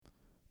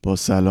با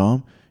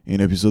سلام،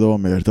 این اپیزود با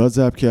مهرداد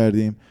ضبط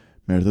کردیم.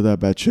 مهرداد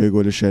بچه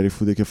گل شریف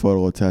بوده که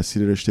فارغ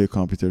التحصیل رشته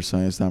کامپیوتر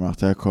ساینس در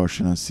مقطع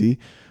کارشناسی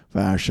و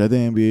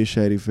ارشد MBA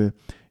شریفه.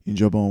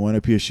 اینجا به عنوان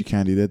Ph.D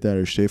کاندیدات در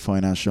رشته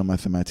فاینانشال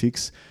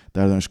متماتیکس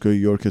در دانشگاه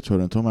یورک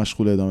تورنتو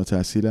مشغول ادامه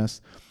تحصیل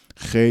است.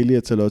 خیلی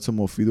اطلاعات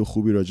مفید و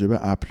خوبی راجع به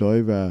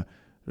اپلای و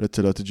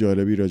اطلاعات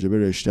جالبی راجع به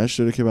رشتهش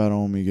داره که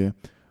برامون میگه.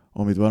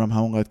 امیدوارم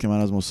همونقدر که من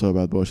از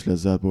مصاحبت باهاش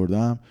لذت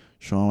بردم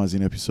شما هم از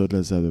این اپیزود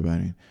لذت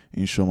ببرین.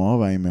 این شما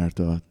و این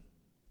مهرداد.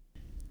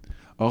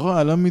 آقا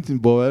الان میتونی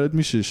باورت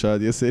میشه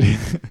شاید یه سری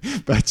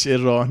بچه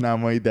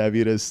راهنمایی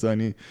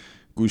دبیرستانی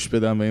گوش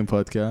بدن به این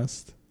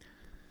پادکست؟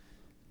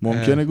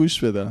 ممکنه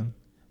گوش بدن.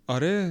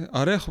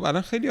 آره خب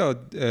الان خیلی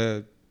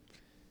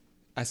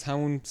از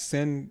همون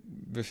سن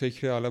به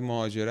فکر حالا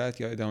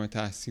مهاجرت یا ادامه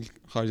تحصیل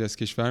خارج از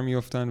کشور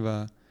میافتن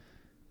و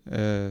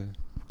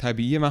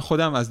طبیعیه. من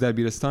خودم از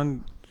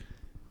دبیرستان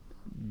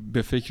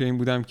به فکر این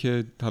بودم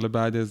که حالا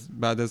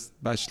بعد از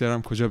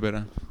بچلرم کجا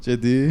برم.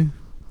 جدی؟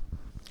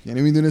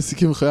 یعنی میدونستی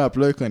که میخوای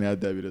اپلای کنی از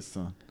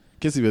دبیرستان؟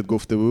 کسی بهت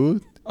گفته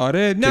بود؟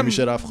 آره که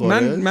میشه رفت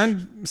خارج؟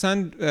 من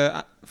مثلا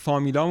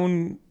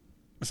فامیلامون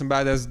مثلا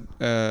بعد از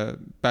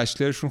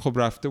بچلرشون خب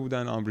رفته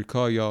بودن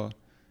آمریکا یا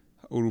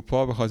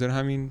اروپا، به خاطر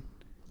همین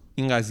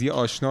این قضیه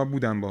آشنا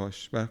بودم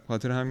باهاش، به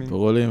خاطر همین به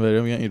قول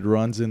اینوری میگن it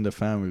runs in the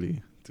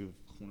family، تو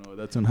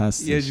خانواده‌تون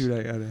هستش یه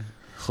جورایی. آره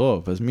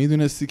خب پس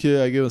میدونستی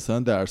که اگه مثلا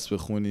درس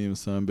بخونی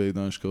مثلا به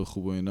دانشگاه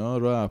خوب و اینا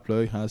راه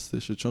اپلای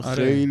هستش، چون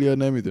آره. خیلی‌ها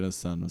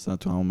نمیدونستن. مثلا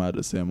تو همون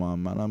مدرسه ما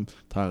منم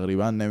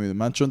تقریبا نمیدونم.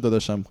 من چون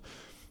داداشم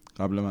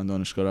قبل من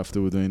دانشگاه رفته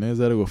بود و اینا یه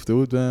ذره گفته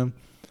بود بهم،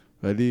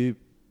 ولی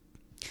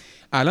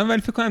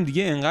فکر کنم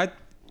دیگه انقدر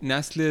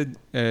نسل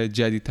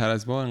جدیدتر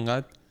از ما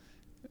انقدر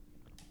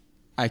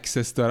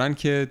اکسس دارن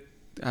که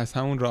از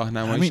همون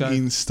راهنماییش همین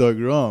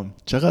اینستاگرام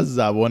چقدر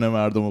زبان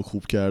مردم رو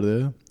خوب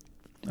کرده.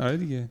 آره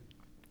دیگه.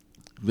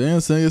 ببین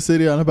مثلا یه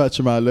سری الان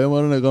بچه محله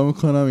ما رو نگاه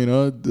میکنم،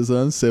 اینا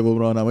مثلا سوم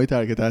راهنمایی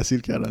ترک تحصیل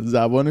کردن،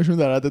 زبانشون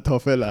در حد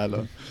تافل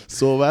الان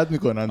صحبت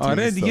میکنن.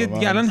 آره دیگه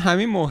الان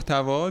همین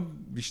محتوا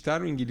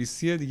بیشتر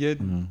انگلیسیه دیگه.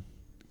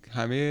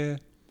 همه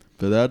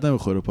به درد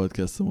نمیخوره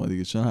پادکست ما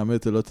دیگه، چون همه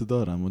اطلاعات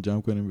دارن، ما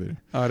جمع کنیم بریم.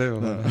 آره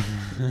واقعا.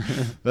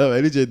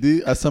 ولی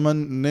جدی اصلا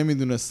من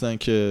نمیدونستن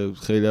که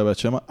خیلی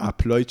بچه‌ها ما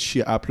اپلای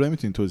چیه. اپلای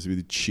میتونین توضیح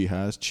بدید چی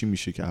هست، چی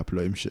میشه که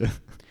اپلای میشه؟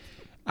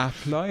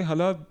 اپلای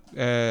حالا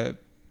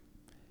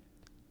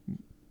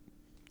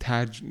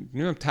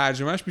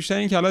ترجمهش بیشتر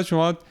این که حالا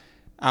شما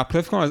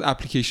اپلای کنید از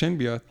اپلیکیشن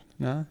بیاد،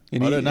 نه؟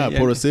 آره نه،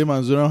 پروسه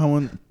منظورم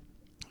همون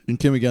این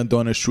که میگن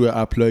دانشجو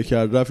اپلای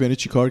کرد رفت، یعنی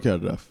چی کار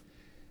کرد رفت.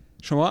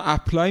 شما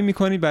اپلای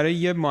میکنی برای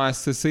یه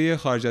مؤسسه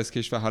خارج از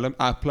کشور. حالا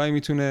اپلای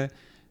میتونه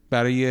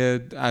برای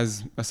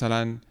از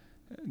مثلا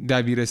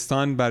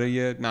دبیرستان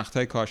برای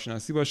مقطع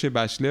کارشناسی باشه،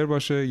 بچلر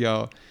باشه،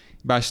 یا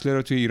بچلر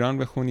رو توی ایران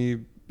بخونی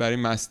برای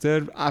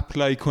مستر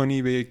اپلای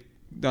کنی به یک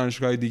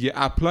دانشگاه دیگه.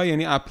 اپلای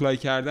یعنی اپلای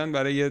کردن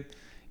برای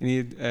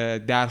یعنی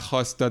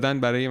درخواست دادن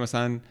برای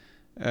مثلا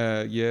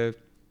یه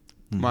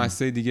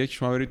مؤسسه دیگه که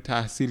شما برید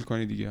تحصیل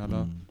کنی دیگه.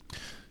 حالا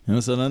یعنی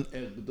مثلا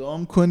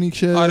اقدام کنی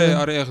که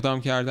آره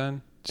اقدام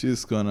کردن،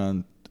 چیز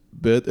کنن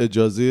بهت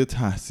اجازه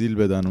تحصیل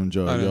بدن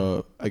اونجا. آره.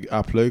 یا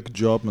اپلای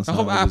جاب مثلا.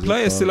 خب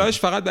اپلای اصطلاحش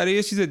فقط برای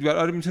یه چیز دیگه.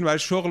 آره میتونه برای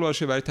شغل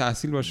باشه، برای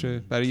تحصیل باشه،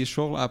 برای یه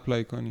شغل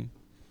اپلای کنی.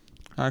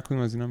 هر کدوم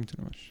از اینا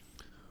میتونه باشه.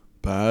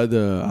 بعد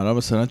الان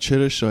مثلا چه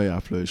رشته‌ای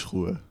اپلایش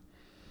خوبه؟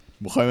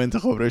 می‌خوایم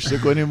انتخاب رشته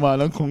کنیم، ما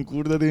الان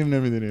کنکور دادیم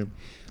نمیدونیم.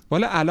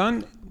 والا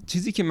الان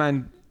چیزی که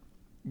من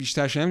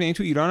بیشتر شنیدم، یعنی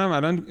تو ایران هم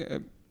الان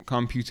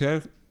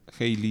کامپیوتر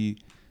خیلی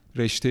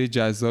رشته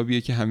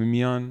جذابیه که همه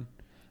میان.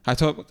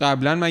 حتی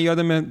قبلا من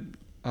یادم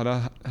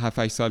حالا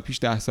 7-8 سال پیش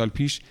 10 سال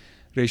پیش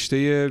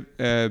رشته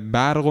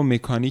برق و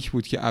مکانیک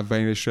بود که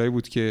اولین رشته‌ای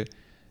بود که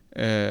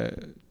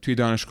توی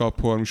دانشگاه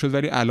پر میشد،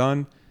 ولی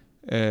الان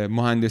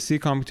مهندسی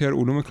کامپیوتر،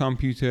 علوم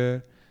کامپیوتر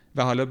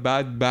و حالا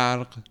بعد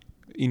برق،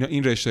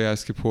 این رشته‌ای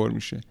است که پر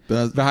میشه.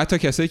 و حتی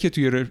کسایی که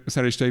توی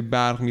مثلا رشته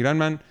برق میرن،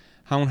 من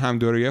همون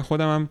همدوره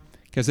خودم هم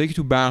کسایی که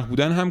تو برق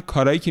بودن هم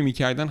کارهایی که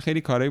میکردن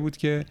خیلی کارهایی بود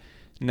که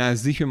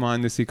نزدیک به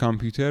مهندسی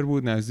کامپیوتر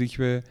بود، نزدیک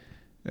به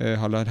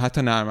حالا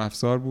حتی نرم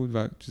افزار بود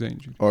و چیزا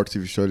اینجوری.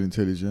 artificial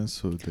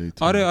intelligence و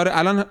دیتا. آره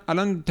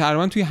الان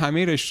تقریبا توی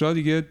همه رشته‌ها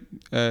دیگه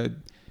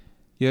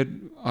یه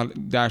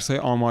درسای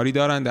آماری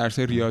دارن،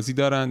 درسای ریاضی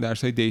دارن،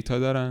 درسای دیتا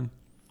دارن.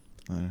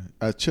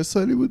 از چه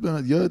سالی بود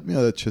یادت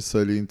میاد از چه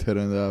سالی این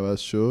ترند عوض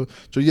شد؟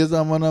 چون یه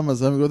زمان هم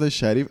مثلا میگفتن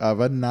شریف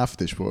اول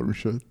نفتش پر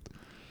میشد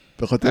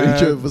به خاطر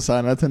اینکه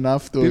صنعت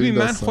نفت و ببین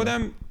من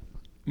خودم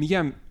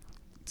میگم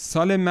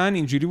سال من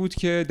اینجوری بود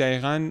که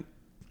دقیقاً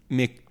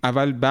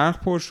اول برق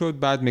پر شد،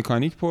 بعد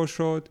مکانیک پر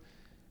شد،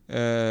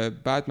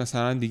 بعد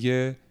مثلا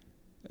دیگه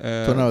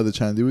تو 90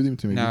 چندی بودیم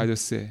تو میگی؟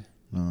 93.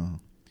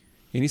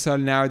 یعنی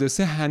سال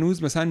 93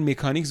 هنوز مثلا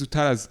مکانیک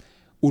زودتر از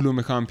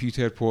علوم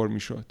کامپیوتر پر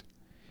میشد،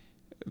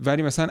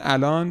 ولی مثلا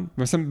الان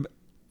مثلا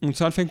اون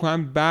سال فکر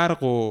کنم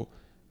برق و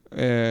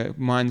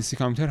مهندسی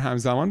کامپیوتر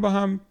همزمان با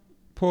هم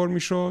پر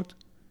میشد،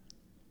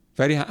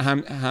 ولی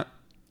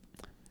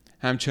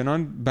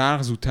همچنان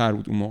برق زودتر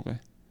بود اون موقع.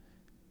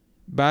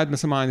 بعد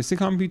مثلا مهندسی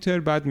کامپیوتر،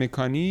 بعد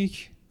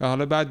مکانیک و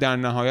حالا بعد در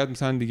نهایت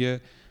مثلا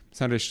دیگه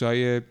مثلا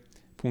رشته‌های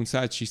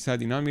 500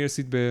 600 اینا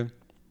میرسید به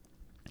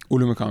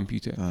علوم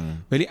کامپیوتر.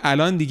 ولی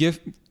الان دیگه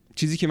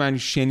چیزی که من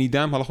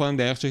شنیدم، حالا خودم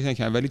دقیق چک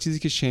نکردم، ولی چیزی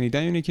که شنیدم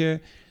اینه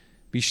که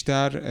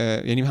بیشتر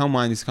یعنی هم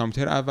مهندسی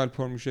کامپیوتر اول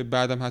پر میشه،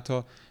 بعدم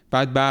حتی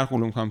بعد برق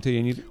علوم کامپیوتر.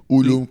 یعنی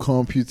علوم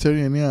کامپیوتر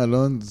یعنی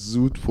الان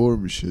زود پر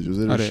میشه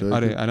جزء رشته.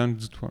 آره الان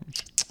زود پر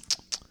میشه.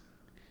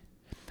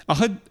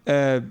 آخه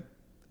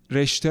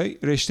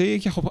رشته‌ای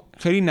که خب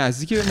خیلی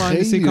نزدیک به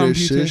مهندسی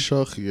کامپیوتر، رشته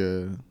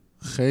شاخیه،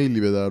 خیلی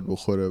به درد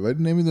بخوره،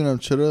 ولی نمیدونم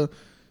چرا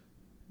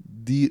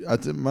دیر.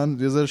 من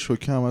یه ذره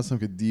شوکه هم هستم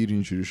که دیر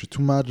اینجوری شد.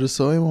 تو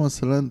مدرسه های ما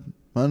مثلا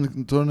من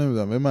اینطور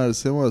نمیدونم، به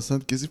مدرسه ما اصلا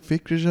کسی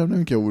فکرش هم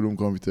نمی‌کنه علوم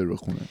کامپیوتر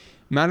بخونه.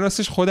 من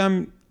راستش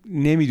خودم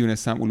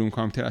نمیدونستم علوم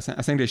کامپیوتر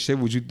اصلا رشته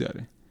وجود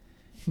داره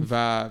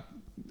و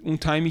اون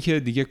تایمی که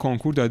دیگه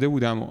کنکور داده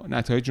بودم و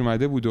نتایج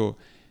اومده بود و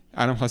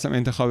الان خواستم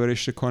انتخاب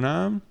رشته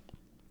کنم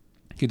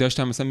که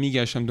داشتم مثلا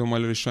میگشتم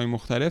دنبال رشته‌های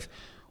مختلف،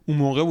 اون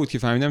موقع بود که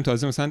فهمیدم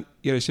تازه مثلا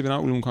یه رشته به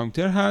نام علوم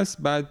کامپیوتر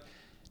هست. بعد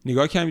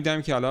نگاه کردم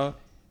دیدم که حالا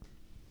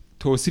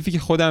توصیفی که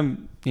خودم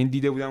این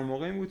دیده بودم اون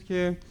موقع این بود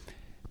که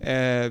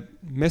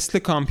مثل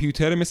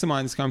کامپیوتر، مثل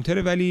مهندسی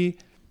کامپیوتر، ولی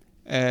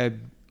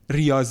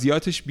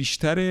ریاضیاتش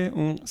بیشتره،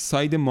 اون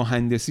ساید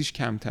مهندسیش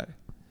کمتره.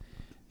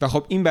 و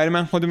خب این برای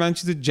من خود من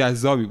چیز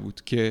جذابی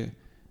بود که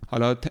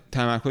حالا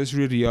تمرکزش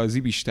روی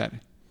ریاضی بیشتره.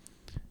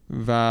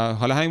 و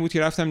حالا همین بود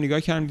که رفتم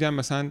نگاه کردم دیدم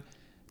مثلا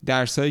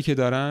درسایی که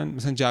دارن،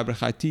 مثلا جبر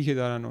خطی که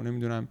دارن و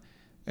نمیدونم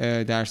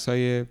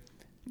درسای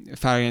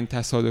فرآیند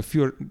تصادفی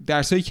و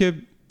درسایی که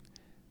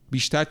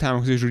بیشتر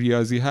تمرکزش روی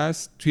ریاضی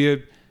هست توی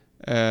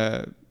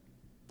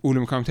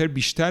علوم کامپیوتر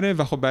بیشتره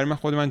و خب برای من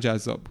خود من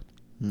جذاب بود.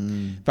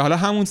 و حالا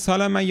همون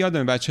سالم من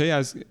یادم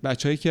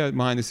بچه‌هایی که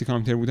مهندسی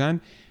کامپیوتر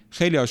بودن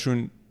خیلی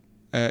هاشون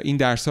این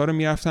درس‌ها رو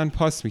میرفتن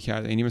پاس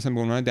می‌کردن، یعنی مثلا به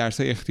عنوان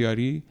درس‌های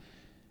اختیاری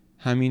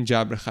همین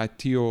جبر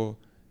خطی و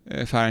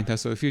فرآیند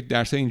تصادفی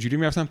درس‌های اینجوری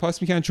میرفتن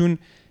پاس می‌کردن، چون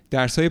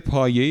درس‌های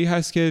پایه‌ای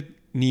هست که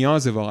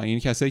نیاز واقعا، یعنی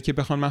کسایی که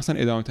بخوان مثلا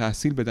ادامه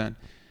تحصیل بدن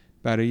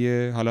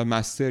برای حالا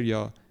مستر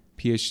یا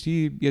Ph.D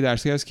یه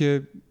درسی هست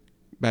که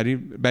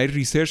برای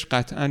ریسرچ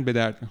قطعاً به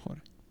درد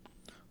می‌خوره.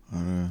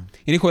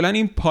 یعنی کلا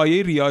این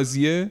پایه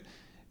ریاضیه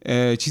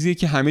چیزی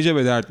که همه جا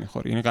به درد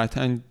میخوره، یعنی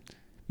قطعا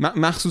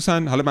مخصوصا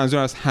حالا منظور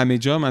از همه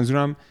جا،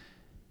 منظورم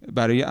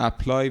برای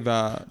اپلای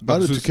و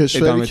تو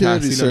کشوری که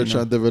ریسرچ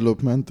اند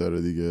دیولپمنت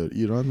داره دیگه.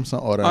 ایران مثلا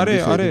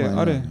آره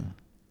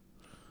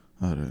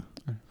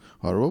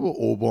بابا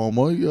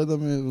اوباما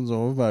یادم اون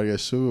زمان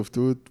برگشته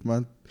گفته بود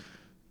من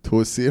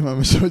توصیه من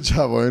میشه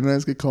جوایان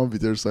هست که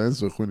کامپیوتر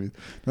ساینس بخونید.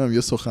 من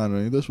یه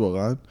سخنرانی داشت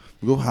واقعا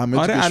میگفت همه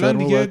تو کشور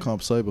ما باید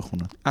کامپسای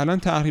بخونن. الان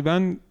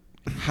تقریبا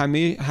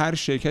هر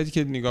شرکتی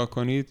که نگاه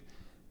کنید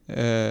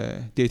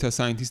دیتا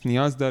ساینتیست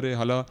نیاز داره،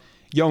 حالا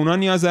یا اونا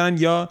نیاز دارن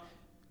یا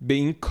به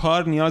این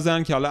کار نیاز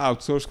دارن که حالا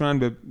اوتسورس کنن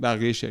به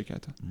بقیه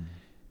شرکت ها.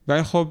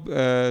 ولی خب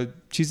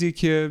چیزی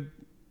که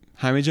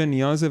همه جا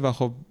نیازه و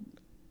خب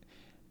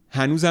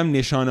هنوزم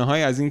نشانه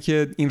های از این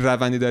که این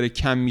روندی داره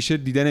کم میشه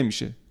دیده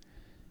نمیشه.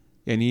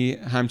 یعنی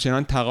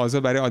همچنان تقاضا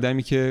برای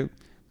آدمی که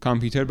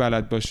کامپیوتر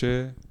بلد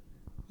باشه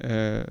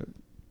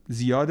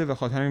زیاده و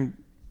خاطر همین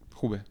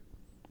خوبه.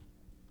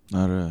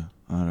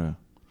 آره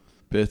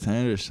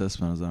بهترین رشته است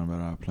به نظرم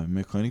برای اپلای.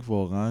 مکانیک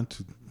واقعا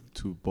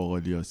تو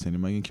باقالیاست، یعنی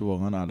مگه اینکه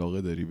واقعا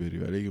علاقه داری بری،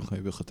 ولی اگه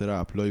بخوای به خاطر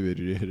اپلای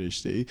بری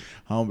رشته‌ای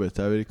همون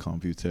بهتر بری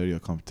کامپیوتر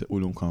یا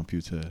علوم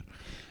کامپیوتر.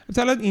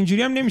 مثلا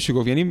اینجوری هم نمیشه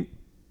گفت، یعنی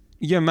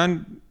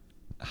من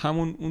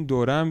همون اون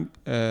دورم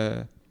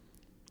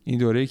این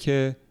دوره‌ای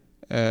که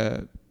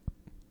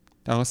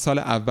در سال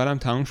اولم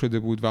تموم شده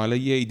بود و حالا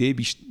یه ایده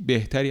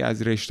بهتری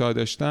از رشته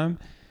داشتم،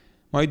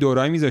 ما یه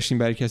دوره‌ای می‌ذاشتیم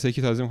برای کسایی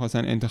که تازه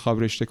می‌خواستن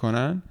انتخاب رشته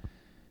کنن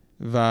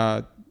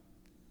و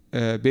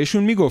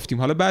بهشون میگفتیم.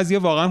 حالا بعضیا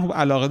واقعا خب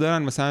علاقه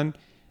دارن مثلا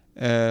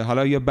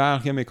حالا یا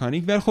برق یا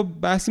مکانیک، ولی خب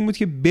بحث این بود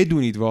که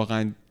بدونید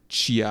واقعا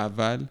چیه،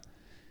 اول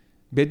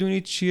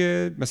بدونید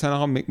چیه. مثلا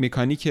آقا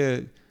مکانیک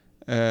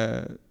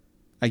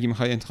اگه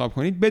می‌خواید انتخاب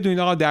کنید بدونید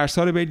آقا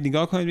درس‌ها رو برید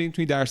نگاه کنید، ببینید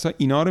توی درس‌ها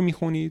اینا رو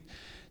می‌خونید،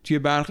 توی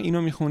برق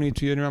اینو می‌خونید،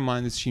 توی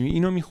مهندسی شیمی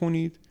اینو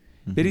می‌خونید،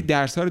 برید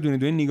درس‌ها رو دونه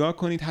دونه نگاه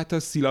کنید، حتی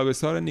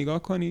سیلابس‌ها رو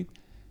نگاه کنید،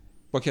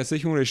 با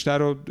کسایی که اون رشته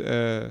رو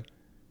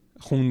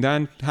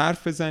خوندن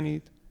حرف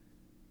بزنید.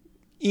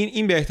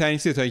 این بهترین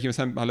چیزیه که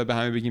مثلا حالا به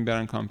همه بگیم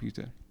برن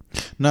کامپیوتر.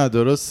 نه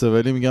درسته،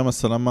 ولی میگم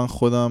مثلا من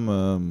خودم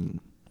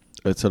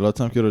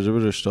اطلاعاتم که راجع به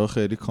رشته‌ها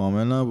خیلی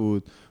کامل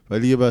نبود،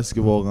 ولی یه بحثی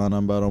که واقعا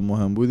هم برام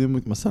مهم بود این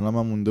بود مثلا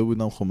من مونده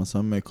بودم خب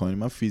مثلا مکانیک،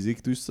 من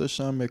فیزیک دوست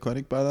داشتم،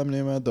 مکانیک بعدم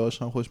نمیاد،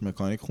 داشتم خوش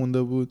مکانیک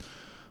خونده بود،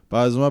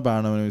 بعد از اون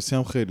برنامه‌نویسی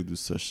هم خیلی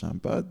دوست داشتم،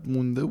 بعد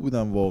مونده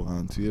بودم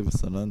واقعا توی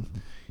مثلا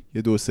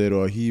یه دو سه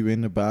راهی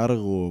بین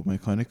برق و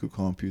مکانیک و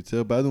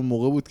کامپیوتر. بعد اون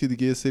موقع بود که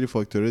دیگه یه سری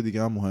فاکتورهای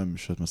دیگه هم مهم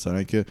میشد،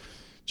 مثلا که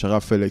چقدر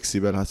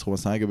فلکسیبل هست. خب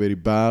مثلا اگه بری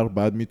برق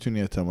بعد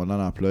میتونی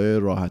احتمالاً اپلای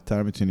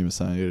راحت‌تر میتونی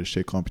مثلا یه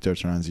رشته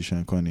کامپیوتر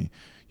ترانزیشن کنی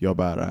یا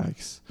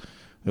برعکس.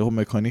 خب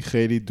مکانیک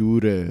خیلی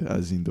دوره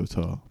از این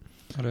دوتا.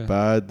 آره.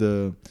 بعد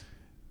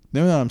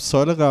نمیدونم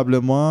سال قبل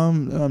ما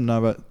هم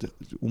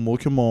اون موقع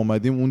که ما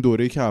اومدیم اون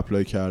دوره‌ای که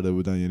اپلای کرده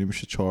بودن، یعنی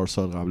میشه 4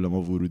 سال قبل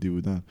ما ورودی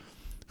بودن،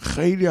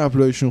 خیلی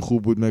اپلایشون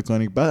خوب بود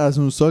مکانیک. بعد از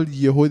اون سال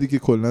یهو دیگه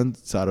کلا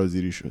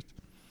سرازیری شد،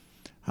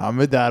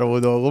 همه در و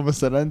داغ.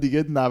 مثلا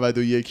دیگه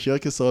 91 ها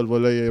که سال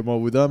بالای ما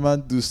بودن، من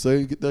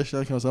دوستایی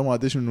داشتم که مثلا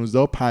معدلشون 19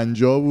 و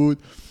 50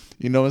 بود،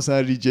 اینا مثلا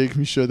ریجکت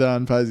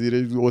میشدن،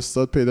 پذیرش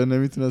استاد پیدا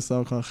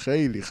نمیتونستم کنن،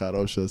 خیلی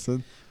خراب شد اصلا.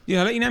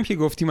 حالا اینم که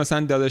گفتی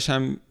مثلا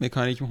داداشم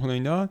مکانیک میخونه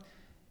اینا،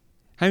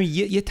 همین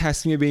یه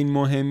تصمیم به این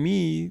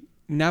مهمی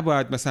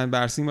نباید مثلا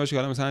برسیم باشه که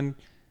حالا مثلا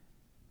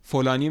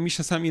فلانی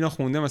میشناسم اینا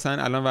خونده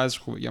مثلا الان وضعش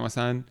خوبه یا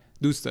مثلا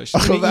دوست داشت.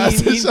 آخه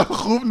وضعش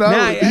خوب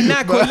نبود.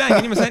 نه کلا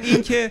یعنی مثلا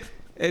این که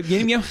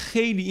یعنی میگم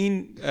خیلی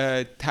این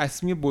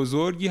تصمیم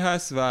بزرگی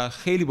هست و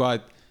خیلی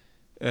باید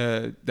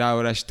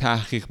دربارش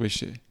تحقیق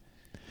بشه.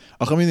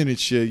 آخه میدونید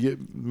چیه،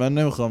 من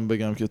نمیخوام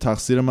بگم که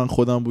تقصیر من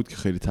خودم بود که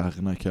خیلی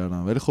تحقیق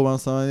نکردم، ولی خب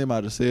مثلا من یه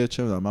مدرسه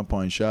چه میدونم، من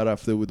پایین شهر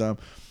رفته بودم،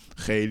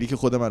 خیلی که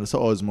خود مدرسه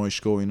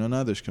آزمایشگاه و اینا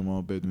نداشت که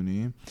ما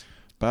بدونیم.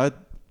 بعد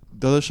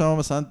داداشم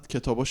مثلا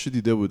کتاباشو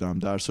دیده بودم،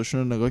 درساشون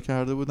رو نگاه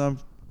کرده بودم،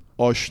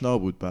 آشنا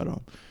بود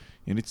برام،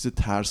 یعنی چیز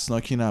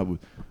ترسناکی نبود.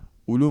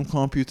 علوم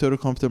کامپیوتر و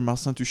کامپیوتر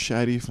مثلا تو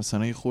شریف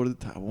مثلا یه خورده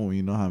تمام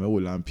اینا همه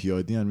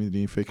المپیادی ان، میدونی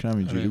این فکرم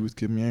اینجوری بود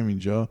که میایم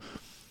اینجا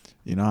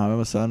اینا همه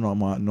مثلا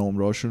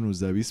نمره‌هاشون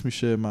 19 20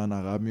 میشه، من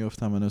عقب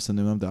میافتم، من مثلا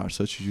نمیدونم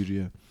درس‌ها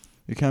چجوریه،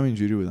 یکم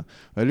اینجوری بودم.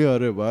 ولی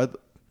آره باید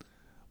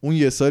اون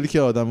یه سالی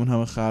که آدم اون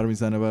همه خر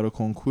میزنه برای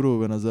کنکور رو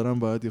به نظرم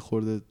باید یه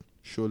خورده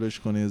شلش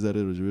کنه، یه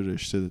ذره راجع به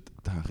رشته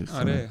تحقیق کنه.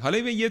 آره حالا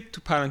یه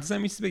تو پرانتز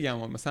هم میسی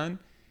بگم مثلا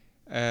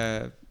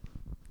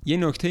یه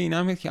نکته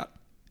اینم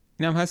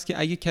هست که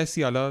اگه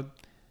کسی حالا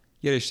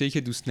یه رشته‌ای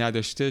که دوست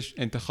نداشته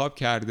انتخاب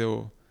کرده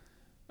و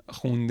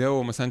خونده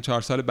و مثلا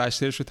 4 سال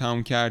بچلرش رو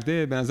تموم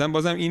کرده، به نظرم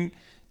بازم این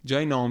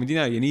جای ناامیدی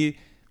نداره.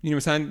 یعنی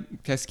مثلا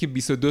کسی که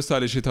 22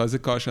 سالشه تازه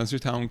کارشناسی رو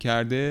تموم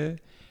کرده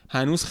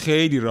هنوز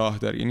خیلی راه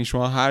داره. یعنی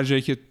شما هر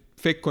جایی که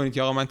فکر کنید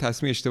که آقا من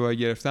تصمیم اشتباهی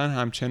گرفتم،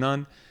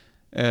 همچنان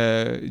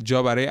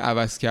جا برای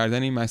عوض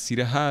کردن این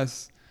مسیر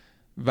هست،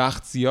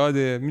 وقت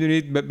زیاده.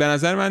 میدونید به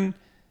نظر من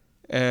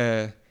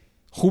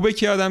خوبه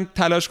که آدم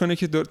تلاش کنه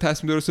که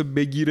تصمیم درست رو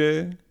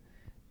بگیره،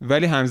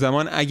 ولی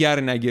همزمان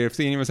اگر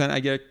نگرفته، یعنی مثلا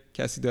اگر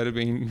کسی داره به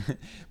این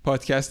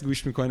پادکست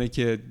گوش میکنه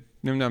که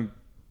نمیدونم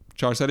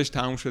 4 سالش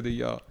تموم شده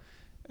یا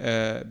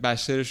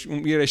بچلرش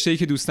اون یه رشته‌ای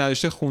که دوست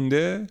نداشته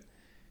خونده،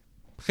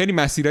 خیلی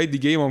مسیرهای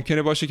دیگه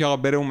ممکنه باشه که آقا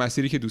بره اون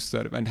مسیری که دوست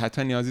داره، ولی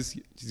حتما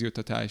نیازی چیزی رو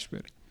تا تهش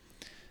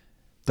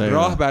بره.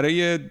 راه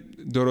برای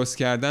درست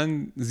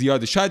کردن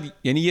زیاده، شاید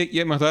یعنی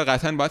یه مقدار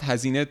قطعا باید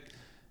هزینه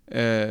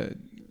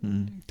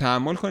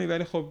تحمل کنی،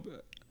 ولی خب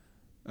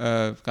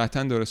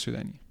قطعا درست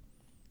شدنی.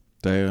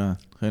 دقیقاً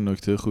خیلی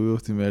نکته خوبی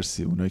گفتی،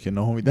 مرسی. اونایی که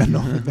ناامیدن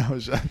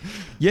نباشن.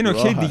 یه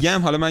نکته دیگه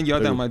هم حالا من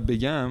یادم اومد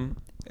بگم،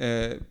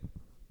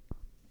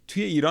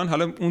 توی ایران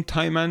حالا اون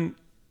تایم من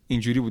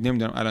اینجوری بود،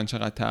 نمیدونم الان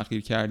چقدر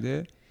تغییر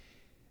کرده.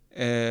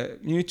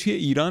 یعنی توی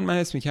ایران من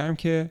حس می‌کردم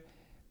که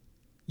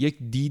یک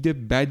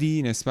دید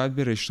بدی نسبت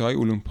به رشته‌های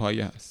علوم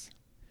پایه هست.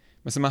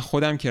 مثلا من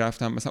خودم که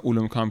رفتم مثلا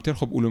علوم کامپیوتر،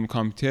 خب علوم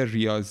کامپیوتر،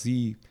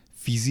 ریاضی،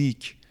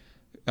 فیزیک،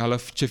 حالا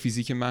چه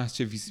فیزیک محض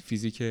چه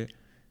فیزیک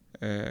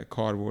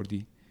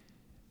کاربردی،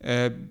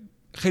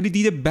 خیلی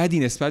دید بدی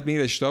نسبت به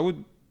این رشته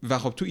بود. و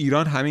خب تو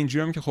ایران همه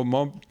اینجوری هم که خب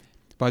ما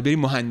باید بریم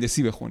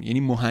مهندسی بخونیم، یعنی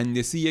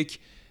مهندسی یک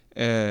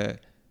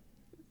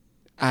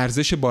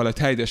ارزش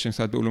بالاتری داشته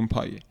نسبت به علوم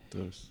پایه.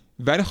 درست.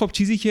 ولی خب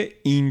چیزی که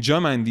اینجا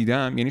من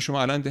دیدم، یعنی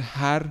شما الان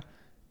هر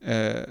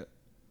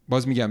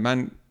باز میگم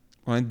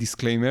من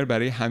دیسکلیمر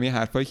برای همه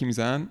حرفایی که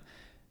میزنن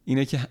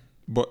اینه که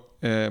با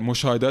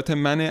مشاهدات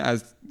منه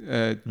از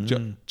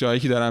جایی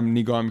که دارم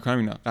نگاه میکنم،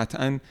 اینا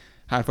قطعا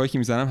حرفایی که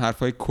میزنم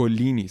حرفای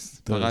کلی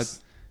نیست، فقط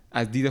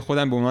از دید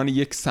خودم به عنوان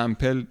یک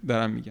سامپل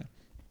دارم میگم.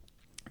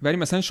 ولی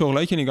مثلا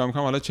شغلایی که نگاه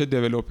میکنم، حالا چه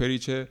دیولپری،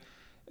 چه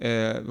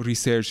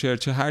ریسرچر،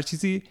 چه هر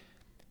چیزی،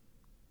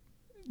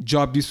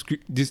 جاب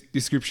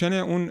دیسکریپشن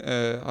اون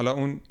حالا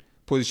اون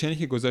پوزیشنی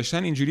که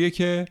گذاشتن اینجوریه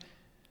که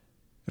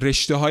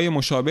رشته‌های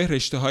مشابه،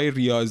 رشته‌های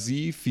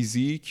ریاضی،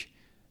 فیزیک،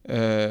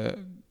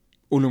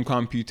 علوم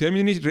کامپیوتر،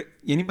 میدونید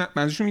یعنی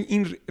منظورشون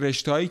این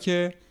رشته‌هایی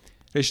که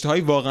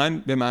رشته‌های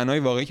واقعا به معنای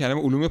واقعی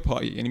کلمه علوم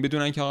پایه، یعنی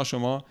بدونن که آقا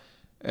شما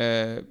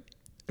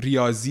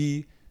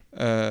ریاضی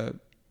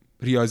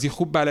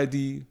خوب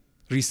بلدی،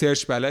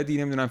 ریسرچ بلدی،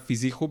 نمیدونم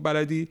فیزیک خوب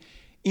بلدی،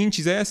 این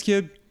چیزایی است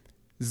که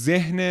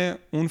ذهن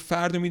اون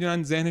فرد رو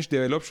میدونن ذهنش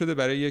دیولپ شده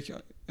برای یک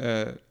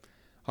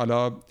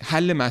حالا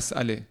حل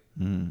مسئله.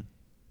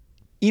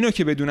 اینو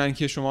که بدونن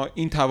که شما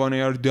این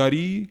توانایی رو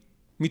داری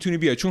میتونی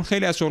بیا، چون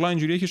خیلی از شغل‌ها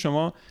اینجوریه که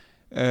شما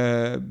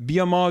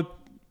بیا ما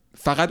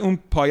فقط اون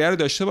پایه رو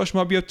داشته باش،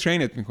 ما بیا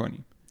ترینت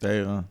میکنیم.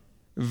 دقیقاً.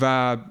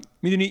 و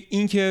میدونی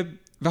این که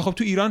و خب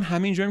تو ایران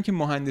همه اینجوریه که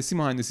مهندسی،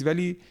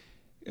 ولی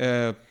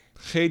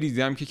خیلی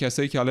دیدم که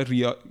کسایی که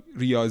حالا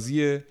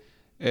ریاضیه،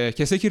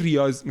 کسایی که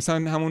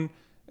مثلا همون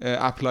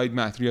اپلاید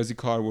مت، ریاضی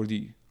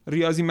کاربردی،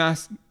 ریاضی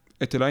محض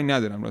اطلاعی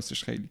ندارم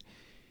راستش خیلی،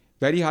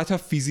 ولی حتی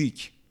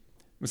فیزیک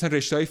مثلا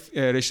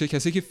رشته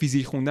کسایی که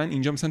فیزیک خوندن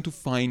اینجا مثلا تو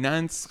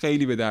فایننس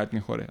خیلی به درد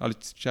میخوره. حالا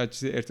شاید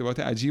چیز ارتباط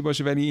عجیب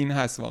باشه ولی این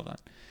هست واقعا.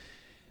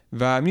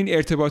 و این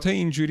ارتباطای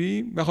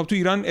اینجوری و خب تو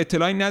ایران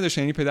اطلاعی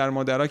نداشتن، یعنی پدر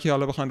مادرها که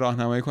حالا بخوان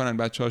راهنمایی کنن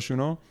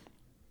بچه‌هاشونو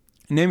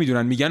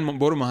نمیدونن، میگن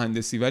برو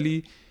مهندسی،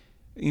 ولی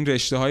این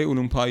رشته‌های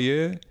علوم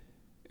پایه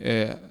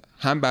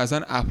هم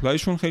بعضن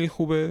اپلایشون خیلی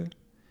خوبه،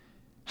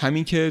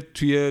 همین که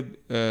توی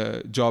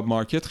جاب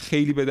مارکت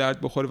خیلی به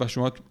درد بخوره و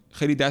شما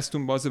خیلی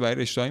دستون بازه برای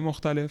رشته‌های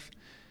مختلف.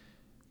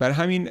 برای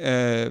همین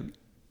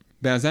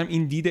به نظرم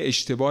این دید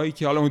اشتباهی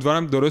که حالا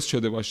امیدوارم درست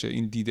شده باشه،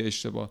 این دید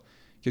اشتباه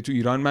که تو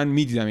ایران من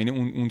میدیدم، یعنی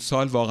اون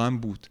سال واقعا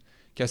بود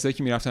کسایی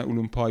که میرفتن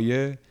علوم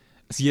پایه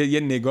یه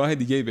نگاه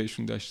دیگه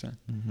بهشون داشتن.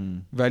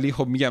 ولی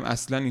خب میگم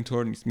اصلا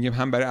اینطور نیست. میگم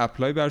هم برای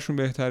اپلای برشون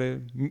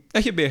بهتره،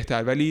 نه که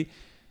بهتر ولی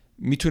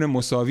میتونه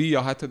مساوی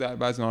یا حتی در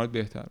بعضی موارد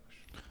بهتر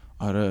باشه.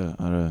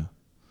 آره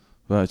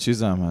و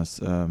چیزم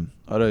هست.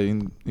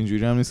 آره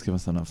اینجوری هم نیست که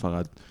مثلا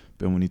فقط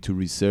بمونی تو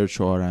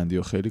ریسرچ و آرندی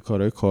و خیلی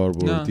کارهای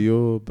کاربردی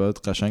و بعد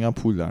قشنگ هم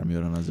پول در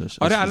میارن ازش.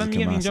 آره الان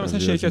میگم اینجا مثلا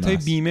شرکت‌های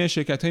بیمه،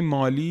 شرکت‌های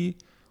مالی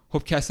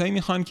خب کسایی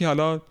میخوان که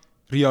حالا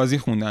ریاضی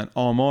خوندن،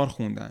 آمار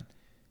خوندن.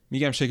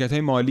 میگم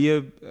شرکت‌های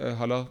مالی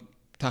حالا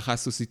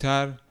تخصصی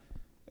تر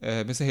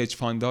مثل هج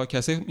فاندها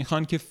کسایی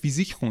میخوان که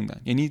فیزیک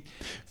خوندن. یعنی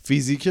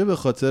فیزیکه به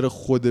خاطر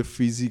خود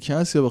فیزیک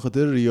هست یا به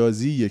خاطر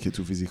ریاضیه که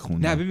تو فیزیک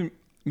خوندن؟ نه ببین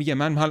میگم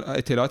من حال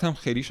اطلاعاتم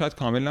خیلی شاید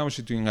کامل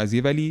نباشه تو این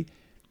قضیه، ولی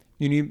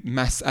یعنی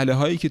مسئله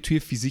هایی که توی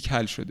فیزیک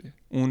حل شده،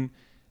 اون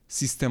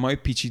سیستم های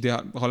پیچیده،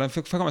 حالا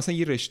فکر کنم مثلا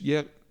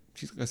یه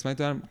قسمت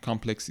دارم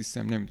کامپلکس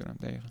سیستم، نمیدونم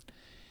دقیقاً،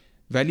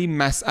 ولی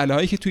مسئله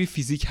هایی که توی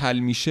فیزیک حل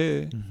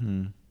میشه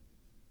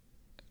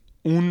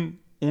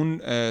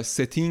اون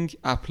ستینگ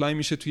اپلای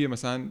میشه توی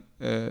مثلا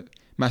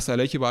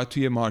مسئله‌ای که باید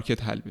توی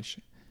مارکت حل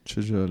بشه.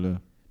 چه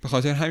جالب. به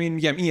خاطر همین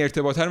میگم این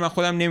ارتباطه رو من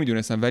خودم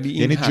نمیدونستم، ولی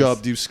این یعنی هست.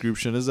 جاب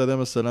دیسکریپشن زده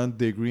مثلا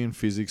دیگری این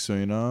فیزیکس و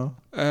اینا،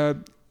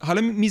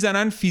 حالا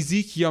میزنن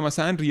فیزیک یا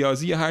مثلا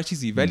ریاضی یا هر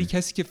چیزی، ولی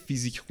کسی که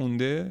فیزیک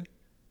خونده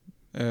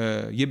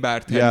یه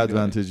برتری یه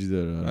ادوانتجی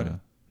داره. آره.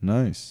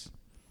 نایس.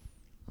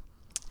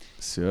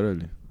 بسیار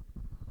عالی.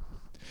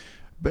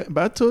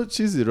 بعد تو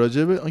چیزی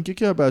راجع به آنکه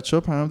که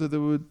بچه‌ها پیام داده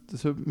بود،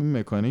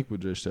 مکانیک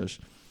بود رشتهش،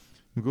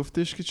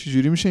 میگفتش که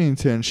چجوری میشه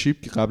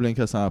اینترنشیپ که قبل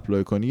اینکه اصلا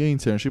اپلای کنی یا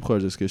اینترنشیپ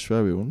خارج از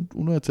کشور بیای،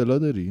 اونو اطلاع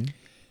داری؟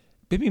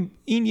 ببین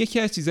این یکی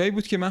از چیزایی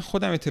بود که من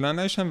خودم اطلاع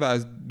نداشتم و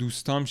از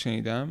دوستام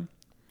شنیدم.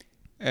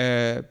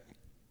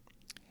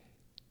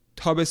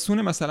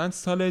 تابستون مثلا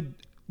سال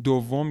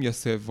دوم یا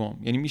سوم،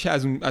 یعنی میشه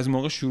از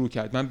موقع شروع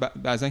کرد. من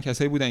بعضن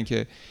کسایی بودن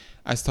که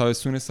از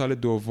تابستون سال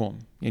دوم،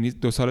 یعنی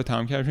 2 سال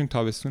تمام کردن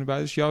تابستون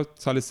بعدش یا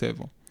سال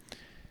سوم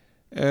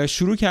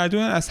شروع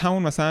کردن، از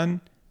همون مثلا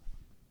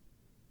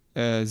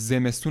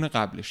زمستون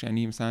قبلش،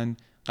 یعنی مثلا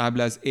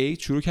قبل از عید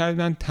شروع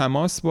کردن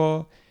تماس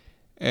با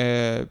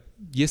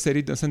یه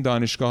سری مثلا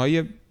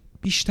دانشگاه‌های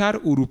بیشتر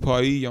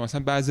اروپایی، یا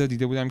مثلا بعضی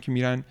دیده بودم که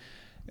میرن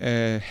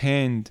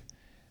هند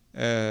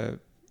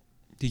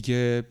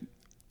دیگه،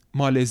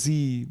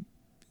 مالزی،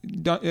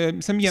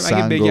 مثلا میگم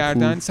اگه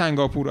بگردن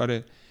سنگاپور.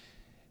 آره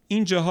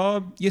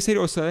اینجاها یه سری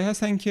استادایی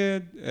هستن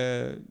که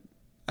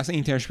اصلا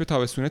اینترنشیپ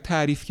تابستونه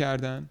تعریف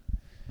کردن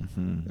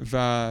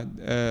و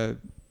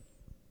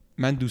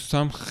من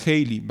دوستام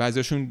خیلی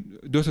بعضیشون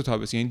 2 تا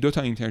تابستون، یعنی 2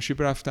 تا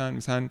اینترنشیپ رفتن،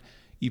 مثلا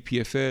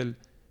EPFL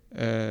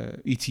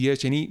ETH،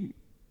 یعنی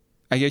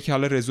اگه که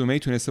حالا رزومه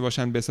تونسته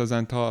باشن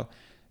بسازن تا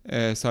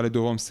سال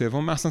دوم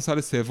سوم، مثلا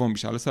سال سوم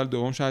میشه. حالا سال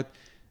دوم شاید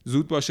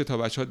زود باشه تا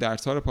بچه‌ها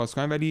درس‌ها رو پاس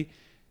کنن، ولی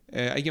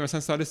اگه مثلا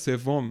سال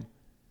سوم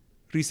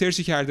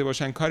ریسرچی کرده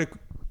باشن،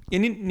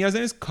 یعنی نیاز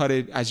نیست کار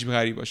عجیب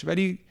غریب باشه،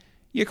 ولی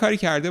یه کاری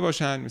کرده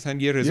باشن، مثلا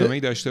یه رزومه‌ای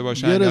داشته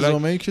باشن،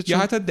 یا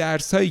حتی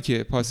درسایی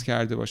که پاس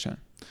کرده باشن.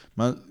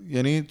 من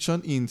یعنی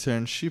چون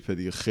اینترنشیپ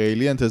دیگه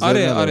خیلی انتظار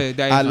نداره،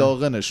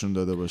 علاقه نشون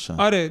داده باشن.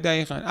 آره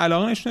دقیقاً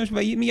علاقه نشون داشت و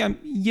میگم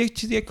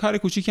یک کار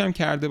کوچیکی هم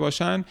کرده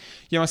باشن،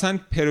 یا مثلا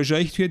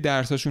پروژه‌ای توی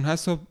درساشون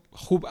هست و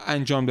خوب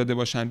انجام داده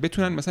باشن،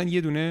 بتونن مثلا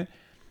یه دونه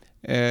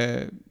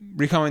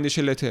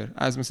ریکامندیشن لتر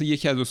از مثلا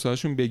یکی از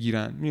استاداشون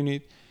بگیرن.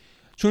 می‌بینید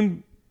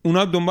چون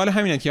اونا دنبال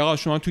همینن که آقا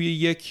شما توی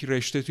یک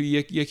رشته، توی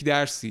یک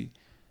درسی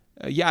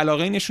یه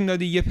علاقه نشون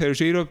دادی، یه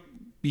پروژه‌ای رو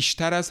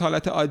بیشتر از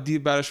حالت عادی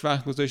براش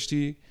وقت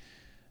گذاشتی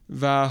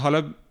و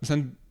حالا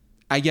مثلا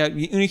اگر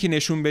اونی که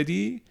نشون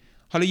بدی،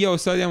 حالا یه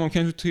استادی هم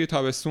ممکنه توی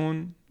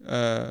تابستون،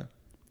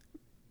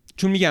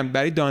 چون میگم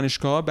برای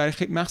دانشگاه‌ها، برای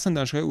مخصوصا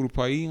دانشگاه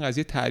اروپایی این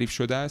قضیه تعریف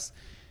شده است.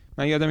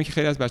 من یادمه که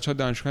خیلی از بچه‌ها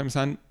دانشگاه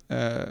مثلا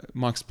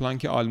ماکس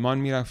پلانک آلمان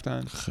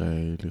میرفتن،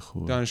 خیلی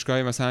خوب.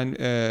 دانشگاه مثلا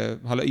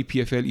حالا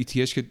EPFL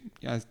ETH که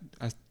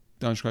از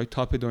دانشگاه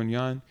تاپ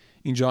دنیا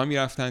اینجا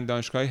میرفتن،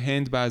 دانشگاه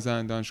هند،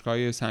 بعضن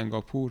دانشگاه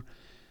سنگاپور.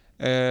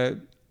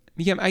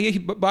 میگم اگه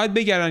باید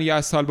بگردن یا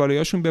از سال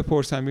بالایاشون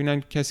بپرسن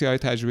ببینن کسی های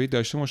تجربه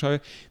داشته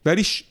مشابه،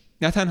 ولی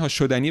نه تنها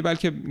شدنی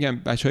بلکه میگم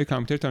بچهای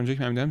کامپیوتر تا اونجایی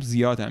که من میدونم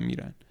زیاد هم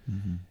میرن،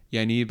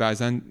 یعنی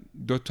بعضن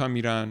 2 تا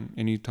میرن،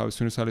 یعنی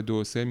تابستون سال 2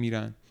 و 3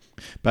 میرن.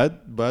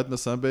 بعد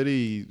مثلا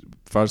بری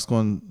فرض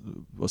کن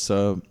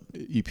واسه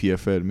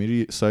EPFL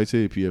میری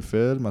سایت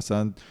EPFL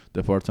مثلا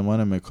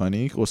دپارتمان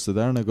مکانیک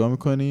استاده رو نگاه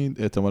میکنی،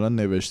 احتمالاً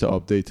نوشته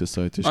آپدیت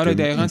سایتش. آره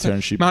دقیقاً.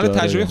 اینترنشیپ من حالا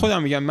داره. تجربه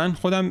خودم میگم، من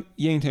خودم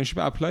یه اینترنشیپ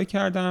اپلای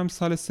کردم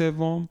سال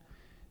سوم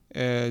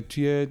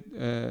توی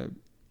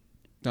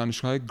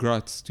دانشگاه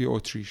گراتس توی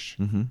اتریش.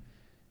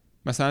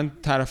 مثلا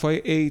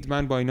طرفای اید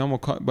من با اینا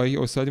با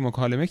یه استادی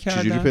مکالمه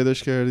کردم. چجوری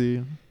پیداش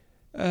کردی؟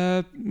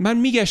 من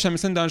میگشتم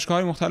مثلا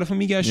دانشگاه‌های مختلفو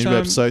میگشتم. این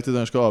وبسایت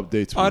دانشگاه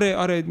آپدیت بود.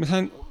 آره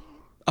مثلا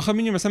آخه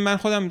میدونی مثلا من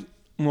خودم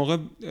موقع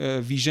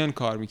ویژن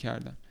کار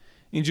میکردم،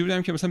 اینجوری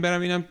بودم که مثلا برم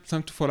ببینم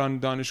مثلا تو فلان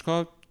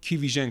دانشگاه کی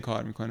ویژن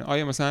کار میکنه،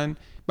 آیا مثلا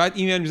بعد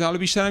ایمیل میزنم. حالا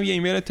بیشترم یه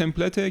ایمیل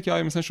تمپلیته که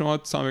آیا مثلا شما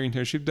سامر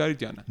اینترنشیپ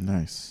دارید یا نه.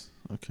 نایس.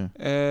 اوکی.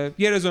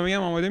 یه رزومه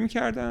هم آماده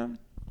میکردم،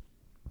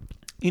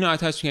 اینو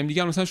آتش میگم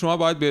دیگه، مثلا شما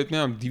باید به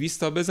 200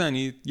 تا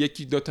بزنید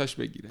یکی دو تاش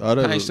بگیره،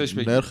 5 تاش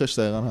بگیره. نرخش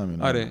دقیقاً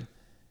همینه. آره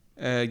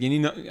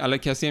یعنی الان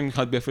کسی هم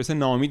میخواد بفرسته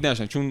ناامید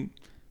نشن، چون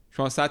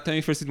شما 100 تا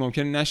میفرستید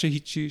ممکنه نشه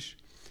هیچ چیز.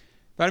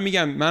 برای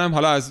میگم منم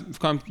حالا از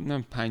فکر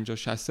کنم 50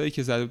 60 تایی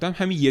که زده بودم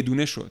همین یه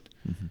دونه شد.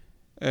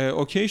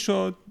 اوکی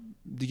شد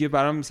دیگه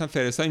برام مثلا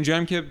فرستاد. اینجوری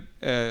هم که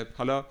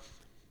حالا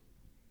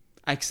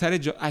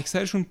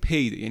اکثرشون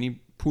پید، یعنی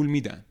پول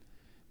میدن.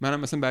 منم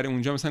مثلا برای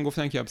اونجا مثلا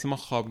گفتن که مثلا ما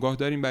خوابگاه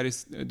داریم برای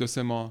 2-3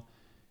 ماه،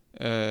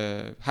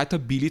 حتی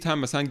بلیط هم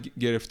مثلا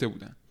گرفته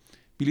بودن.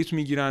 بلیط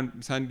میگیرن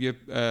مثلا یه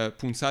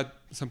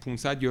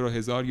 500 یورو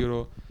 1000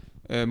 یورو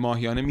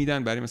ماهیانه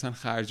میدن برای مثلا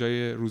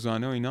خرجای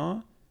روزانه و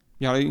اینا.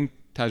 یعنی این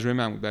تجربه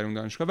من بود برای اون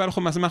دانشگاه. ولی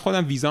خب مثلا من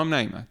خودم ویزام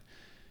نیومد،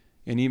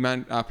 یعنی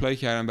من اپلای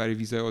کردم برای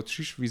ویزای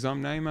اتریش،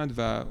 ویزام نیومد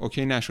و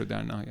اوکی نشد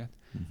در نهایت.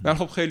 ولی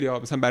خب خیلی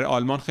مثلا برای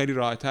آلمان خیلی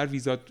راحت‌تر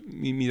ویزا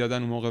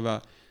میدادن اون موقع و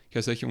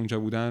کسایی که اونجا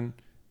بودن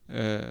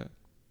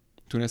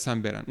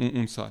تونستن برن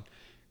اون سال.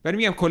 ولی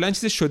میگم کلا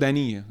چیز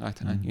شدنیه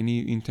قطعا، یعنی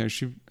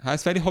اینترنشیپ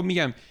هست. ولی خب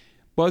میگم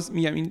باز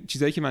میگم این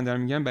چیزایی که من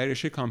دارم میگم برای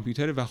رشته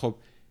کامپیوتر و خب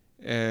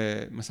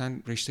مثلا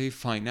رشته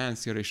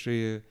فایننس یا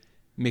رشته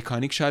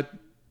مکانیک شاید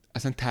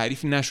اصلا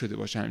تعریف نشده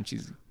باشه همین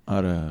چیزی.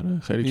 آره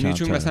خیلی کمتره.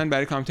 چون مثلا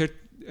برای کامپیوتر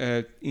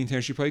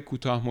اینترنشیپ های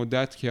کوتاه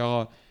مدت که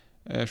آقا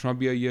شما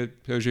بیا یه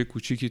پروژه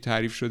کوچیکی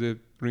تعریف شده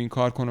رو این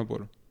کار کن و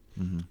برو،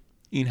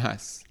 این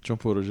هست. چون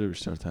پروژه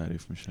بیشتر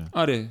تعریف میشه.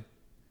 آره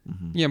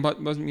میگم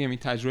باز میگم این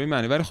تجربه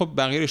منه. ولی خب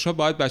بقیه رشته‌ها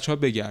باید بچه‌ها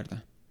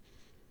بگردن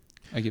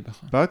اگه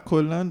بخوام. بعد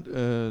کلا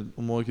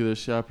اون موقع که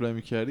داشتی اپلای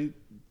می‌کردی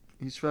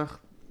هیچ وقت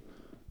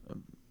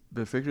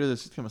به فکر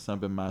رسید که مثلا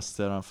به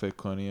مستر هم فکر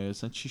کنی، یا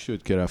اصلا چی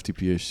شد که رفتی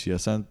PhD؟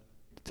 اصلا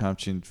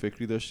همچین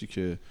فکری داشتی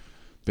که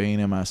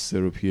بین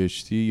مستر و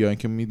PhD، یا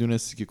اینکه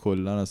میدونستی که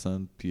کلا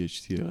اصلا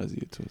PhD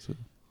قضیه تو؟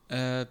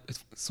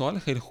 سوال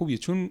خیلی خوبیه،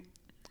 چون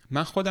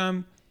من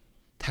خودم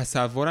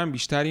تصورم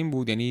بیشتر این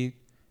بود، یعنی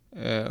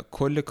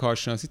کل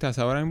کارشناسی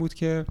تصورم این بود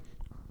که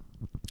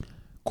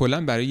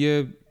کلا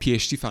برای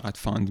PhD فقط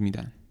فاند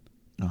میدن.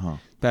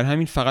 برای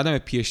همین فقط هم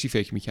به PhD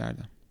فکر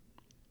میکردم.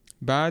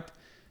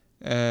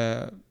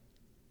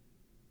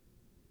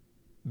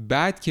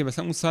 بعد که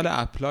مثلا اون سال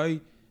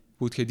اپلای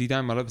بود که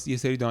دیدم حالا یه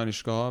سری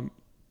دانشگاه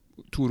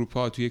تو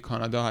اروپا، توی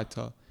کانادا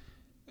حتی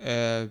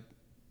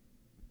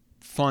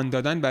فاند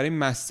دادن برای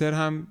مستر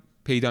هم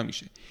پیدا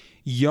میشه،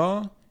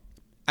 یا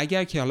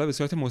اگر که حالا به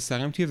صورت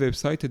مستقیم توی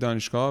وبسایت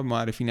دانشگاه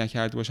معرفی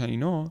نکرده باشن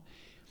اینو،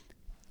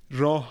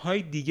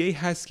 راه‌های دیگه‌ای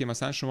هست که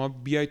مثلا شما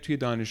بیاید توی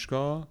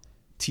دانشگاه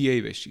TA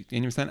بشید.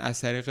 یعنی مثلا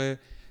از طریق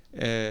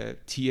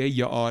TA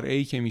یا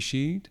RA که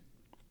میشید،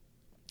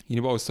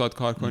 یعنی با استاد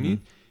کار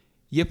کنید،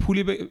 یه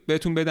پولی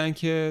بهتون بدن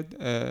که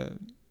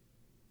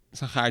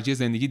مثلا خرجی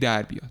زندگی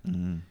در بیاد.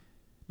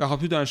 و خب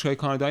تو دانشگاه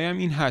کانادایی هم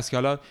این هست که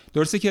حالا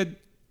درسته که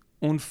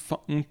اون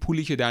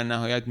پولی که در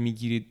نهایت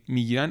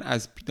میگیرن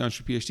از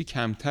دانشجو PhD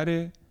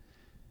کمتره،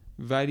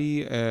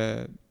 ولی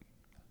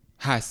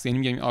هست، یعنی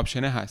میگم این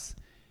آپشنه هست.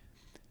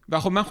 و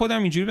خب من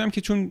خودم اینجوری بودم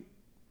که چون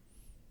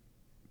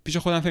پیش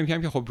خودم فهم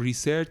کردم که خب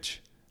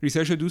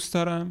ریسرچ رو دوست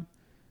دارم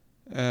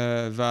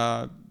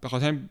و به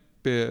خاطر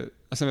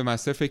اصلا به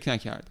مستر فکر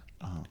نکردم.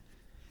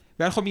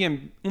 ولی خب میگم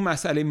اون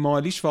مسئله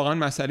مالیش واقعا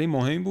مسئله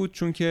مهمی بود،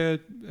 چون که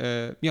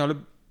حالا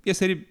یه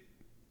سری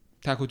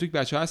تک و توک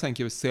بچه‌ها هستن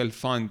که به سلف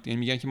فاند، یعنی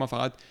میگن که ما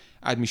فقط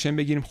ادمیشن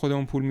بگیریم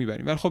خودمون پول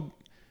میبریم. ولی خب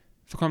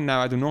فکر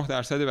کنم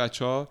 99%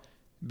 بچه‌ها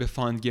به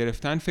فاند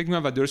گرفتن فکر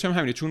می‌کنن و درست هم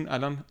همینه، چون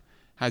الان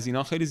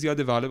هزینه‌ها خیلی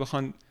زیاده و حالا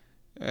بخوان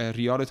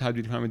ریال رو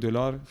تبدیل کنن به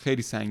دلار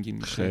خیلی سنگین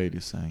میشه. خیلی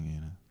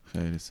سنگینه.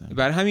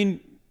 برای همین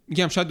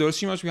میگم شاید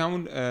درستش باشه که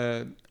همون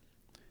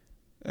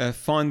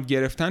فاند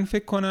گرفتن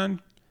فکر کنن.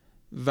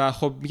 و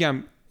خب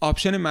میگم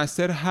آپشن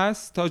مستر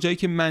هست تا جایی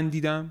که من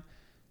دیدم،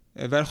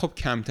 ولی خب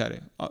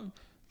کمتره.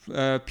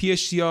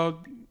 PhD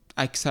ها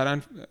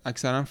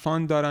اکثرا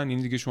فاند دارن،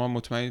 یعنی دیگه شما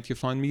مطمئنید که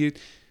فاند میگیرید.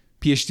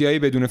 PhD هایی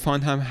بدون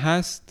فاند هم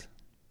هست،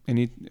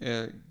 یعنی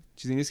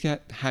چیزی نیست که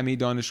همه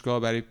دانشگاه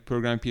برای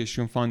پروگرام PhD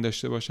فاند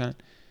داشته باشن،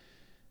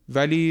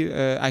 ولی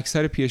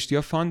اکثر PhD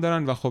ها فاند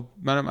دارن. و خب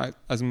منم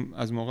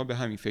از موقع به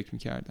همین فکر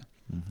میکردم.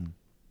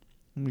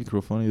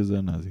 میکروفون یه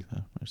ذره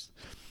نزدیک‌تر.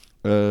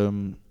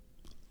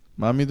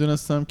 من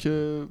میدونستم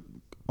که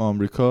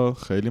آمریکا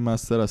خیلی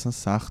مستر اصلا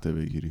سخته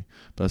بگیری،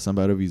 اصلا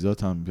برای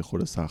ویزات هم یه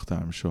خورده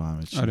سخت‌تر میشه و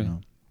همه چی.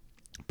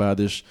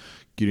 بعدش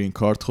گرین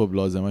کارت خب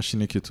لازمش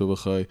اینه که تو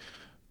بخوای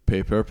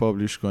پیپر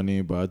پابلیش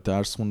کنی، باید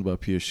درس خوند و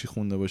پی اچ دی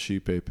خونده باشی،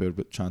 پیپر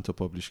چند تا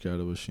پابلیش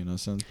کرده باشی،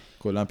 اصلا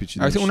کلا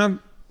پیچیده. البته اونم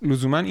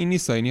لزوما این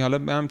نیست، یعنی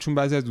حالا هم چون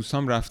بعضی از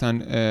دوستام رفتن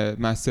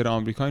مستر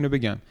آمریکا، اینو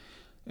بگم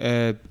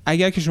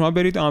اگر که شما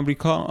برید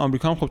آمریکا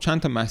هم خب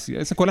چند تا مسیر،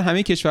 اصلا کلا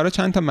همه کشورها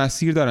چند تا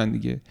مسیر دارن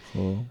دیگه.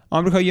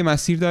 آمریکا یه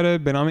مسیر داره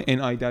به نام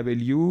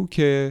NIW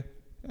که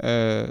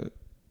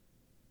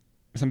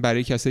مثلا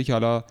برای کسایی که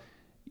حالا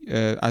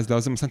از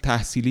لحاظ مثلا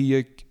تحصیلی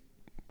یک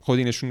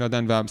خودی نشون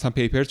دادن و مثلا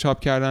پیپر چاپ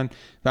کردن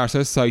بر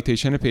اساس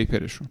سایتیشن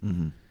پیپرشون،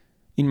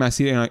 این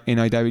مسیر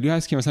NIW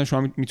هست که مثلا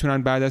شما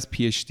میتونن بعد از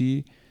PhD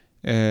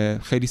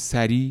خیلی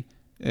سریع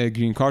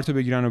گرین کارت رو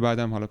بگیرن و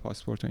بعدم حالا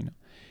پاسپورت و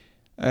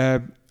اینا.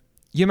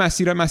 یه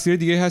مسیر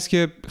دیگه هست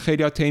که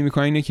خیلی ها طی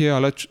میکنن، اینه که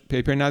حالا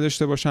پیپر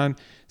نداشته باشن،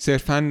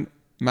 صرفاً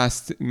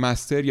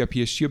مستر یا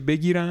PhD رو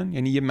بگیرن،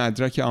 یعنی یه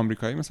مدرک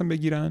آمریکایی مثلا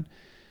بگیرن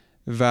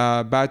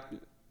و بعد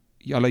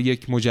حالا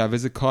یک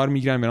مجوز کار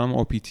میگیرن به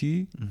نام OPT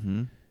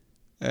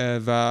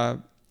و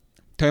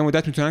تا یه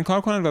مدت میتونن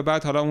کار کنن و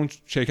بعد حالا اون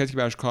شرکتی که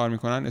براش کار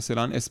میکنن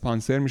اصطلاحاً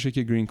اسپانسر میشه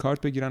که گرین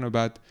کارت بگیرن و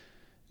بعد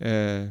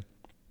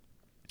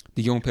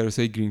دیگه اون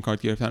پروسه گرین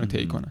کارت گرفتن رو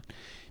طی کنن.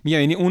 میگم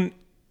یعنی اون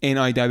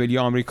NIW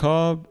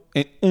آمریکا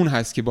اون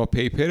هست که با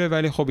پیپره،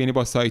 ولی خب یعنی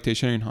با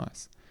سایتیشن اینها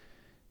هست،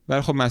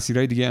 ولی خب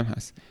مسیرهای دیگه هم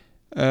هست.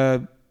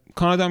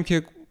 کانادا هم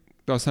که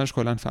داستانش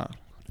کلا فرق.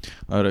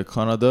 آره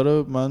کانادا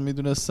رو من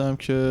میدونستم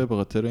که به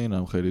خاطر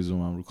اینم خیلی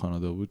زومم رو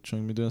کانادا بود، چون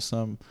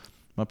میدونستم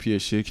من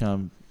PhD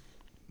کم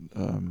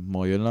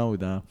مایل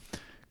نبودم.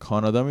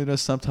 کانادا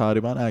میدونستم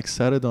تقریبا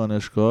اکثر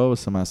دانشگاه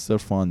واسه مستر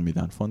فاند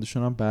میدن،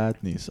 فاندشون هم بد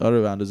نیست،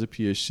 آره به اندازه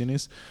PhD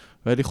نیست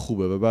ولی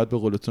خوبه و بعد به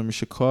قولتون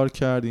میشه کار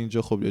کرد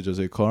اینجا. خب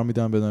اجازه کار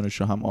میدن به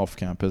دانشجو، هم آف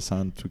کمپس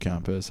هم تو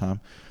کمپس، هم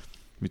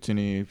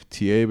میتونی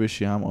TA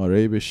بشی هم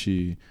RA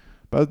بشی،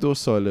 بعد 2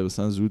 ساله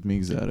مثلا زود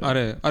میگذره.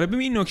 آره ببین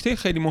این نکته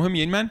خیلی مهمه،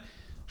 یعنی من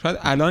شاید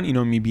الان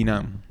اینو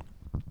میبینم،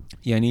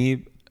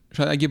 یعنی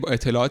شاید اگه با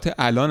اطلاعات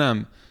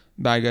الانم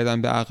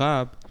برگردم به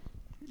عقب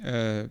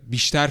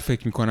بیشتر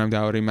فکر میکنم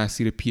درباره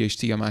مسیر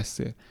PhD یا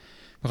مستر،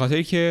 به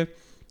خاطری که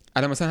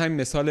الان مثلا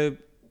همین مثال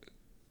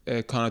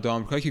کانادا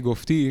آمریکا که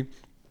گفتی،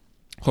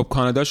 خب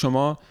کانادا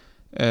شما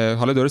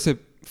حالا درسته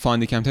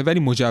فاند کمتر ولی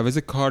مجوز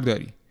کار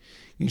داری،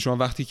 این شما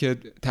وقتی که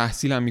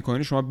تحصیل هم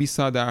میکنید شما 20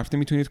 ساعت در هفته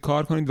میتونید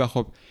کار کنید و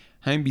خب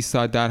همین 20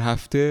 ساعت در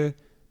هفته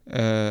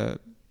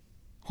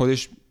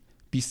خودش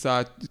 20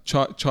 ساعت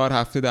 4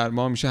 هفته در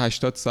ماه میشه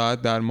 80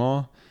 ساعت در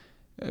ماه.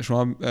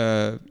 شما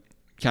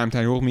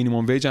کمترین حقوق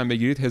مینیمم ویج هم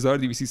بگیرید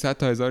 1200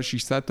 تا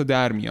 1600 تا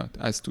در میاد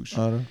از توش.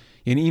 آره.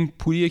 یعنی این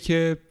پولیه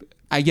که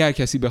اگر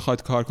کسی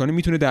بخواد کار کنه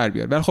میتونه در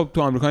بیاره، ولی خب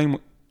تو آمریکا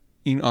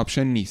این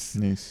آپشن نیست.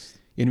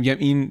 یعنی میگم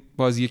این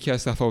باز یکی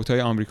از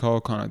تفاوت‌های آمریکا و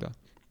کانادا.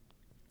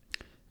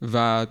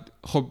 و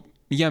خب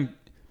میگم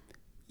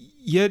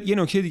یه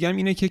نکته دیگه هم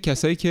اینه که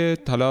کسایی که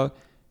حالا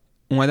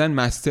اومدن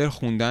مستر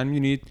خوندن،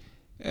 میدونید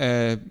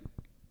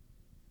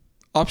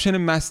آپشن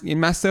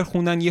مستر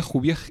خوندن یه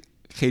خوبی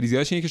خیلی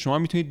زیادش اینه که شما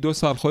میتونید 2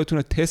 سال خودتون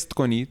رو تست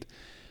کنید،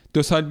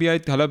 2 سال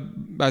بیاید، حالا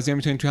بعضیا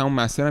میتونید توی همون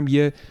مستر هم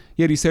یه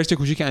ریسرچ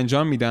کوچیک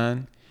انجام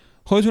میدن،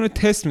 خودتون رو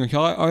تست میکنید که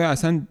آیا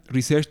اصلا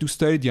ریسرچ دوست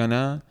دارید یا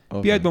نه.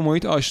 بیاید با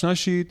محیط آشنا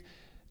شید،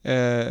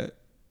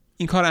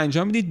 این کار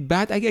انجام بدید،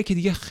 بعد اگر که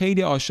دیگه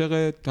خیلی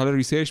عاشق حالا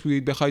ریسرچ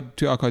بودید بخواید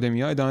توی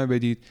آکادمیا ادامه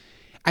بدید،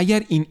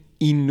 اگر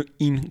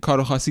این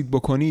کارو خواستید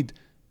بکنید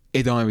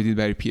ادامه بدید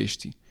برای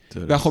PhD.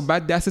 و خب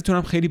بعد دستتون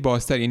هم خیلی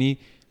بازتر، یعنی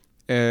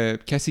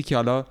کسی که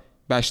حالا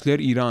بچلر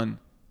ایران،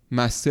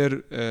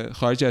 مستر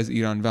خارج از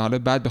ایران و حالا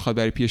بعد بخواد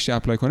برای PhD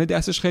اپلای کنه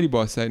دستش خیلی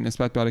بازتر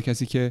نسبت به حالا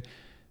کسی که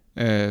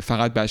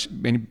فقط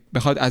یعنی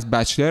بخواد از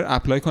بچلر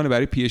اپلای کنه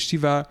برای PhD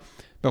و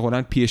به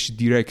قولن PhD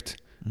دایرکت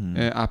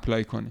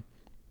اپلای کنه.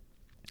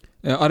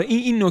 آره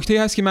این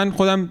نکته هست که من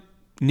خودم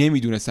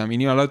نمیدونستم،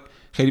 یعنی حالا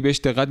خیلی بهش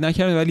دقت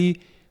نکردم ولی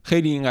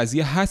خیلی این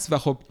قضیه هست. و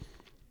خب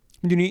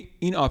میدونی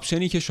این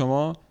آپشنی که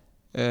شما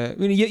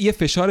یه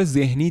فشار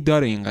ذهنی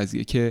داره این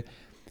قضیه که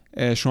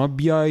شما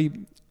بیای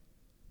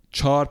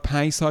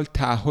 4-5 سال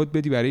تعهد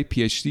بدی برای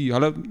PhD.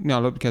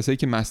 حالا کسایی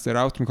که مستر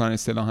اوت میکنن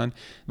اصطلاحاً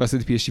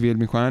وسط PhD ویل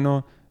میکنن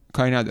و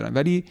کاری ندارن،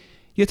 ولی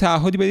یه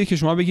تعهدی بدید که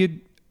شما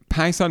بگید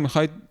 5 سال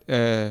میخواید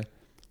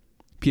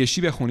PhD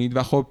بخونید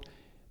و خب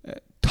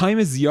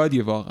تایم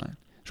زیادیه واقعا.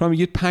 شما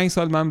میگید 5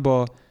 سال من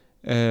با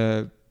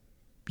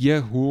یه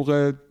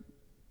حقوق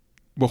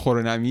بخور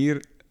و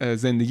نمیر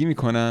زندگی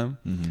میکنم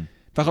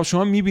و خب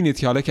شما میبینید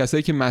که حالا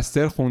کسایی که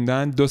مستر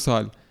خوندن 2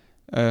 سال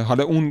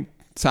حالا اون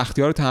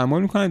سختی‌ها رو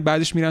تحمل میکنن،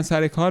 بعدش میرن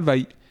سر کار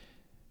و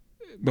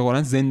به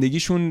قولن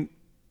زندگیشون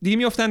دیگه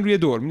میافتن روی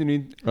دور،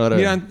 میدونید. آره.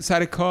 میرن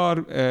سر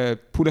کار،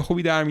 پول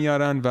خوبی در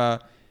میارن و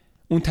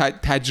اون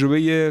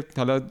تجربه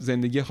حالا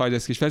زندگی خارج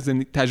از کشور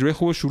تجربه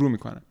خوب شروع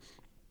میکنن.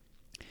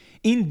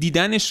 این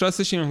دیدنش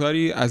راستش این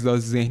مقداری از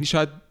لحاظ ذهنی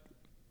شاید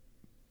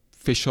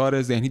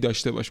فشار ذهنی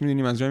داشته باشه.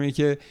 میدونی منظورم اینه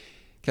که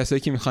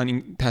کسایی که میخوان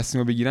این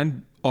تصمیم رو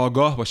بگیرن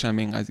آگاه باشن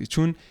به این قضیه،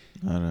 چون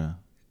آره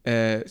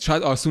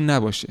شاید آسون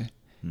نباشه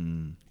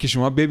که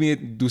شما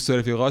ببینید دوست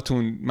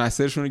رفیقاتون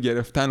مسترشون رو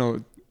گرفتن و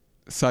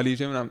سالی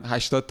چه میدونم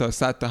 80 تا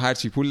 100 تا هر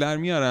چی پول در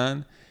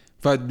میارن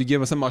و دیگه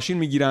مثلا ماشین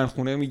میگیرن،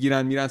 خونه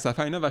میگیرن، میرن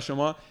سفر اینا و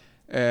شما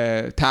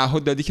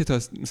تعهد دادی که تا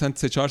مثلا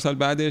 3-4 سال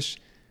بعدش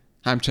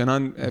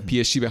همچنان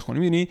PhD بخونی.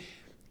 میدونی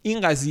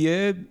این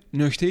قضیه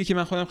نکته‌ای که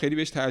من خودم خیلی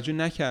بهش توجه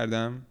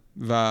نکردم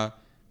و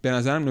به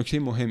نظرم نکته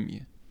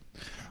مهمیه.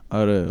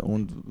 آره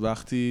اون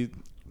وقتی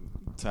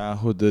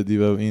تعهد دادی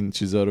و این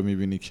چیزا رو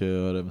میبینی که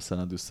آره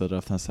مثلا دوستا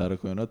رفتن سر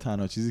کار،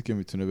 تنها چیزی که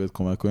میتونه بهت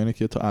کمک کنه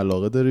که تو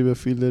علاقه داری به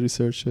فیلد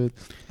ریسرچت،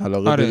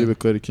 علاقه داری به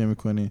کاری که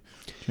میکنی.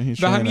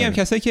 و همین هم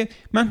کسایی که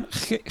من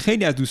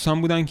خیلی از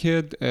دوستان بودن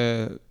که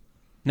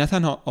نه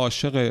تنها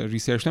عاشق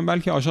ریسرچ بودن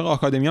بلکه عاشق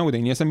آکادمیا بودن،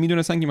 یعنی اصلا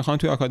میدونستن که میخوان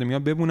توی آکادمیا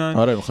بمونن.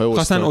 آره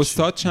خواستن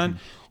استاد شن.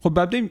 خب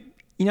بعد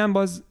اینم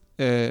باز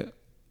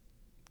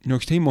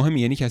نکته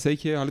مهمی، یعنی کسایی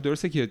که حالا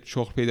درسته که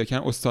شغل پیدا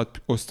کردن،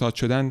 استاد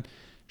شدن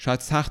شاید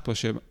سخت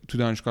باشه تو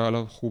دانشگاه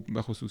حالا خوب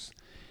به خصوص،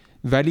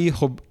 ولی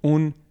خب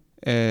اون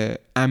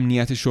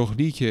امنیت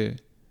شغلی که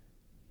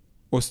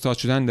استاد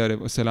شدن داره،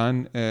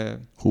 مثلا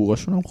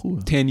حقوقشون هم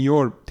خوبه،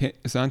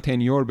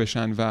 تنیور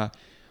بشن و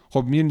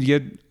خب میدونید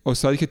دیگه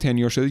استادی که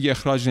تنیور شده دیگه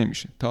اخراج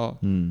نمیشه تا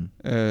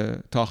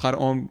آخر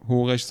عمر،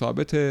 حقوقش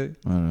ثابته،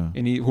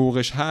 یعنی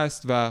حقوقش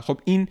هست و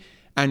خب این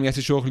امنیت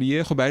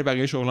شغلیه. خب برای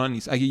بقیه شغلان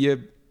نیست. اگه یه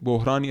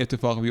بحرانی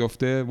اتفاق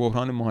بیفته،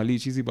 بحران مالی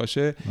چیزی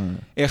باشه،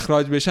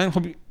 اخراج بشن،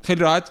 خب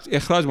خیلی راحت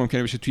اخراج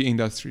ممکنه بشه توی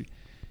اینداستری.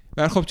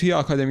 ولی خب توی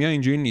آکادمیا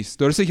اینجوری نیست.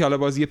 درسته که حالا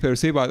باز یه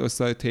پروسه باید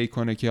استاد طی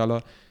کنه که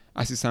حالا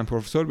اسیستنت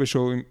پروفسور بشه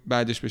و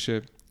بعدش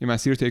بشه یه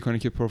مسیر رو طی کنه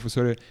که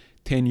پروفسور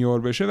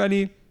تنیور بشه،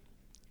 ولی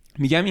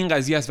میگم این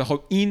قضیه است و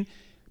خب این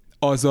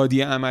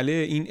آزادی عمله،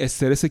 این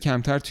استرس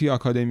کمتر توی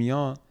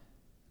آکادمیا،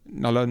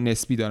 حالا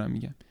نسبی دارم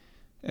میگم،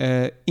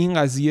 این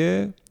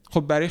قضیه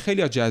خب برای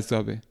خیلی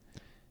جذابه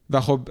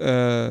و خب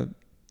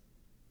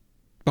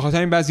به خاطر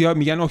این بعضیا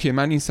میگن اوکی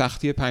من این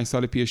سختی 5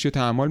 سال PhD رو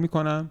تحمل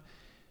میکنم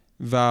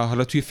و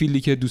حالا توی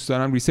فیلدی که دوست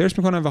دارم ریسرچ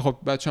میکنم و خب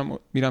بعدشم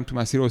میرم تو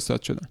مسیر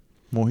استاد شدن.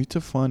 محیط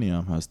فانی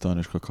هم هست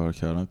دانشگاه کار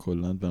کردن،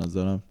 کلا به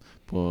نظرم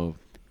با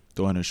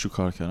دانشجو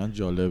کار کردن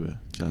جالبه.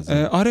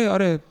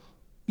 آره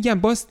میگم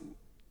باز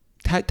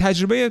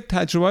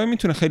تجربه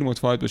میتونه خیلی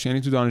متفاوت باشه،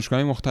 یعنی تو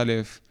دانشگاه‌های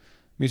مختلف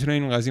میتونه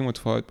این قضیه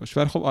متفاوت باشه،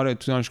 ولی خب آره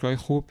تو دانشگاه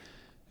خوب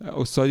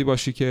استادی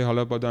باشی که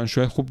حالا با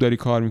دانشجوی خوب داری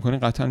کار میکنی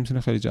قطعا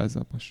میتونه خیلی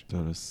جذاب باشه.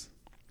 درست.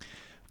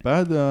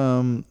 بعد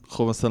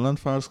خب مثلا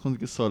فرض کن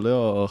که سال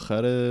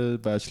آخر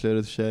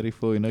بچلرت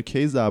شریف و اینا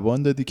کی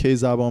زبان دادی، کی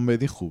زبان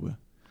بدی خوبه.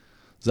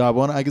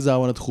 زبان اگه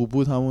زبانت خوب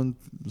بود همون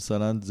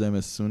مثلا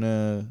زمستون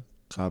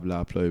قبل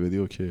اپلای بدی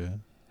اوکیه.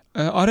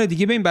 آره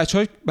دیگه ببین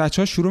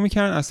بچه‌ها شروع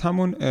میکردن از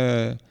همون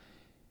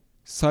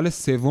سال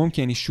سوم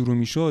که یعنی شروع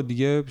میشد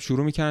دیگه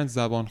شروع میکردن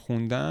زبان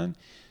خوندن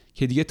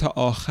که دیگه تا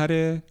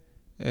آخر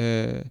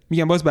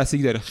میگم باز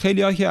بستگی داره.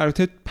 خیلی ها که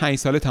البته 5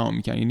 ساله تمام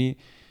میکنن، یعنی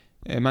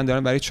من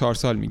دارم برای 4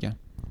 سال میگم.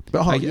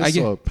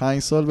 اگه 5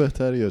 سال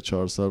بهتره یا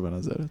 4 سال به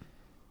نظرت؟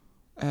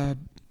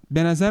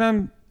 به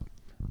نظرم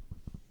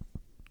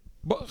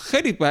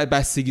خیلی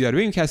بستگی داره.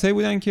 ببین کسایی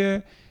بودن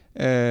که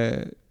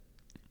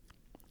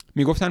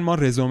میگفتن ما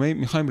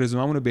میخوایم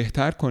رزوممون رو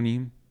بهتر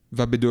کنیم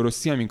و به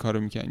درستی هم این کارو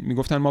میکنیم.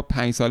 میگفتن ما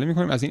 5 ساله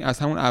میکنیم، از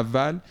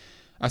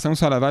همون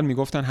سال اول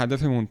میگفتن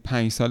هدفمون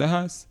 5 ساله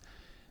هست،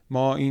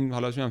 ما این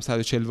حالا میگم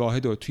 140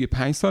 واحد رو توی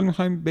 5 سال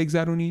میخوایم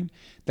بگذرونیم،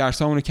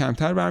 درسامون رو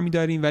کمتر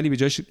برمی‌داریم ولی به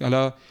جاش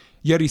حالا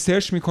یا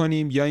ریسرچ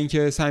میکنیم یا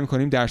اینکه سعی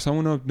میکنیم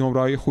درسامون رو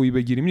نمره‌های خوبی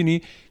بگیریم.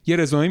 یعنی یه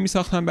رزومه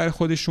میساختن برای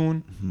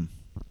خودشون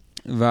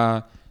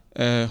و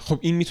خب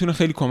این میتونه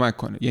خیلی کمک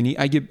کنه. یعنی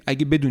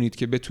اگه بدونید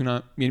که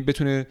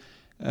بتونه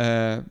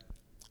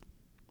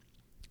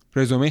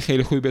رزومه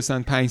خیلی خوبی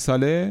بسن 5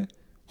 ساله،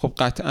 خب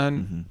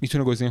قطعاً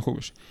میتونه گزینه خوب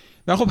باشه.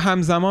 و خب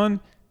همزمان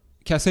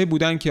کسایی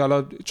بودن که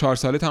حالا 4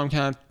 ساله تمام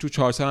کردن، تو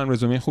 4 سال هم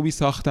رزومه خوبی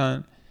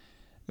ساختن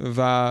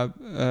و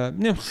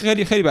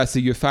خیلی خیلی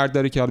بستگی به فرد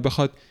داره که حالا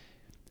بخواد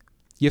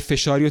یه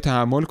فشاری رو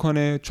تحمل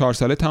کنه، 4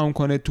 ساله تمام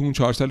کنه، تو اون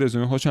 4 سال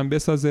رزومه خودش هم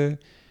بسازه.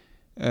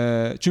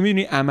 چون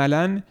میدونی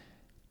عملاً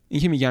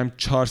این که میگم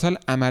 4 سال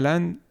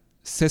عملاً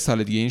 3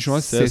 سال دیگه، این شما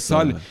 3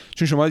 سال،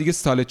 چون شما دیگه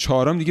سال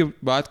 4م دیگه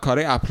باید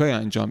کارهای اپلای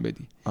انجام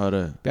بدی.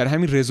 آره. برای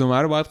همین رزومه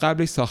رو باید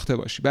قبلش ساخته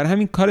باشی. برای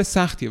همین کار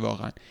سختیه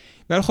واقعا.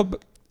 برای خب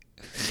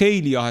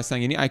خیلی ها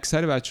هستن، یعنی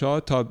اکثر بچه‌ها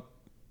تا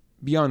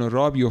بیان و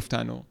راه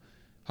بیفتن و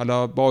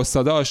حالا با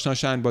استادا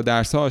آشناشن، با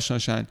درس‌ها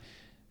آشناشن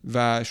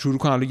و شروع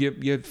کنن حالا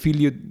یه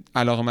فیلد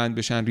علاقه‌مند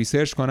بشن،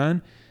 ریسرچ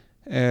کنن،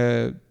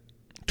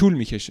 طول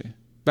میکشه.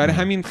 برای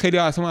همین خیلی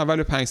ها اصلا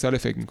اول 5 سال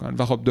فکر میکنن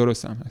و خب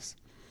درست هم هست.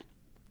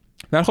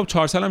 ولی خب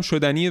 4 سال هم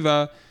شدنیه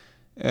و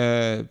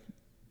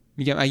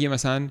میگم اگه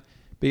مثلا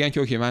بگن که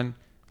اوکی من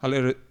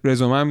حالا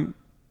رزومم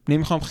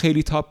نمیخوام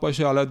خیلی تاپ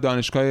باشه، حالا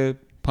دانشگاه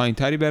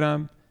پایینتری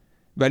برم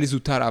ولی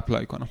زودتر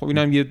اپلای کنم، خب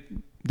اینم یه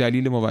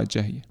دلیل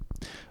موجهیه.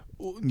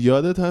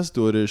 یادت هست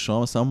دوره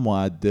شما مثلا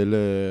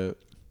معدل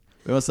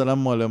مثلا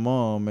مال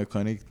ما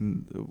مکانیک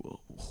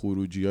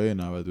خروجیای 92،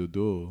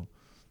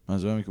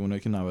 منظورم که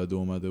اونایی که 92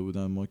 اومده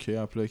بودن ما کی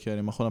اپلای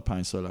کردیم؟ من خودم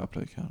 5 سال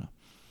اپلای کردم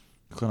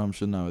کنم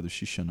شد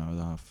 96 یا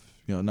 97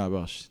 یا نه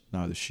بخش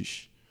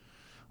 96.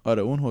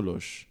 آره اون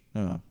هولوش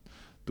نمیدونم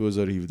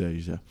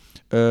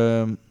 2017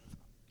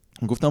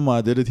 گفتم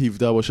معدلت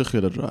 17 باشه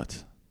خیلی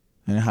راحت،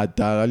 یعنی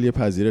حداقل یه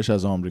پذیرش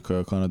از آمریکا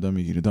یا کانادا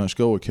میگیری.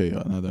 دانشگاه اوکی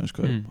یا نه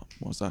دانشگاه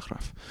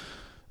مزخرف.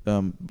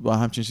 با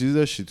همچین چیزی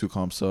داشتی تو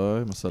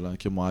کامسای مثلا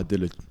که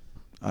معدل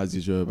از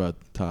یه جای بعد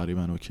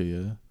تقریبا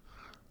اوکیه؟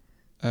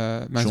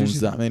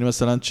 16 یعنی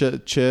مثلا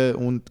چه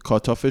اون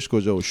کاتافش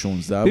کجا و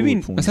 16 ببین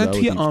بود 15 مثلا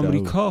توی بود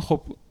آمریکا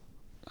خب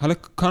حالا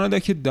کانادا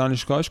که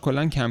دانشگاهش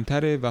کلا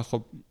کمتره و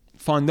خب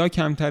فاندا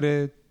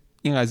کمتره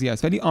این قضیه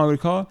است، ولی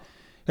آمریکا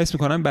حس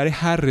می‌کنم برای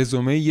هر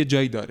رزومه یه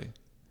جایی داره.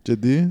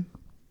 جدی؟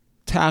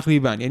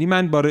 تقریبا یعنی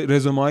من با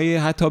رزومه‌های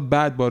حتی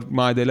بعد با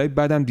معادلای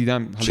بعدم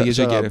دیدم حالا یه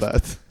جا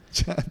گرفت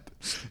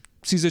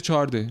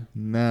 13-14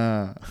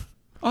 نه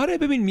آره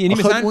ببین یعنی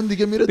مثلا اون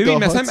دیگه میره ببین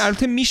دهات. مثلا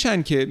البته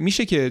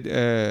میشه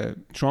که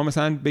شما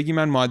مثلا بگی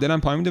من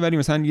معادلم پایین بوده ولی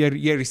مثلا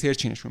یه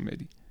ریسرچی نشون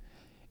بدی.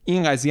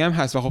 این قضیه هم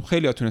هست و خب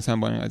خیلی‌ها تونستن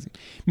با این قضیه.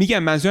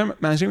 میگم منظورم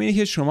اینه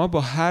که شما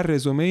با هر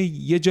رزومه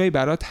یه جایی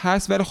برات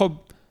هست ولی خب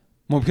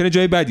ممکنه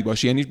جای بدی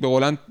باشه، یعنی به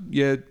قولن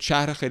یه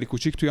شهر خیلی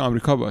کوچیک توی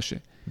آمریکا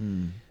باشه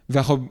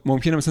و خب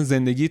ممکنه مثلا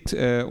زندگیت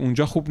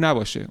اونجا خوب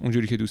نباشه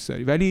اونجوری که دوست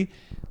داری، ولی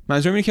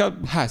منظورم اینه که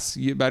هست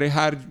برای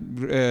هر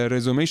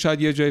رزومه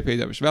شاید یه جای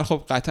پیدا بشه ولی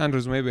خب قطعا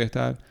رزومه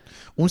بهتر.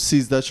 اون 13-14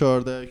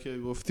 که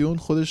گفتی اون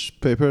خودش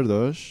پیپر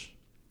داشت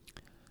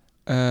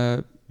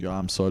یا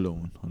امثال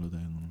اون؟ حالا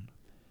دقیقاً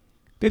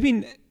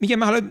ببین میگم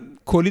من حالا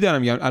کلی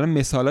دارم میگم الان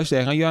مثالاش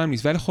دقیقاً یادم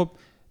نیست ولی خب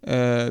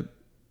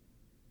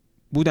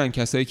بودن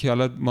کسایی که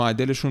حالا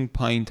معدلشون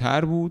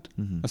پایین‌تر بود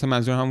مثلا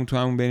منظور همون تو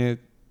همون بین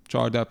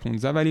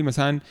 14-15 ولی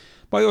مثلا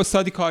با یه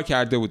استادی کار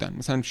کرده بودن،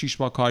 مثلا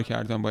 6 ماه کار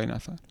کردن با یه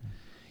نفر،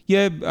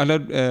 یه حالا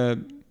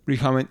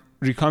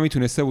ریکامی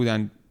تونسته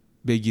بودن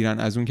بگیرن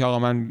از اون که آقا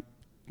من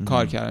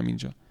کار کردم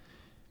اینجا.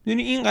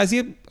 یعنی این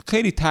قضیه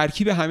خیلی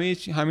ترکیب همه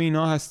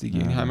اینا هست دیگه،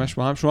 یعنی همش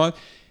با هم شما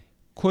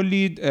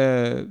کلی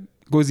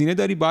گزینه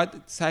داری، باید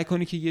سعی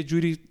کنی که یه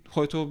جوری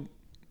خودتو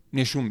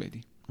نشون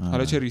بدی،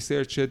 حالا چه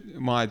ریسرچ چه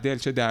معدل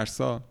چه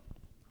درسا.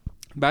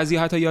 بعضی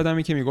حتی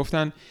یادمه که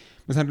میگفتن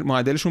مثلا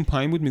معدلشون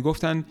پایین بود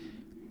میگفتن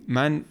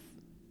من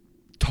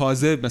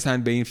تازه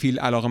مثلا به این فیلد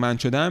علاقه‌مند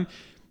شدم،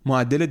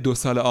 معدل 2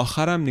 سال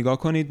آخرم نگاه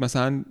کنید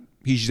مثلا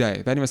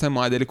 18 ولی مثلا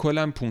معدل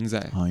کلم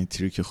 15. این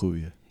تریک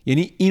خوبیه.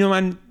 یعنی اینو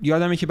من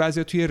یادمه که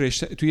بعضیا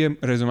توی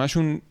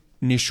رزومهشون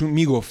نشون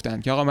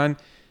میگفتن که آقا من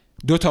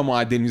 2 تا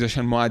معدل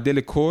میذاشتن، معدل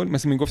کل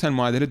مثلا میگفتن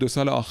معدل 2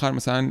 سال آخر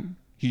مثلا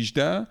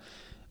 18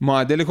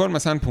 معدل کل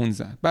مثلا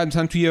 15. بعد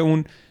مثلا توی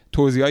اون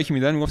توضیحایی که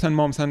میدادن میگفتن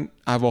ما مثلا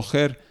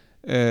اواخر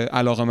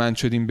علاقه‌مند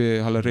شدیم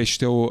به حالا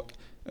رشته و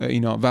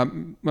اینا و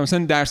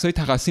مثلا درسای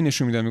تخصصی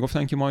نشون میدادن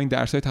میگفتن که ما این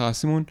درسای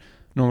تخصصیمون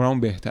نمرمون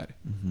بهتره.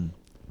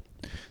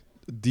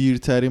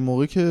 دیرترین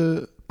موقعی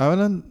که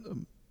اولا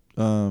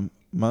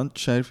من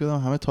شریف یادم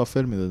همه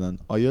تافل میدادن،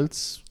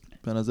 آیلتس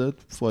به نظرت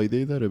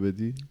فایده‌ای داره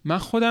بدی؟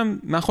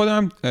 من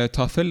خودم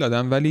تافل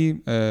دادم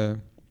ولی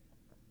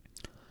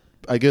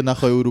اگه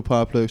نخوای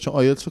اروپا اپلای، چون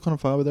آیلتس فکر کنم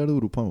فقط به درد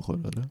اروپا میخوره.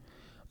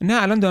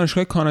 نه الان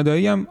دانشگاه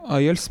کانادایی هم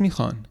آیلتس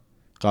میخوان،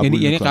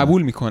 یعنی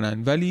قبول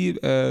میکنن ولی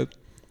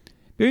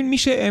ببین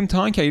میشه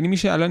امتحان کرد، یعنی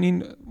میشه الان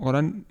این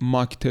قرآن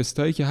ماک تست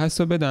هایی که هست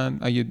رو بدن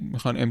اگه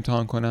میخوان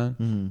امتحان کنن.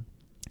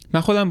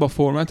 من خودم با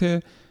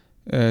فرمت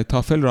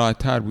تافل راحت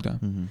تر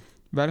بودم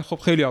ولی خب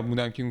خیلی ها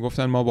بودم که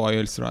گفتن ما با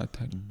آیلتس راحت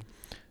تریم،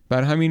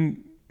 برای همین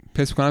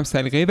پس کنم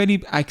سلیقه‌ای،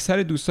 ولی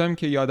اکثر دوستانم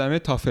که یادمه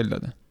تافل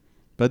دادن.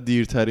 بعد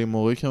دیرترین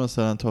موقعی که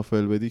مثلا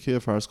تافل بدی که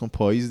فرض کن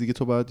پاییز دیگه،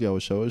 تو باید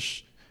یواش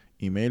یواش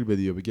ایمیل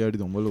بدی یا بگردی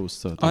دنبال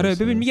استاد. آره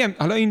ببین میگم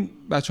حالا این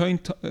بچه‌ها این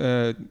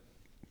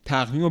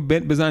تقویمو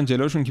بزن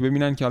جلوشون که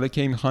ببینن که حالا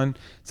کی میخوان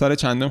سال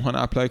چندم میخوان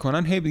اپلای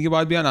کنن، هی دیگه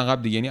باید بیان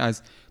عقب دیگه، یعنی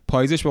از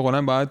پاییزش به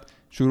قولن باید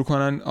شروع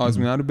کنن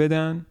آزمونه رو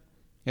بدن،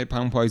 یعنی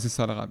همون پاییز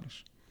سال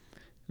قبلش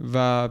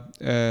و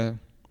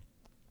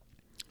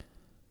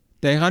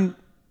دقیقاً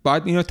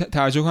باید اینو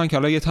ترجمه کنن که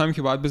حالا یه تایمی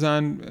که باید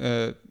بزنن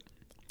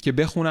که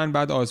بخونن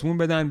بعد آزمون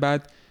بدن،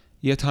 بعد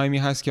یه تایمی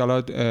هست که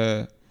حالا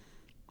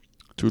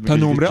تا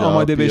نمره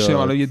آماده بشه،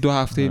 حالا یه 2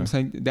 هفته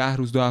مثلا 10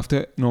 روز 2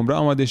 هفته نمره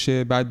آماده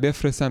شه، بعد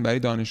بفرستن برای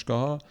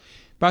دانشگاه‌ها.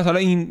 بعد حالا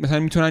این مثلا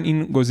میتونن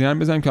این گزینه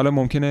بزنن که حالا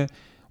ممکنه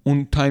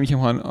اون تایمی که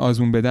میخوان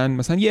آزمون بدن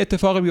مثلا یه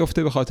اتفاقی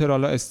بیفته به خاطر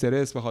حالا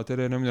استرس، به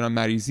خاطر نمیدونم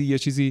مریضی، یه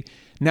چیزی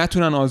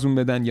نتونن آزمون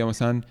بدن یا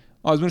مثلا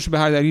آزمونش به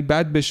هر دلیل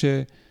بد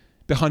بشه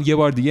بخوان یه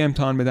بار دیگه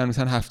امتحان بدن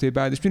مثلا هفته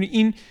بعدش. ببین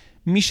این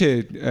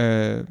میشه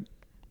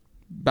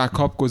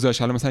بکاپ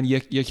گذاشت، حالا مثلا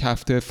یک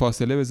هفته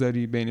فاصله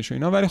بذاری بینش و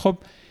اینا، ولی خب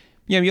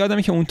میگم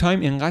یادمه که اون تایم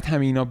اینقدر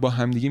همه اینا با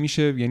هم دیگه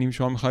میشه، یعنی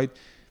شما میخواید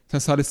مثلا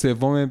سال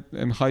سوم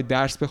میخواید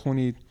درس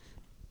بخونید،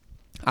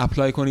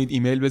 اپلای کنید،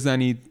 ایمیل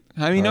بزنید،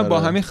 همینا با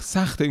همه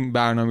سخت این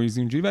برنامه‌ریزی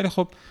اونجوری، ولی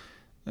خب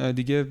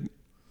دیگه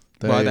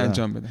باید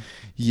انجام بدن.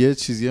 یه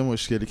چیزی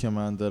مشکلی که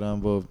من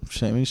دارم با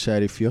این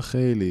شریفی‌ها،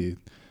 خیلی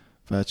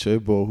بچهای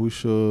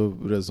باهوش و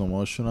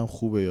رزومه‌هاشون هم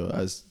خوبه یا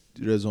از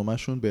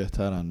رزومه‌شون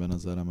بهترن به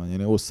نظر من،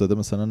 یعنی استاد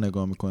مثلا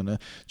نگاه میکنه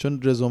چون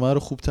رزومه رو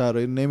خوب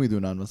طراحی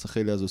نمیدونن، مثلا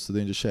خیلی از استادا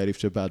اینجا شریف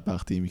چه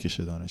بدبختی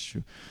میکشه دانشجو،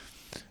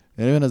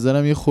 یعنی به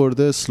نظرم یه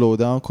خورده سلو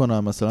داون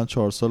کنم، مثلا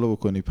 4 سال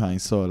بکنی 5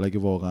 سال اگه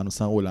واقعا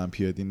مثلا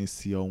المپیادی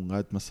نیستی یا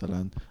اونقدر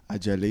مثلا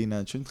عجله‌ای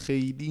نه، چون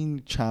خیلی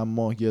این چند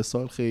ماه یه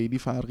سال خیلی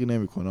فرقی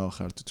نمیکنه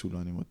آخر تو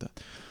طولانی مدت.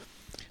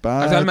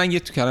 بعد من یه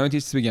تو کلامت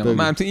چیزی بگم،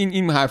 من تو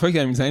این حرفایی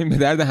که میزنیم به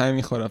درد همین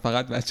میخوره،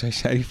 فقط بچهای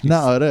شریف نیست.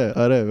 نه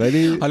آره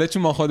ولی حالا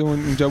چون ما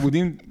خودمون اونجا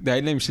بودیم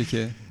دلیل نمیشه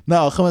که نه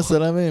آخه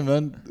مثلا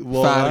من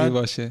واقعا فرقی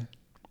باشه.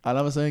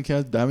 الان مثلا این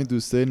که همین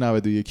دوسته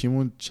 91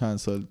 مون چند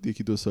سال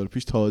 1-2 سال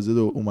پیش تازه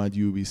اومد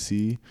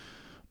UBC،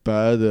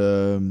 بعد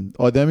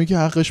آدمی که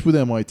حقش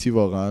بود MIT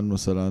واقعا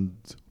مثلا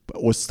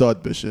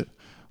استاد بشه،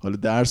 حالا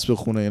درس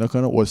بخونه اینا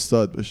کنه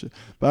استاد بشه،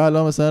 بعد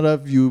الان مثلا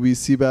رفت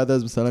UBC بعد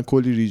از مثلا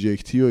کلی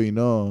ریجکتی و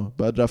اینا،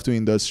 بعد رفت تو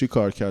اینداستری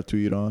کار کرد تو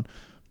ایران،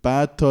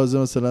 بعد تازه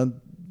مثلا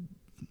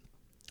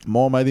ما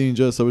اومدیم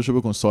اینجا حسابشو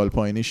بکن سال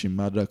پایینیشیم،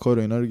 مدرک‌ها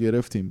رو اینا رو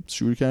گرفتیم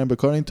شروع کردیم به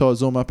کار، این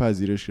تازه اومد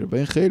پذیرش کرد و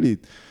این خیلی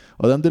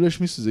آدم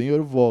دلش میسوزه، این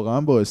یارو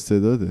واقعا با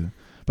استعداده.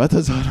 بعد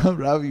از آدم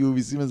رفت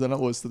UBC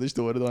مثلا استادش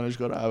دوباره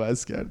دانشگاه رو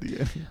عوض کرد دیگه.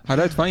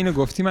 حالا اتفاقا اینو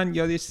گفتی من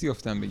یاد یه چیزی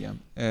افتادم بگم.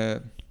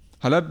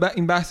 حالا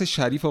این بحث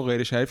شریف و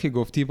غیر شریف که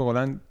گفتی به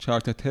قولن 4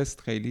 تا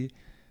تست خیلی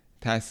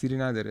تأثیری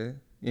نداره،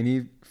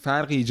 یعنی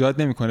فرقی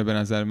ایجاد نمیکنه به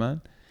نظر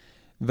من،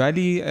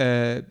 ولی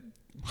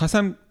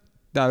خواستم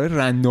درباره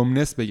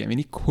رندومنس بگم.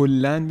 یعنی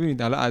کلا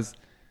ببینید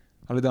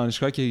حالا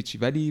دانشگاه که هیچی،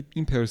 ولی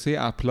این پروسه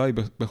اپلای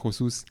به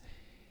خصوص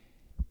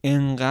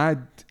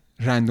انقدر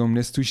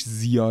رندومنس توش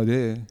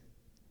زیاده،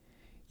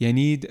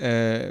 یعنی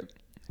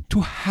تو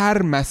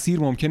هر مسیر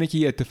ممکنه که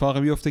یه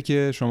اتفاقی بیفته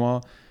که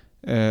شما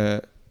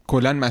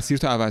کلا مسیر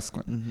تو عوض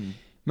کنی.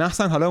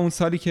 مثلا حالا اون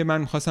سالی که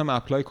من می‌خواستم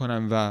اپلای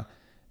کنم و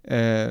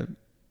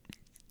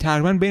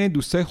تقریبا بین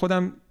دوستای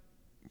خودم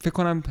فکر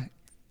کنم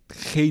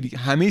خیلی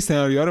همه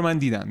سناریوها رو من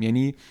دیدم،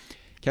 یعنی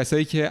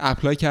کسایی که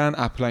اپلای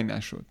کردن اپلای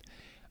نشد،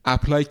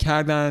 اپلای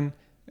کردن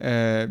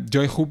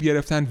جای خوب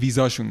گرفتن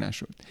ویزاشون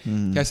نشد،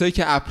 کسایی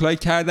که اپلای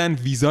کردن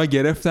ویزا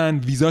گرفتن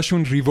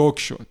ویزاشون ریووک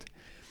شد،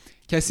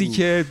 کسی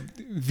که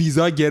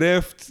ویزا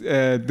گرفت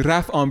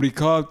رفت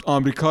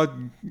آمریکا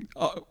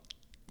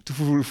تو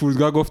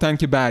فرودگاه گفتن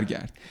که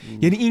برگرد.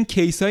 یعنی این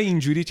کیسای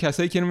اینجوری،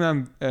 کسایی که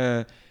نمیدونم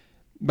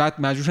بعد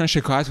مجبورشن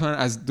شکایت کنن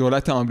از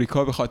دولت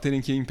آمریکا به خاطر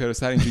اینکه این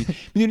پروسه اینجوری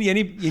میدونی،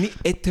 یعنی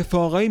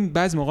اتفاقای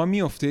بعضی موقع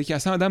میفته که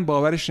اصلا آدم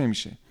باورش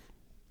نمیشه.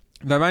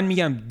 و من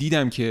میگم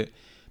دیدم که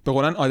به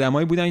قولن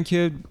آدمایی بودن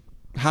که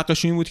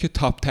حقشون این بود که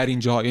تاپ ترین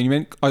جاها، یعنی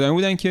من آدمایی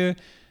بودن که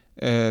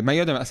من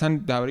یادم اصلا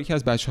درباره یکی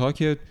از بچه‌ها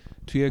که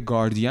توی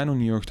گاردین و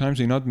نیویورک تایمز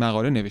اینا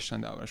مقاله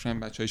نوشتن دربارش، همین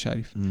بچهای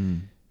شریف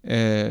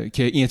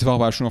که این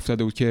اتفاق براشون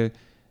افتاده بود که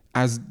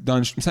از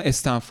مثلا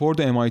استنفورد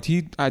و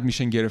MIT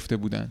ادمیشن گرفته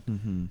بودن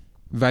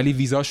ولی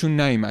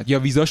ویزاشون نیومد یا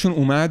ویزاشون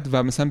اومد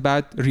و مثلا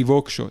بعد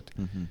ریووک شد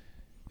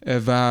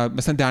و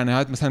مثلا در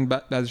نهایت مثلا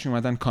بعدش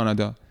اومدن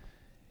کانادا.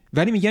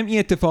 ولی میگم این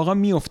اتفاقا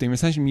میفته،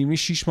 مثلا میبینی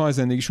 6 ماه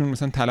زندگیشون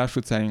مثلا تلف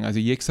شد سر این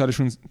قضیه، 1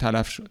 سالشون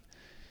تلف شد.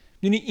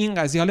 یعنی این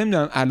قضیه حالا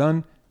نمیدونم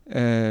الان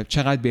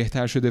چقدر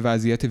بهتر شده،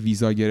 وضعیت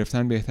ویزا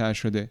گرفتن بهتر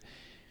شده،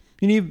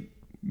 یعنی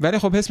ولی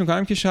خب حس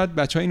میکنم که شاید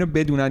بچه‌ها اینو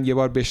بدونن یه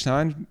بار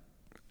بشنون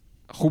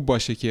خوب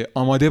باشه که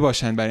آماده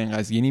باشن برای این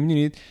قضیه. یعنی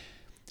میدونید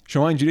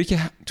شما اینجوریه که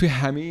توی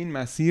همه این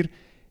مسیر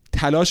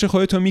تلاش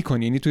خودتو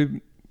میکنی، یعنی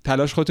توی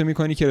تلاش خودتو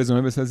میکنی که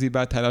رزومه بسازی،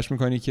 بعد تلاش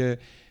میکنی که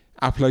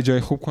اپلای جای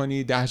خوب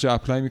کنی، 10 جا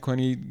اپلای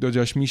میکنی 2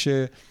 جاش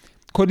میشه،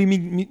 کلی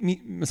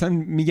مثلا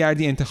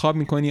میگردی انتخاب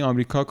میکنی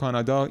آمریکا،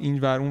 کانادا، این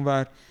ور اون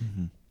ور،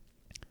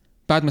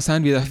 بعد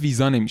مثلا یه دفعه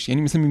ویزا نمیشه،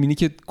 یعنی مثلا میبینی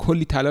که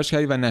کلی تلاش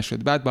کردی و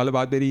نشد، بعد بالا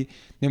باید بری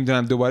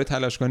نمیدونم دوباره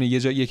تلاش کنی، یه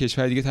جا یه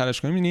کشور دیگه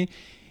تلاش کنی. میبینی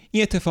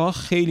این اتفاق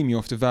خیلی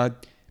میفته و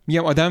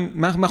میگم آدم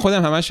من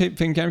خودم همش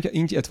فکر می‌کردم که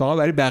این اتفاقا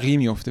برای بقیه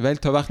میفته، ولی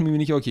تا وقتی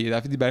میبینی که اوکی یه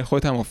دفعه برای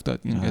خودت هم افتاد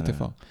این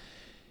اتفاق.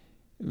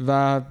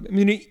 و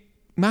میدونی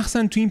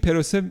مخصوصا تو این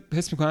پروسه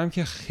حس میکنم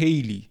که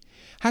خیلی،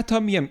 حتی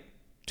میگم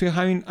توی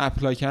همین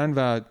اپلای کردن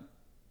و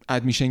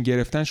ادمیشن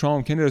گرفتن شما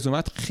ممکنه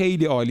رزومت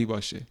خیلی عالی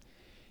باشه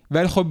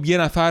ولی خب یه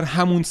نفر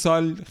همون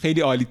سال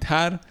خیلی عالی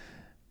تر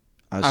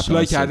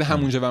اپلای کرده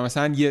همونجا و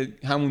مثلا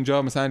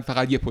همونجا مثلا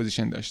فقط یه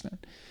پوزیشن داشتن،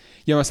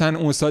 یا مثلا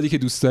اون استادی که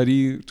دوست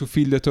داری تو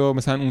فیلد تو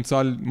مثلا اون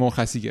سال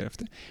مرخصی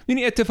گرفته.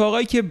 یعنی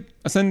اتفاقایی که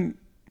مثلا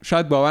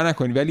شاید باور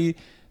نکنی ولی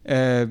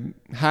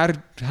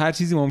هر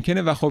چیزی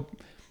ممکنه و خب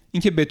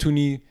اینکه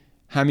بتونی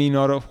همه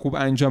اینا رو خوب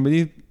انجام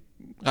بدی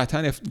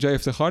قطعا جای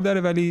افتخار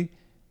داره، ولی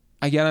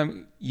اگرم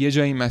یه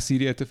جایی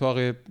مسیری اتفاق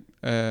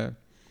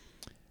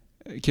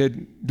که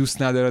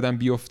دوست نداره آدم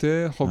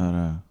بیفته، خب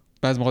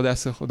بعض موقع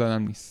دست خود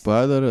آدم نیست،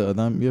 باید داره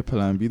آدم یه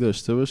پلن بی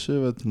داشته باشه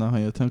و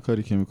نهایتا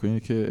کاری که میکنه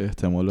که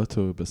احتمالات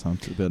رو به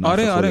سمت به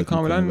نفع آره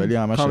کاملا ولی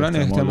همش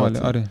احتماله.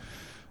 آره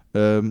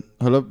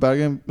حالا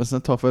برگردیم مثلا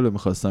تافل رو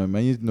می‌خواستم،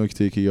 من یه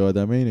نکته‌ای که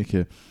یادمه اینه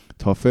که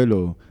تافل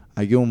رو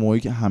اگه اون موقعی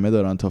که همه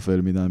دارن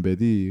تافل میدن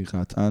بدی،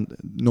 قطعا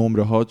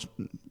نمره ها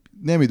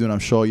نمیدونم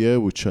شایعه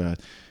بود،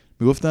 شاید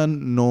میگفتن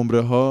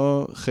نمره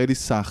ها خیلی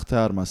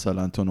سخت‌تر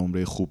مثلا تا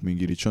نمره خوب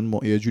میگیری، چون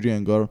یه جوری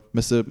انگار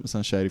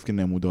مثلا شریف که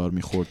نمودار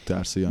میخورد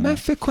درس یا نه. من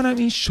فکر کنم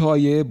این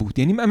شایعه بود،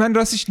 یعنی من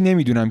راستش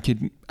نمیدونم که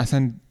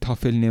اصلا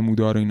تافل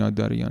نمودار اینا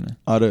داره یا نه.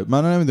 آره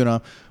من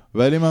نمیدونم،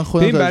 ولی من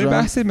خودم برای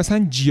بحث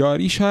مثلا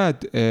جیاری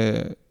شاید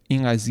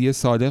این قضیه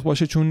صادق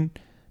باشه، چون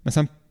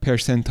مثلا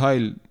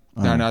پرسنتایل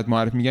در نهایت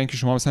معرف میگن که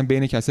شما مثلا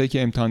بین کسایی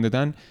که امتحان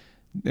دادن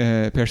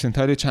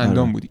پرسنتایل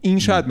چندم بودی. این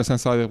شاید مثلا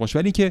صادق باشه،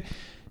 ولی که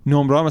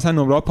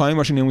نمره پایین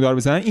باشه نمودار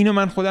بزنن، اینو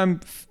من خودم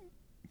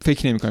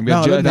فکر نمی‌کنم.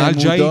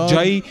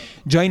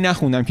 جایی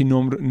نخوندم که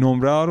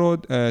نمره رو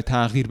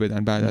تغییر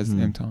بدن بعد از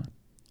امتحان.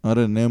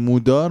 آره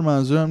نمودار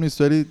منظورم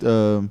نیست، ولی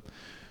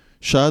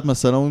شاید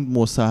مثلا اون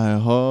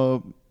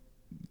مصحح‌ها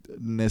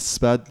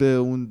نسبت به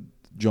اون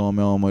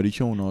جامعه آماری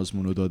که اون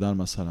آزمون رو دادن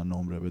مثلا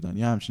نمره بدن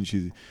یا همچین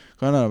چیزی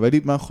کار ندارم.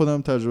 ولی من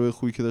خودم تجربه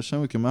خوبی که داشتم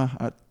بود که من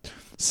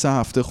 3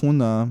 هفته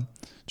خوندم،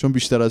 چون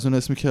بیشتر از اون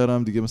اسم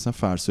کردم دیگه مثلا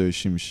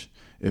فرسایشی میشه،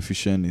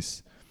 افیشن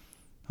نیست،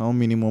 همون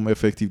مینیمم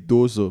افکتیو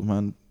دوز رو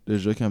من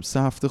اجرا کردم.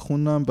 3 هفته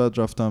خوندم، بعد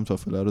رفتم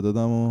تافل رو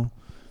دادم و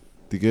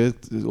دیگه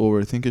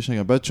اوورثینکش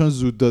نکردم. بعد چون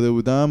زود داده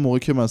بودم، موقعی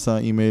که مثلا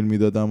ایمیل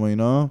میدادم و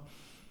اینا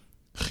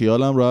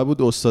خیالم راحت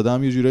بود،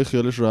 استادم یه جوری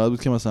خیالش راحت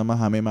بود که مثلا من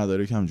همه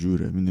مدارکم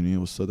جوره، میدونی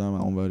استادم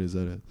اونوری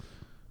ذره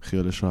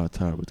خیالش راحت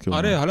تر بود که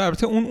آره. حالا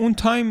البته اون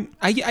تایم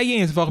اگه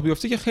این اتفاق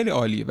بیفته که خیلی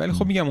عالیه، ولی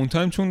خب میگم اون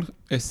تایم چون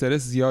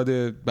استرس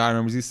زیاده،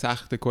 برنامه‌ریزی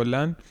سخته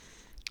کلا،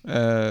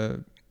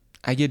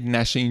 اگه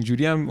نشه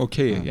اینجوری هم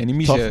اوکیه. یعنی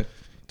میشه.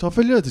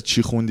 تافل یادت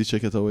چی خوندی؟ چه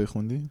کتابایی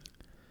خوندی؟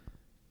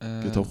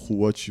 کتاب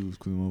خوبا چی بود؟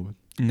 کدوم بود؟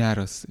 نه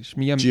راستش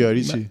میگم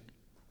جیاری چی؟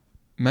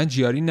 من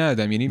جیاری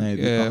ندادم، یعنی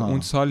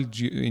اون سال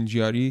این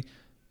جیاری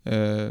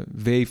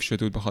ویف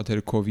شده بود به خاطر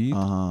کووید.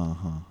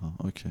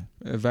 اوکی.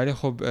 ولی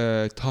خب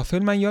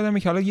تافل من یادمه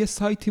که حالا یه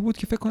سایتی بود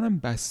که فکر کنم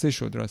بسته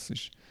شد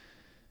راستش.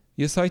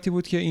 یه سایتی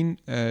بود که این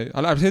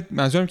حالا البته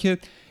منظورم که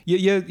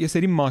یه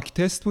سری ماک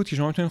تست بود که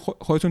شما میتونید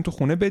خودتون تو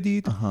خونه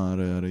بدید.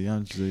 آره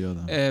یه چیزی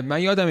یادم.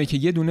 من یادمه که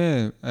یه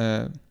دونه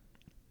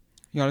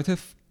یه حالت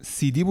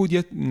CD بود،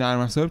 یه نرم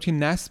افزار بود که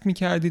نصب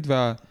می‌کردید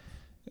و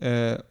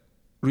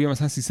روی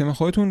مثلا سیستم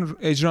خودتون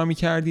اجرا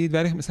می‌کردید،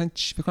 ولی مثلا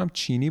فکر کنم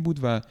چینی بود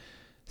و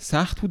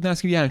سخت بود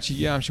نصب، یه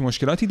همچین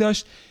مشکلاتی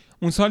داشت.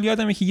 اون سال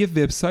یادمه که یه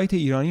وبسایت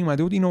ایرانی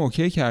اومده بود اینو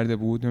اوکی کرده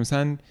بود،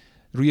 مثلا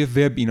روی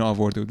وب اینو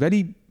آورده بود،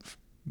 ولی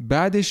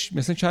بعدش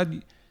مثلا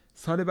شاید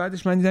سال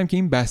بعدش من دیدم که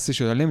این بسته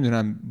شده،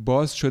 نمیدونم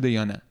باز شده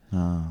یا نه.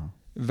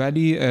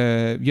 ولی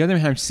یادم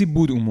همین چیزی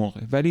بود اون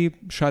موقع، ولی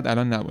شاید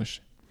الان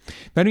نباشه.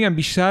 ولی میگم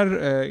بیشتر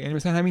یعنی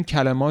مثلا همین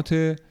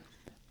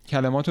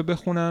کلماتو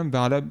بخونم و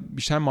حالا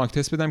بیشتر ماک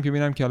تست بدم که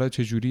ببینم که حالا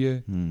چه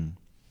جوریه.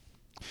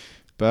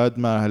 بعد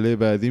مرحله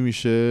بعدی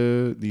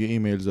میشه دیگه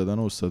ایمیل زدن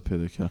و استاد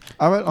پیدا کردن.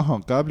 اول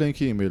قبل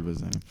اینکه ایمیل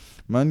بزنیم،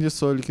 من یه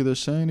سوالی که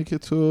داشتم اینه که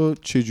تو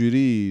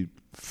چجوری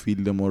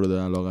فیلد مورد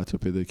علاقت رو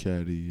پیدا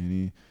کردی؟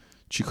 یعنی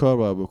چی کار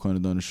باید بکنه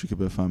دانشجو که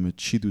بفهمه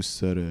چی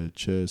دوست داره،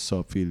 چه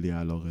ساب فیلدی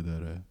علاقه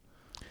داره،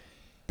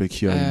 به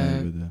کی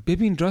ایمیل بده؟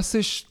 ببین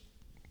راستش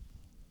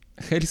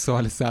خیلی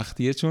سوال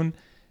سختیه، چون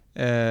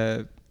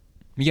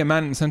میگه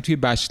من مثلا توی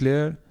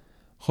بچلر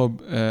خب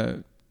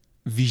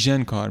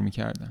ویژن کار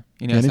میکردم.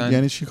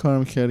 یعنی چی کار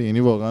میکردی؟ یعنی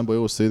واقعا با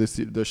یه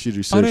استاد داشتی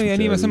ریسرچ میکردی؟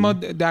 یعنی مثلا ما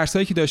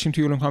درسایی که داشتیم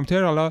توی علوم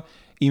کامپیوتر، حالا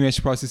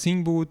ایمیج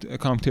پروسسینگ بود،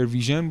 کامپیوتر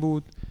ویژن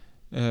بود،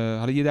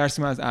 حالا یه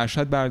درسی من از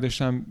ارشد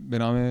برداشتم به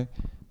نام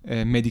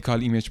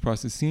مدیکال ایمیج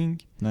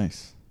پروسسینگ.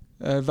 نایس.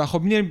 و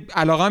خب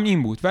علاقم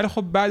این بود، ولی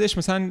خب بعدش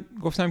مثلا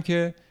گفتم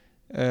که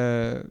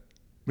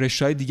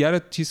رشته‌های دیگر رو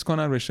چیز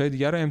کنم، رشته‌های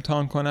دیگر رو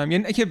امتحان کنم،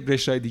 یعنی که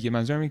رشته‌های دیگه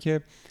منظورم اینه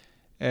که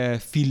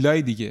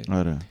فیلدهای دیگه.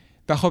 آره.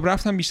 و خب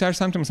رفتم بیشتر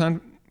سمت مثلا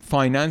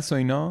فایننس و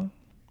اینا،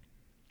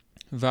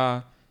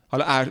 و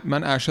حالا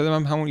من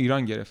ارشدم همون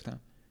ایران گرفتم،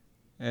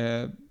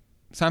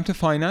 سمت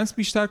فایننس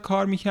بیشتر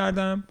کار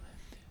میکردم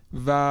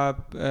و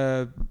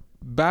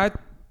بعد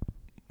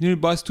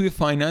باز توی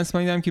فایننس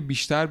من دیدم که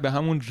بیشتر به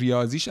همون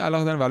ریاضیش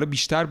علاقه دارم، ولی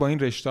بیشتر با این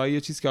رشته‌های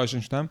یه چیزی که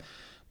آشنا شدم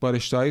با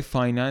رشته‌های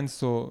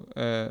فایننس و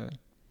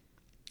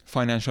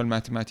فاینانشال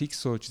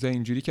متماتیکس و چیزای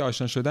اینجوری که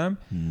آشنا شدم،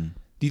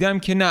 دیدم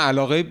که نه،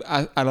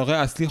 علاقه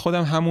اصلی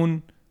خودم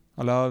همون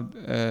حالا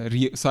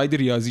ساید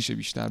ریاضیشه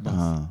بیشتر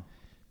باز.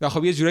 و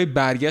خب یه جورایی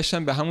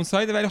برگشتم به همون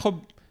ساید، ولی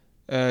خب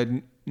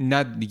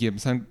نه دیگه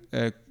مثلا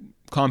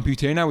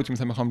کامپیوتری نبود که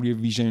مثلا بخوام روی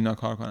ویژن اینا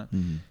کار کنم،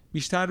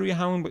 بیشتر روی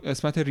همون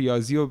قسمت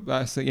ریاضی و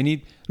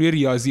یعنی روی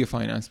ریاضی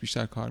فایننس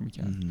بیشتر کار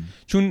میکردم.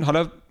 چون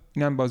حالا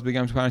اینم باز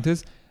بگم تو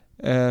پرانتز،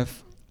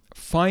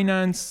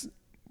 فایننس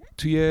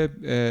توی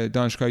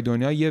دانشگاه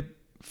دنیا یه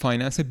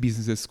فایننس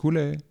بیزنس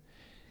اسکوله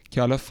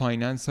که حالا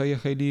فایننس های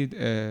خیلی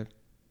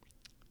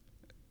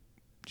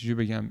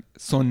چجوری بگم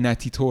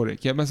سنتی طوره،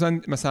 که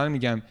مثلا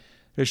میگم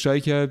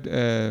رشته‌ای که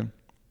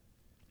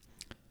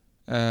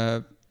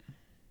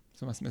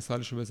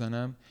مثالشو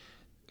بزنم،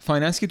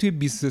 فایننس که توی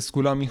بیزنس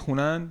اسکولا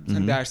میخونن،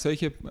 مثلا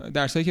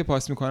درسایی که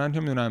پاس میکنن، چه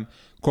میدونم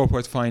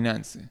کورپوریت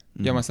فایننس،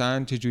 یا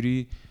مثلا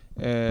چجوری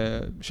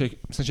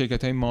مثلا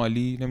شرکت‌های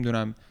مالی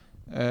نمیدونم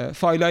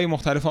فایل‌های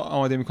مختلف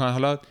آماده میکنن.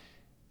 حالا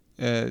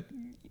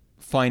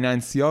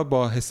فایننسیا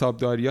با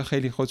حسابداری‌ها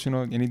خیلی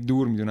خودشونو یعنی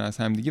دور میدونن از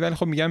هم دیگه، ولی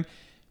خب میگم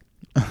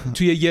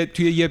توی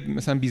یه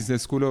مثلا بیزنس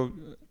اسکول و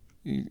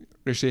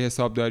رشته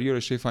حسابداری و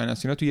رشته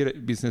فایننس اینا توی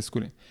بیزنس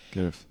اسکوله.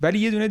 ولی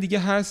یه دونه دیگه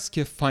هست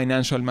که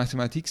فاینانشال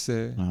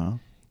متماتیکسه،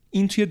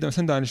 این توی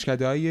مثلا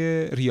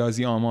دانشکده‌های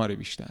ریاضی آماره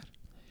بیشتر.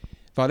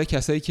 و حالا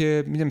کسایی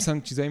که میدونم مثلا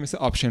چیزایی مثل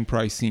آپشن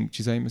پرایسینگ،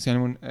 چیزایی مثل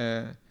اون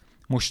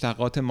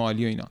مشتقات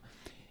مالی و اینا،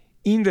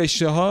 این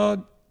رشته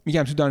ها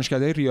میگم تو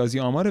دانشکده‌های ریاضی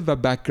آماره و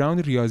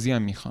بک‌گراند ریاضی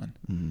هم میخوان.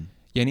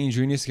 یعنی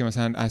اینجوری نیست که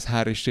مثلا از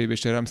هر رشته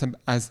بشه، مثلا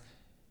از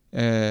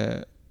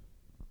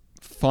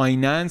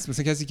فایننس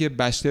مثلا کسی که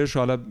بچلرش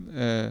حالا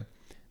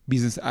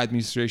بیزنس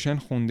ادمنستریشن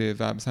خونده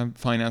و مثلا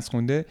فایننس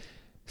خونده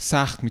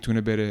سخت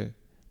میتونه بره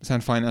مثلا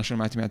فاینانشال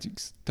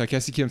متماتیکس تا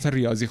کسی که مثلا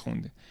ریاضی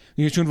خونده،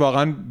 یعنی چون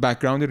واقعا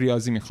بک‌گراند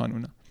ریاضی میخوان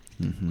اونا.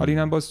 حالا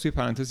اینم باز توی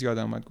پرانتز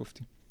یادم اومد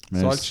گفتیم.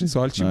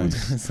 سوال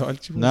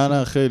چی بود؟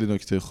 نه خیلی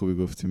نکته خوبی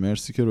گفتی،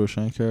 مرسی که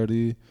روشن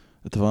کردی.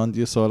 اتفاقا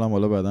یه سوالم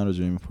حالا بعدن راجع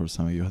به این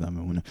میپرسم اگه یادم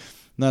بمونه.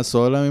 نه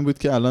سوالم این بود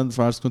که الان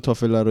فرض کن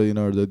تافل رو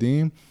اینا رو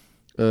دادیم،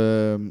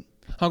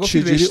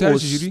 چجوری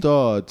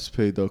استاد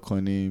پیدا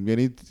کنیم؟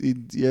 یعنی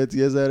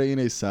یه ذره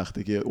اینه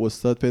سخته که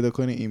استاد پیدا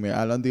کنی ایمیل.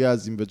 الان دیگه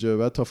از این به جای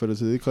بعد تافل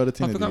دادی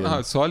کارت اینه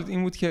دیگه. سوال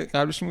این بود که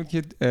قبلش این بود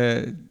که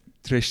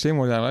رشته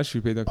مورد علاقه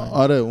چجوری پیدا کنیم.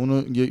 آره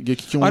اونو یکی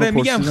که اونو آره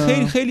میگم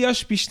خیلی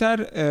هاش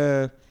بیشتر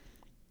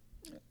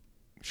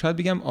شاید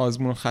بگم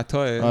آزمون و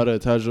خطاه. آره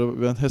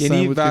تجربه حسن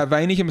یعنی بود و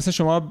اینی که مثلا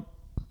شما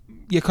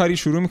یه کاری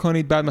شروع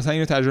میکنید، بعد مثلا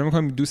اینو تجربه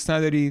میکنید دوست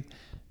ندارید،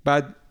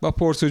 بعد با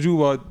پرسجو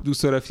با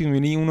دوست و رفیق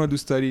میبینی اونو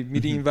دوست داری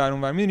میری این ور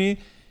اون ور میبینی.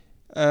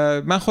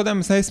 من خودم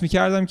مثلا حس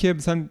میکردم که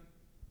مثلا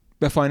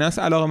به فایننس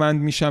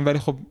علاقه‌مند میشم، ولی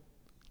خب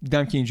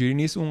دیدم که اینجوری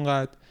نیست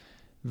اونقدر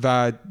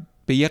و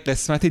به یه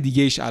قسمت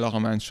دیگه ایش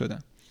علاقه‌مند شدم.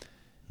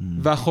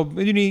 و خب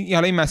میدونی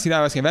حالا این مسیر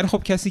عوض کنه، ولی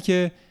خب کسی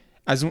که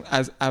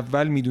از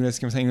اول میدونست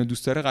که مثلا اینو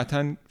دوست داره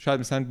قطعا شاید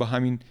مثلا با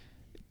همین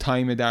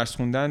تایم درس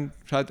خوندن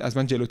شاید از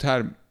من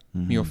جلوتر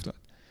میافتاد.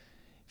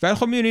 ولی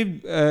خب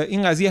میدونی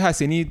این قضیه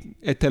هست، یعنی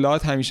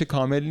اطلاعات همیشه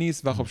کامل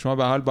نیست و خب شما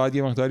به هر حال باید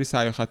یه مقداری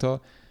سعی و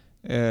خطا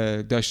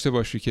داشته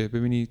باشی که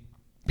ببینی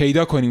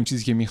پیدا کنی اون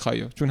چیزی که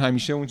میخوای، چون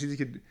همیشه اون چیزی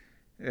که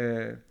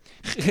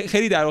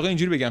خیلی در واقع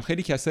اینجوری بگم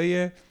خیلی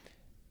کسای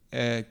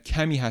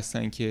کمی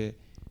هستن که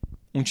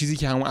اون چیزی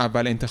که همون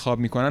اول انتخاب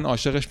میکنن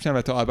عاشقش میشن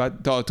و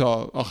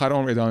تا آخر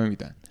عمر ادامه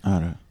میدن.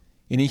 آره.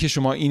 یعنی اینکه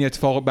شما این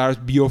اتفاق برات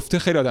بیفته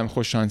خیلی آدم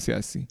خوش شانسی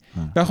هستی.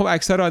 و خب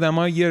اکثر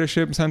آدما یه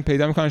رشته مثلا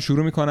پیدا میکنن،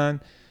 شروع میکنن،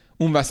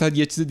 اون وسط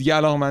یه چیز دیگه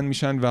علاقه‌مند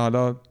میشن و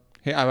حالا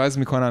هی عوض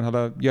میکنن،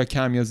 حالا یا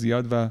کم یا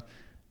زیاد، و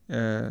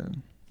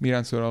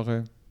میرن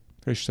سراغ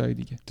رشته‌های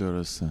دیگه.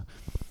 درسته.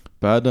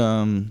 بعد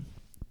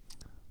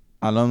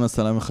الان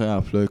مثلا میخوای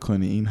اپلای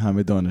کنی، این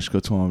همه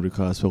دانشگاه تو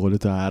آمریکا هست، به قول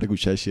تو هر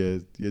گوشش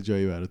یه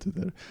جایی برات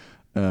داره،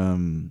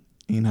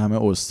 این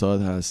همه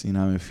استاد هست، این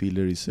همه فیلد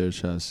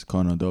ریسرچ هست،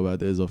 کانادا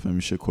بعد اضافه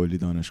میشه کلی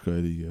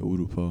دانشگاه دیگه،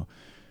 اروپا.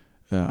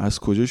 از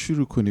کجا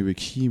شروع کنی؟ به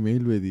کی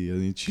ایمیل بدی؟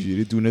 یعنی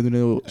چجوری دونه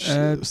دونه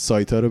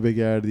سایت ها رو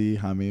بگردی،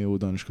 همه او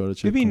دانشگاه رو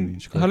چک کنی؟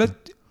 ببین حالا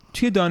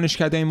توی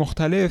دانشکده‌های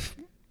مختلف،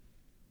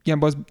 یعنی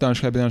باز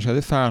دانشکده به دانشکده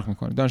فرق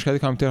میکنه. دانشکده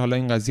کامپیوتر حالا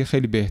این قضیه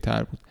خیلی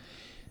بهتر بود،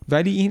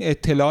 ولی این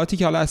اطلاعاتی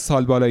که حالا از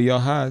سال بالایی‌ها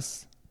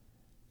هست،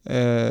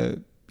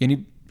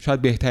 یعنی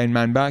شاید بهترین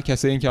منبع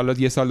کسایی که حالا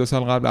 1 سال 2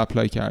 سال قبل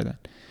اپلای کردن،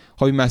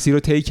 خب این مسیر رو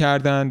طی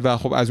کردن و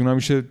خب از اونها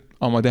میشه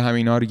آماده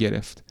همینا رو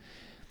گرفت.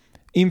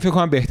 این فکر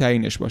کنم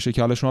بهترینش باشه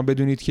که حالا شما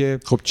بدونید که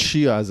خب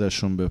چی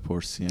ازشون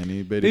بپرسی.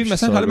 یعنی ببین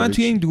مثلا حالا من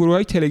توی این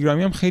گروه‌های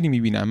تلگرامی هم خیلی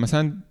میبینم،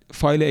 مثلا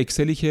فایل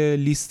اکسلی که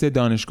لیست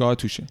دانشگاه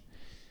توشه،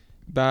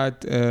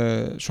 بعد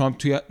شما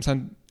توی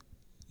مثلا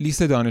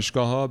لیست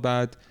دانشگاه‌ها،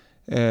 بعد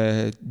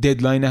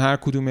ددلاین هر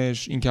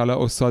کدومش، این که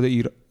حالا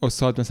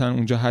استاد مثلا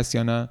اونجا هست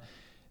یا نه،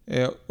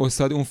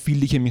 استاد اون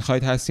فیلدی که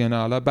میخواید هست یا نه.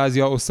 حالا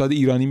بعضیا استاد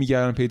ایرانی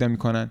میگردن پیدا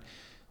میکنن،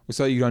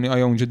 استاد ایرانی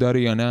آیا اونجا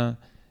داره یا نه.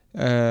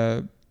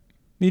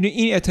 میدونی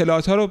این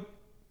اطلاعات ها رو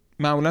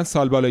معمولا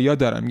سال بالایی‌ها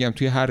دارن، میگم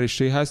توی هر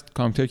رشته‌ای هست،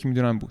 کامپیوتر که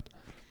میدونم بود.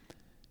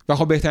 و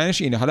خب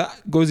بهترینش اینه. حالا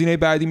گزینه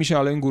بعدی میشه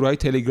حالا این گروهای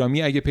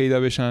تلگرامی اگه پیدا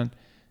بشن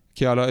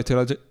که حالا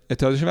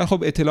اطلاعاتش، و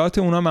خب اطلاعات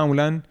اونا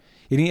معمولا،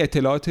 یعنی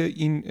اطلاعات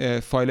این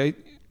فایلای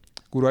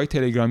گروهای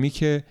تلگرامی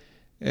که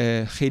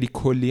خیلی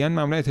کلیان،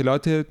 معمولا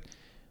اطلاعات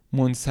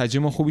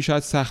منسجم و خوبی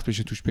شاید سخت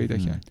بشه توش پیدا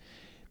کرد.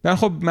 و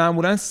خب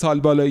معمولا سال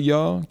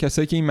بالایی‌ها،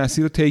 کسایی که این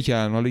مسیر رو طی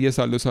کردن، حالا 1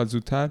 سال 2 سال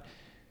زودتر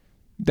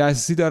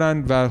دسترسی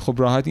دارن و خب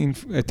راحت این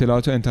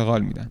اطلاعات رو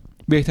انتقال میدن.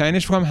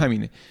 بهترینش فکر کنم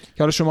همینه که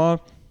حالا شما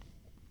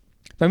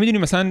و میدونی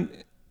مثلا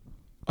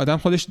آدم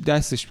خودش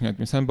دستش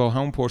میاد، مثلا با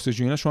همون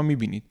پرسجویینا شما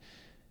میبینید.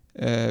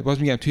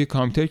 باز میگم توی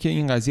کامپیوتر که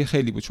این قضیه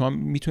خیلی بود، شما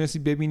میتونستی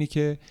ببینی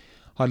که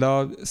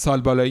حالا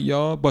سال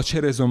بالایی‌ها با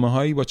چه رزومه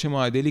هایی، با چه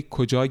معادلی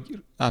کجا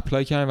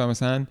اپلای کردن و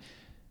مثلا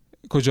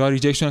کجا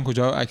ریجکت شدن،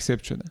 کجا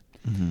اکسپت شدن.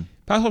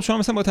 پس خب شما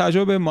مثلا با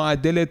توجه به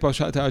معدلت، با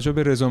توجه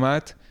به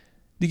رزومت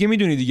دیگه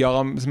میدونی دیگه،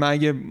 آقا من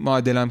اگه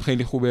معادلم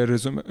خیلی خوبه،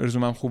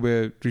 رزومم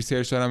خوبه،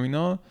 ریسرچ دارم،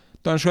 اینا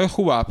دانشگاه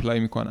خوب اپلای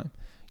میکنم،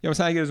 یا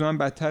مثلا اگه رزومم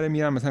بدتره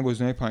میرم مثلا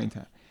گزینه‌های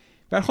پایین‌تر.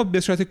 ولی خب به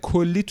صورت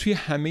کلی توی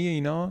همه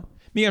اینا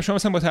میگم شما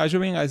مثلا با توجه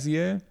به این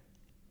قضیه،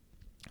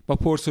 با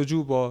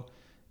پرسجو، با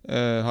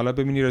حالا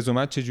ببینی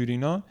رزومت چجوری،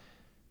 اینا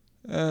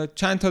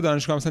چند تا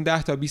دانشگاه، مثلا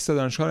 10 تا 20 تا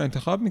دانشگاه رو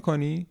انتخاب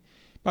میکنی.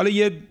 حالا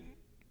یه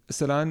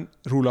مثلا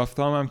رول آف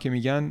تام هم که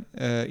میگن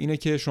اینه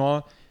که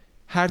شما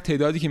هر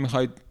تعدادی که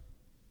میخواید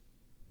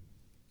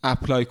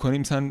اپلای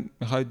کنید، مثلا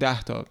میخواید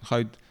 10 تا،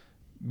 میخواید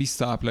 20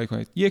 تا اپلای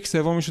کنید، 1/3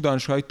 رو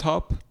دانشگاه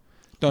تاپ،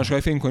 دانشگاه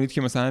فکر کنید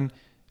که مثلا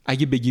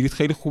اگه بگیرید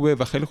خیلی خوبه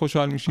و خیلی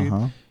خوشحال میشید.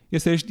 یه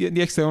سریش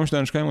 1/3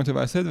 دانشگاه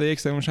متوسط و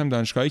 1/3 هم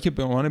دانشگاهی که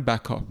به عنوان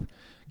بکاپ،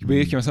 که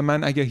بگید که مثلا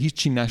من اگر هیچ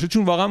چی نشد،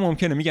 چون واقعا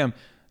ممکنه، میگم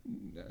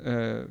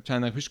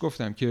چند دقیقه پیش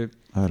گفتم که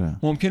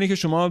ممکنه که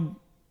شما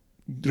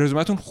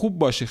رزومتون خوب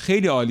باشه،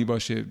 خیلی عالی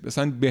باشه،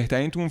 مثلا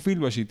بهترین تو اون فیلد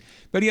باشید،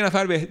 ولی یه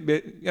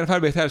نفر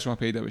بهتر از شما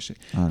پیدا بشه،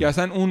 یا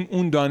اصلا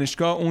اون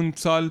دانشگاه اون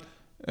سال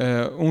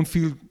اون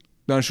فیلد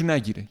دانشجو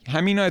نگیره.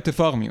 همینا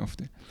اتفاق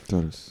میفته.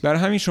 درست. برای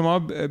همین شما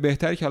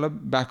بهتره که حالا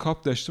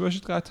بکاپ داشته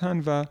باشید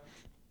قطعا، و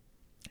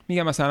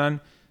میگم مثلا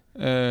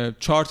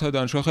 4 تا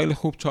دانشگاه خیلی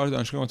خوب، 4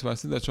 دانشگاه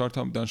متوسط و 4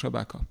 تا دانشگاه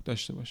بکاپ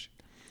داشته باشید.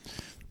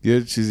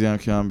 یه چیزی هم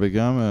که من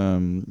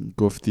بگم،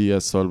 گفتی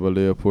از سال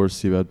بالا یا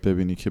پرسی بعد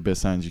ببینی که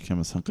بسنجی که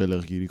مثلا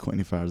قلق گیری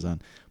کنی فرضاً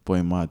با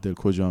این معدل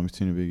کجا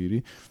میتونی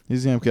بگیری.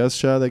 چیزی هم که از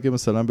شاید اگه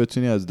مثلا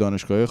بتونی از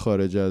دانشگاه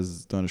خارج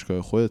از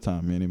دانشگاه خودت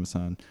هم، یعنی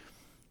مثلا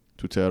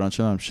تو تهران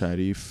چنم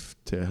شریف،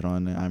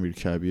 تهران،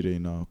 امیرکبیر،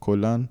 اینا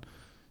کلا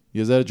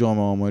یه ذره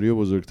جامعه آماری رو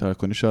بزرگتر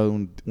کنی،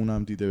 شاید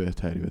اونم دیده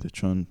بهتری بده،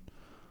 چون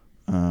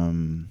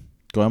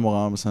گاهی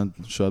موقع مثلا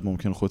شاید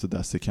ممکنه خودت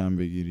دست کم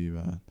بگیری و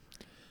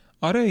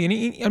آره، یعنی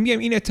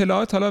این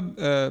اطلاعات حالا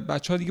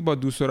بچه‌ها دیگه با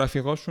دوست و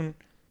رفیقاشون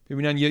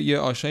ببینن یه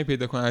آشنایی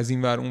پیدا کنن از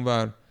این ور اون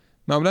ور.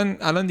 معمولا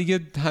الان دیگه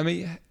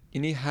همه،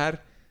 یعنی هر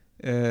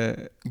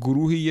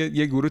گروهی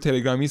یه گروه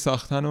تلگرامی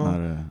ساختن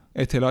و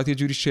اطلاعات یه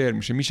جوری شیر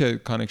میشه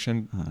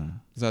کانکشن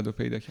زد و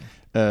پیدا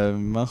کرد.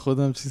 من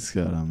خودم چیز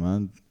کردم،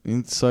 من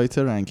این سایت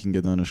رنکینگ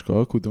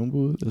دانشگاه کدوم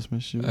بود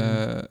اسمش چی بود؟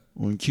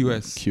 اون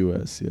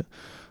QS.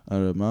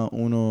 آره، من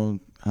اونو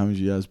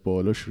همینجوری از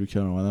بالا شروع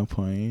کردم اومدم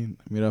پایین،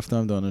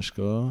 میرفتم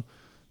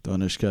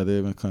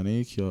دانشکده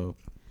مکانیک یا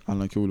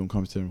الان که علوم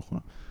کامپیوتر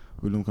میخونم،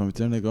 علوم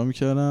کامپیوتر نگاه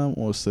میکردم،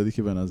 استادی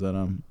که به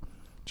نظرم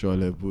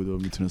جالب بود و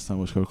میتونستم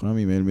باش کار کنم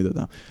ایمیل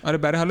میدادم. آره،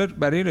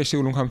 برای رشته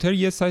علوم کامپیوتر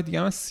یه سایت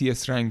دیگه هم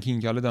CS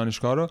رنکینگ، حالا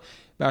دانشگاه رو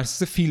بر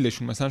اساس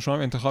فیلدشون، مثلا شما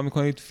انتخاب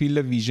میکنید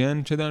فیلد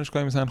ویژن چه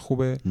دانشگاهی مثلا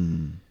خوبه،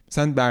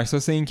 مثلا بر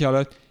اساس این که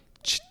حالا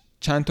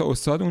چند تا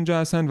استاد اونجا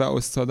هستن و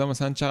استادا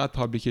مثلا چقدر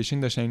پابلیکیشن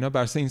داشتن، اینا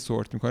بر اساس این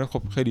سورت میکنه.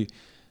 خب خیلی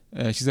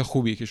چیز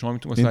خوبیه که شما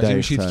متوجه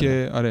میشید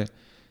که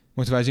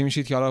متوجه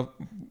میشید که حالا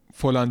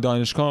فلان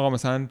دانشگاه آقا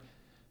مثلا،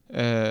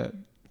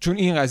 چون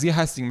این قضیه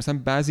هست دیگه، مثلا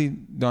بعضی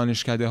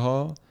دانشکده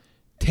ها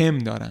تم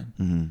دارن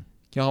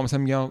که آقا مثلا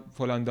میگم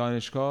فلان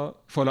دانشگاه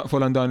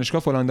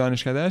فلان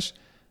دانشکدهش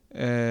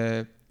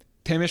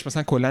تمش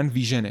مثلا کلا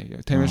ویژنه،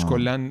 یا تمش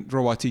کلا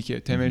رباتیکه،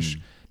 تمش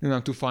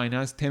نمیدونم تو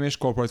فایننس تمش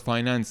کورپوریت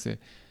فایننسه،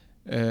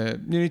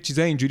 یعنی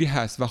چیزای اینجوری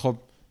هست و خب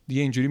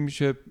دیگه اینجوری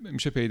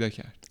میشه پیدا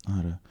کرد.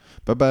 آره.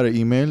 و برای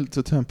ایمیل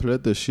تو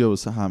تمپلیت داشتی یا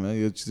واسه همه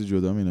یه چیز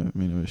جدا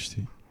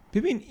مینوشتی؟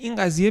 ببین این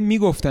قضیه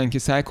میگفتن که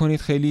سعی کنید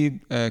خیلی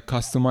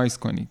کاستومایز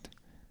کنید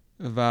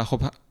و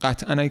خب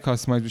قطعا اگه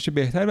کاستومایز بشه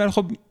بهتر، ولی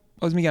خب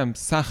باز میگم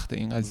سخته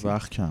این قضیه،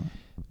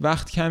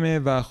 وقت کمه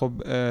و خب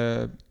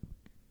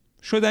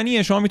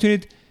شدنیه. شما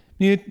میتونید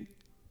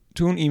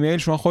تو اون ایمیل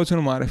شما خودتون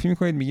رو معرفی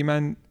میکنید، میگی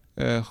من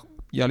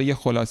یه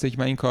خلاصه که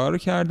من این کار رو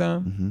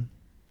کردم.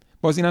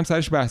 باز اینم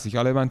سرش بحثی که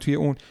حالا من توی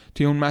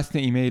اون متن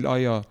ایمیل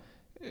آیا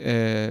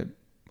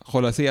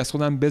خلاصه ای از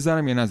خودم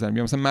بذارم یا نذارم،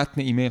 یا مثلا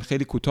متن ایمیل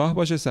خیلی کوتاه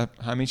باشه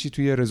همه چی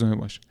توی رزومه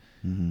باشه.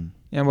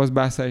 یعنی باز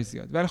بحث سرش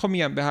زیاد، ولی خب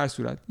میگم به هر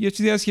صورت یه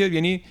چیزی هست که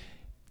یعنی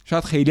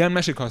شاید خیلی هم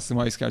نشه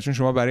کاستماایز کرد، چون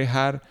شما برای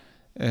هر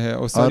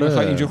استاد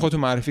میخوای اینجور خودتو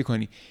معرفی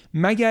کنی،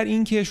 مگر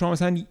اینکه شما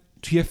مثلا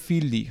توی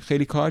فیلدی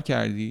خیلی کار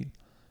کردی،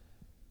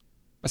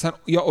 مثلا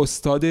یا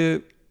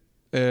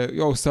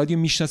استادی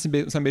میشناسی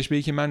مثلا بهش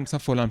بگی که من مثلا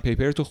فلان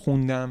پیپر تو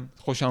خوندم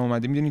خوشم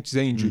اومده، میدونی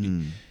چیزای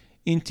اینجوری.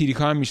 این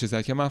تریکا هم میشه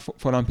زد که من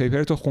فلان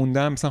پیپر تو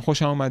خوندم مثلا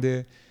خوشم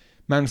اومده،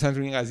 من مثلا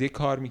روی این قضیه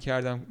کار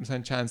میکردم مثلا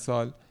چند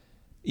سال،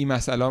 این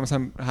مسئله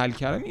مثلا حل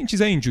کردم، این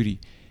چیزای اینجوری.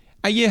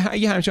 اگه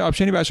همچین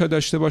آپشنی بچه‌ها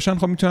داشته باشن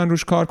خب میتونن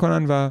روش کار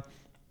کنن و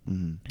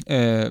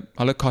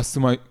حالا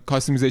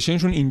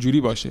کاستومیزیشنشون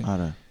اینجوری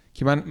باشه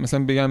که من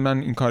مثلا بگم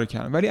من این کارو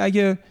کردم، ولی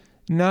اگه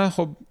نه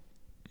خب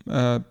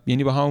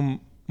یعنی با هم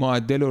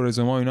معدل و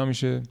رزومه و اینا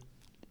میشه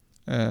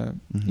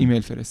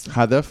ایمیل فرستاد.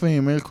 هدف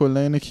ایمیل کلا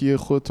اینه که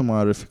خودت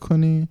معرفی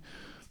کنی،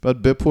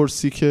 بعد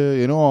بپرسی که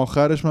یعنی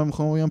آخرش من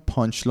میخوام بگم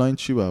پانچ لاین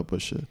چی باید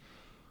باشه.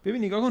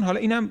 ببین نگاه کن، حالا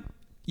اینم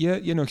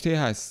یه نکته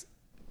هست،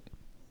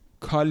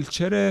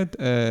 کالچر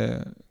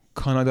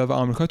کانادا و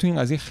آمریکا تو این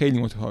قضیه خیلی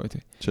متفاوته.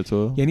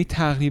 چطور؟ یعنی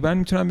تقریبا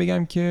میتونم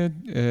بگم که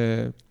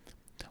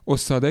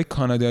استادای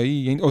کانادایی،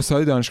 یعنی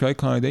استاد دانشگاه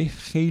کانادایی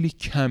خیلی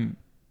کم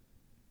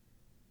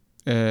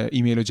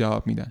ایمیل رو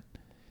جواب میدن.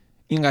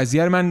 این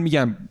قضیه رو من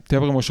میگم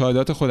طبق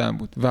مشاهدات خودم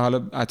بود و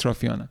حالا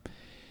اطرافیانم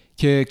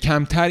که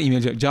کمتر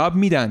ایمیل جواب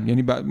میدن،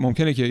 یعنی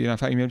ممکنه که یه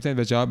نفر ایمیل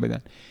بزنه و جواب بدن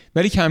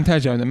ولی کمتر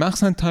جواب میدن،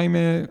 مخصوصا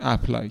تایم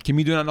اپلای که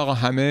میدونن آقا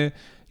همه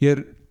یه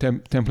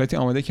تمپلیتی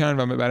آماده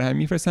کردن و برای هم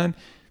میفرستن.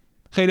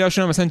 خیلی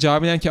هاشون مثلا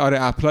جواب میدن که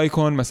آره اپلای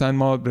کن، مثلا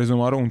ما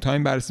رزومه رو اون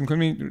تایم بررسی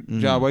میکنیم،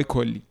 جوابای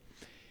کلی.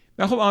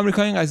 و خب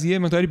آمریکا این قضیه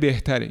مقداری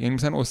بهتره، یعنی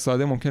مثلا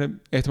استاد ممکنه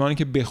احتمالاً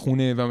که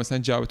بخونه و مثلا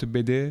جوابتو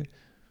بده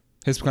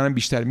حس می‌کنم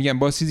بیشتر. میگم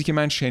با چیزی که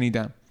من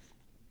شنیدم،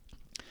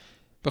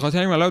 به خاطر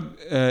این حالا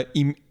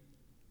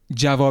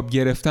جواب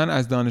گرفتن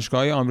از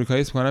دانشگاه‌های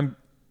آمریکایی حس می‌کنم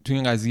تو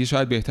این قضیه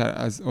شاید بهتر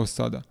از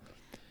استادا.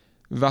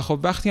 و خب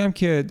وقتی هم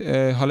که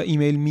حالا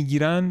ایمیل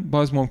میگیرن،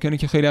 باز ممکنه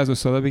که خیلی از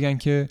استادا بگن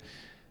که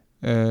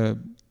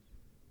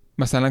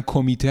مثلا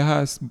کمیته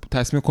هست،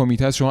 تصمیم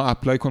کمیته هست، شما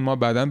اپلای کن ما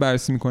بعداً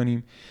بررسی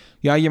میکنیم.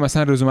 یا اگه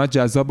مثلا رزومت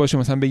جذاب باشه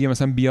مثلا بگه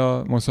مثلا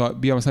بیا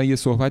مثلا یه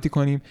صحبتی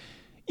کنیم.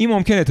 این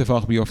ممکن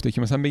اتفاق بیفته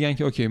که مثلا بگن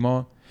که اوکی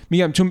ما،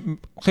 میگم چون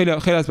خیلی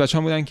از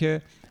بچه‌ها بودن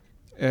که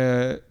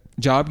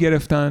جواب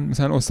گرفتن،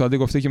 مثلا استاد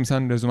گفته که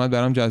مثلا رزومت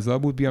برام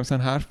جذاب بود، بیا مثلا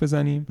حرف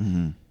بزنیم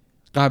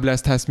قبل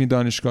از تصمیم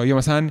دانشگاه. یا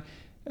مثلا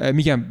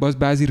میگم باز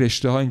بعضی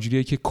رشته ها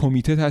اینجوریه که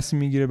کمیته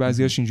تصمیم میگیره،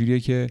 بعضیاش اینجوریه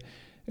که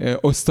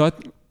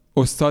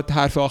استاد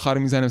حرف آخر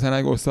رو میزنه. مثلا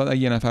اگه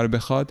یه نفر رو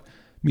بخواد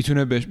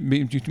میتونه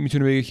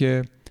بگه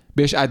که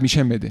بهش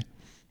ادمیشن بده.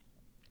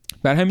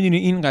 بر همین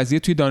این قضیه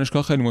توی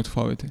دانشگاه خیلی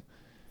متفاوته.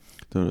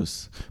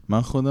 درست.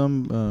 من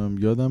خودم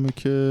یادمه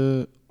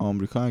که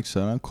آمریکا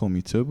اکثرا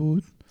کمیته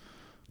بود،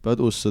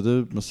 بعد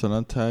استاد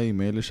مثلا تا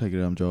ایمیلش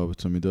اگرم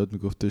جوابتو میداد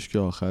میگفتش که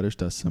آخرش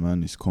دست من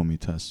نیست،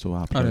 کمیته است، تو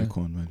اپلای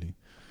کن. ولی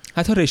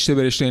حتی رشته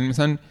به رشته،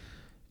 مثلا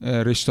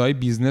رشته‌های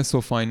بیزنس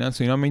و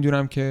فایننس و اینا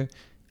میدونم که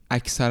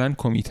اکثرا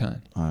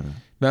کمیتن. آره.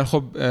 ولی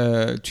خب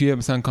توی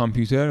مثلا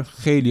کامپیوتر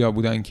خیلی‌ها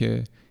بودن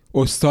که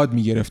استاد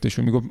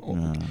میگرفتشون، میگفت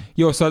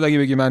یه استاد اگه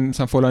بگه من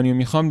مثلا فلانیو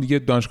میخوام دیگه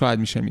دانشگاه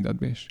ادمیشن میداد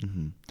بهش.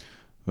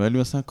 ولی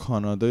مثلا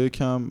کانادا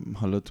یکم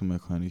حالا تو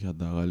مکانیک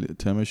حداقل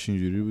تمش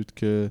اینجوری بود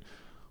که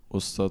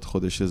استاد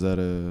خودش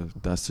ذره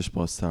دستش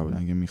بازتر بود،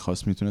 اگه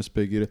میخواست میتونست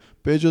بگیره.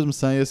 به جز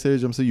مثلا یه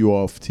سری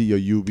مثلا UFT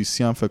یا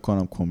UBC هم فکر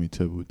کنم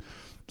کمیته بود،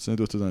 مثلا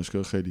دو تا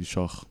دانشگاه خیلی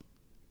شاخ،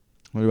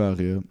 ولی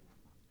بقیه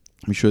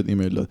میشد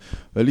ایمیل داد.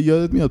 ولی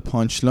یادت میاد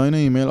پانچ لاین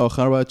ایمیل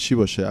آخر باید چی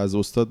باشه؟ از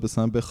استاد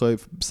مثلا بخوای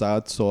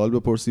ساعت سوال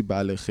بپرسی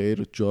بله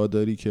خیر جا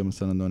داری که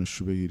مثلا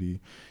دانشجو بگیری،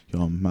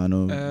 یا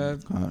منو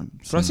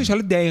راستش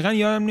حالا دقیقاً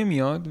یادم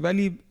نمیاد،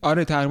 ولی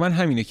آره تقریبا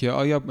همینه که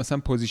آیا مثلا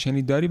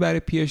پوزیشنی داری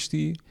برای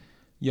PhD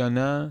یا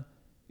نه،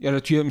 یا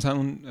توی مثلا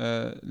اون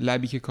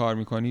لبی که کار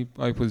میکنی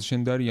آیا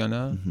پوزیشن داری یا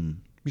نه.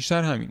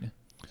 بیشتر همینه.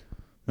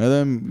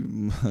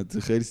 مادام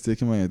خیلی چیزی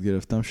که من یاد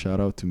گرفتم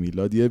شرایط تو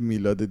میلاد، یه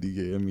میلاد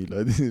دیگه، یه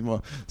میلادی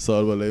ما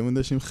سال بالاییمون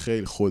داشتیم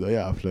خیلی خدای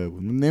اپلای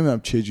بود. نمیدونم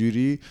چه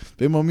جوری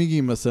به ما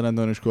میگیم مثلا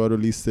دانشگاه رو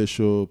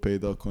لیستشو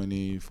پیدا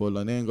کنی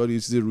فلانه، انگار یه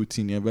چیز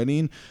روتینیه، ولی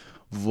این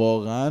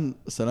واقعا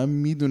مثلا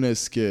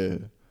میدونست که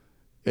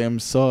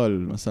امسال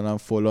مثلا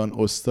فلان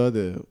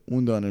استاد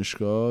اون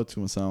دانشگاه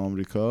تو مثلا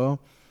آمریکا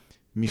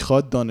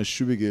میخواد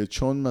دانشجو بگیره،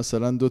 چون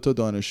مثلا 2 تا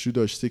دانشجو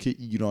داشته که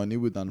ایرانی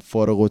بودن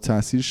فارغ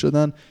التحصیل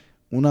شدن،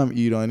 اونم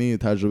ایرانی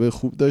تجربه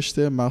خوب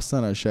داشته،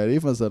 مثلا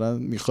شریف مثلا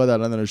میخواد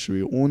الان دانشجو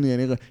بگیره. اون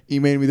یعنی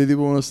ایمیل میدادی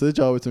به اون استاد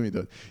جوابتو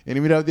میداد، یعنی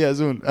میرفتی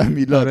از اون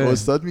میلاد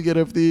استاد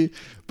میگرفتی،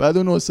 بعد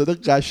اون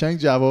استاد قشنگ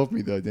جواب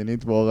میداد. یعنی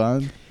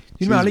واقعا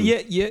حالا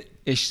یه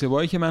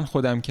اشتباهی که من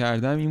خودم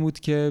کردم این بود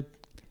که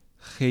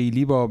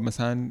خیلی با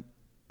مثلا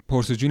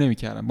پرسجو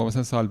نمی‌کردم با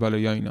مثلا سال بالا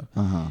یا اینا.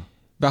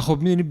 و خب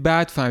میدونی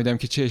بعد فهمیدم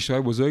که چه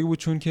اشتباه بزرگی بود،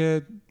 چون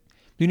که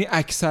میدونی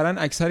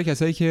اکثر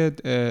کسایی که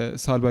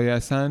سال بالا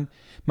هستن،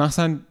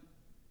 مثلا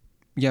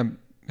میگم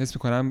حس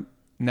می‌کنم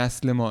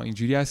نسل ما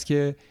اینجوری است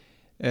که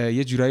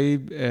یه جورایی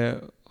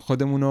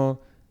خودمونو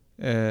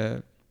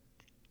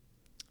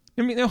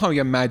نمیخوام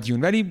بگم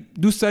مدیون، ولی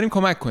دوست داریم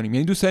کمک کنیم،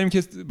 یعنی دوست داریم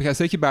که به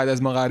کسایی که بعد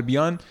از ما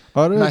غربیان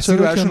مسیر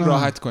رو براشون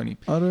راحت کنیم.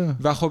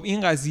 و خب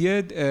این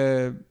قضیه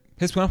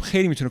حس می‌کنم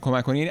خیلی میتونه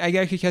کمک کنه. یعنی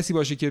اگر که کسی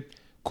باشه که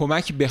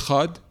کمک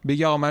بخواد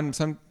بگه آقا من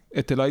مثلا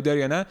اطلاعی داری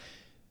یا نه،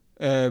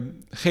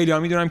 خیلی ها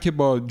میدونم که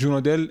با جون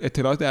و دل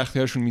اطلاعات در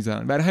اختیارشون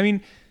میذارن. برای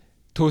همین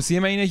توصیه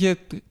من اینه که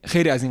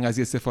خیلی از این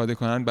قضیه استفاده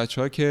کنن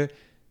بچه‌ها، که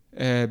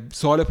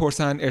سوال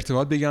پرسن،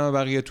 ارتباط بگیرن با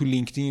بقیه تو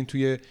لینکدین،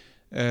 توی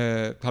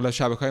حالا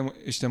شبکه‌های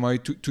اجتماعی،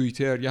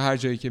 توییتر یا هر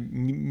جایی که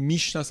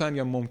میشناسن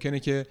یا ممکنه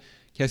که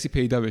کسی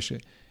پیدا بشه،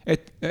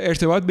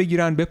 ارتباط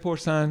بگیرن،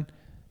 بپرسن.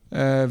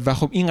 و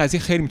خب این قضیه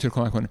خیلی میتونه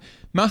کمک کنه.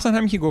 مثلا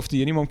همین که گفتی،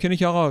 یعنی ممکنه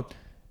که آقا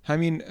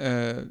همین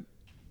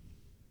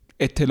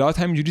اطلاعات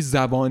همینجوری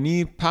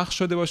زبانی پخش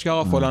شده باشه که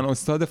آقا فلان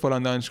استاد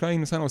فلان دانشگاه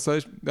این مثلا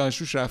استاد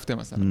دانشجوش رفته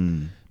مثلا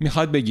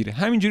میخواد بگیره،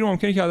 همینجوری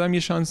ممکنه که آدم یه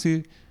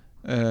شانسی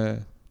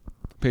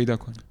پیدا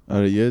کنه.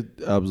 آره یه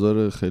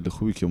ابزار خیلی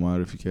خوبی که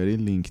معرفی کردی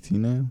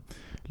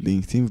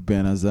لینکدین به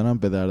نظرم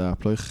به درد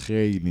اپلای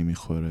خیلی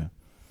میخوره،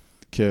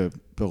 که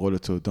به قول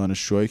تو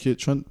دانشجوهایی که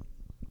چون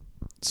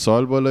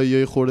سال بالا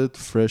یه خورده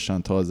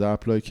فرشن، تازه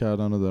اپلای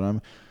کردن و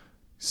دارم،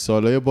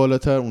 سالای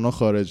بالاتر اونا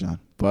خارجن،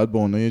 باید با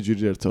اونا یه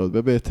جوری ارتباط.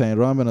 به بهترین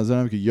راه هم به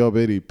نظرم که یا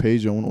بری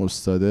پیج اون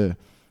استاده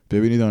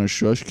ببینی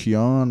دانشجوهاش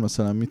کیان،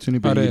 مثلا میتونی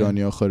به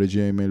ایرانی‌ها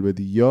خارجی ایمیل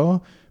بدی،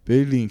 یا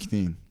بری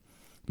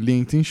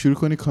لینکدین شروع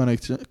کنی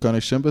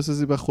کانکشن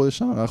بسازی. و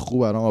خودش هم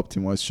خوب برام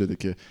آپتیمایز شده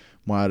که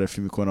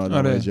معرفی میکنه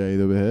آدمای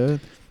جدیدو بهت،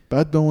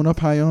 بعد به اونا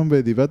پیام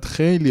بدی. بعد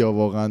خیلی ها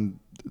واقعا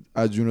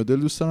از جون و دل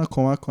دوست دارم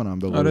کمک کنم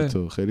به قول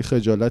تو. خیلی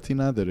خجالتی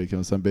نداره که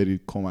مثلا بری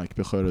کمک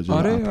بخوای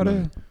راجع به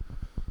آره.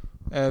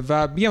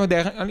 و بیام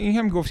دقیقاً این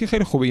هم گفتی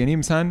خیلی خوبه. یعنی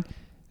مثلا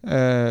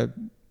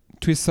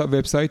توی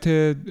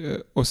وبسایت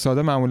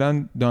استادا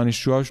معمولا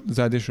دانشجوها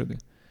زده شده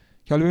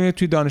که حالا ببینید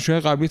توی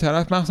دانشجوهای قبلی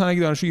طرف، مثلا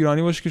اگه دانشجو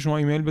ایرانی باشه که شما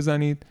ایمیل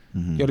بزنید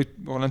یا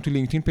مثلا تو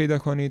لینکدین پیدا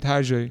کنید،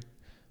 هر جایی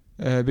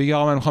بگی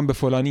آقا من میخوام به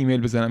فلانی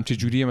ایمیل بزنم، چه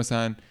جوریه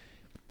مثلا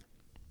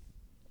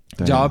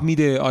جواب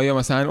میده، آیا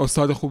مثلا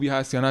استاد خوبی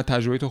هست یا نه،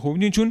 تجربه تو خوب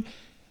نیست. چون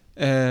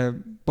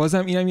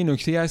بازم اینم یه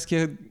نکته است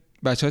که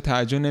بچه‌ها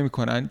توجه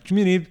نمی‌کنن. چون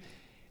می‌بینید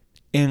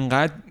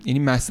انقدر، یعنی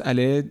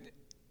مسئله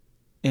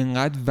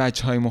انقدر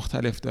وجه‌های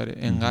مختلف داره،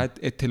 انقدر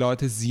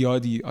اطلاعات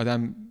زیادی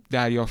آدم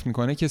دریافت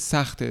میکنه که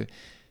سخته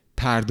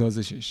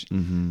پردازشش.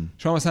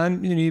 شما مثلا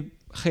می‌دونی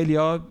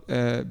خیلی‌ها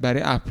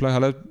برای اپلای،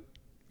 حالا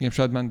میگم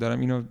شاید من دارم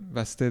اینو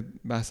واسه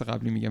بحث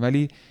قبلی میگم،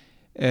 ولی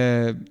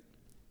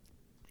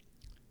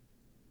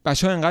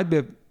بچه‌ها انقدر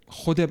به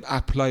خود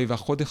اپلای و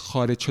خود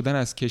خارج شدن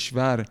از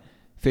کشور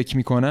فکر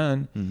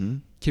میکنن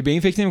که به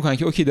این فکر نمیکنن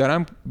که اوکی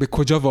دارم به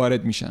کجا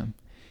وارد میشم.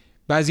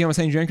 بعضیا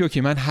مثلا اینجوریه که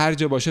اوکی من هر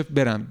جا باشه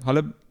برم.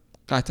 حالا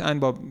قطعاً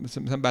با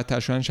مثلا بدتر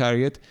شدن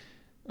شرایط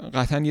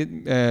قطعاً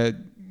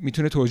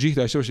میتونه توجیه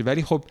داشته باشه،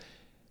 ولی خب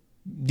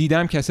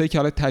دیدم کسایی که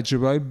حالا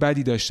تجربه‌های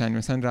بدی داشتن،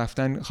 مثلا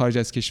رفتن خارج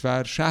از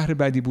کشور، شهر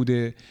بدی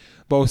بوده،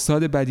 با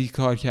استاد بدی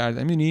کار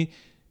کردن. میدونی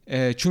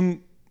چون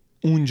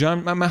اونجا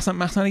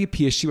مثلا اگه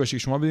PhD باشه که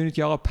شما بدونید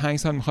که آقا 5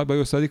 سال میخواد با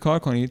استادی کار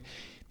کنید،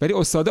 ولی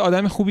استاد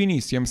آدم خوبی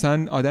نیست یا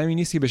مثلا آدمی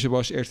نیست که بشه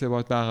باش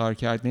ارتباط برقرار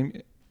کرد،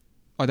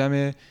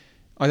 آدمی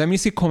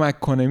نیست که کمک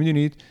کنه،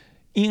 میدونید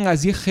این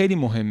قضیه خیلی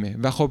مهمه.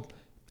 و خب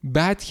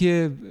بعد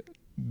که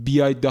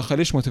بیاید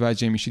داخلش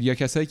متوجه میشید. یا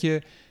کسایی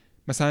که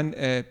مثلا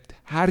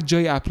هر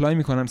جای اپلای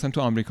میکنن، مثلا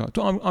تو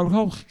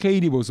آمریکا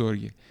خیلی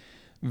بزرگه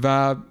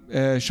و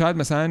شاید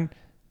مثلا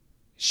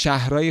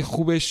شهرهای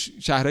خوبش،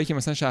 شهرهایی که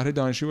مثلا شهر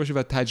دانشجویی باشه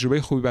و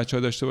تجربه خوبی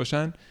بچه‌ها داشته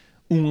باشن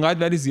اونقدر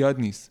ولی زیاد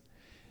نیست.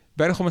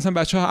 برای خب مثلا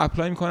بچه‌ها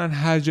اپلای میکنن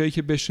هر جایی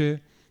که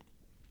بشه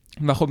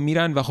و خب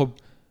میرن و خب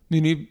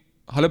میدونی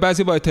حالا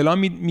بعضی با اطلاع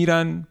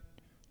میرن.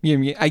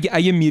 میگم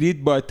اگه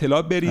میرید با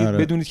اطلاع برید،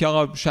 بدونید که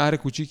آقا شهر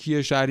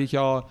کوچیکیه، شهری که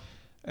آقا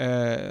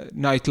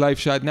نایت لایف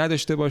شاید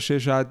نداشته باشه،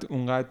 شاید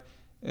اونقدر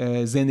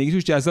زندگی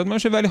توش جذاب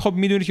نباشه، ولی خب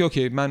میدونید که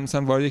اوکی من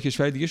مثلا وارد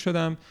کشور دیگه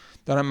شدم،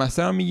 دارم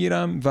مسترم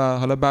میگیرم و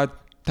حالا بعد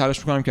تلاش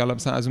میکنم که حالا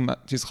مثلا از اون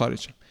چیز خارج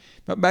شم.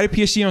 برای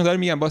PhD مقدار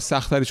میگم باز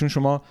سخت‌تره، چون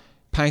شما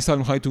 5 سال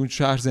میخواید تو اون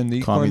شهر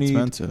زندگی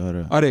کنید.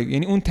 آره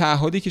یعنی اون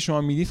تعهدی که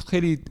شما میدید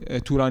خیلی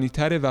طولانی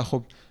تره و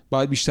خب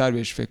باید بیشتر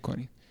بهش فکر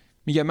کنید.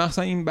 میگم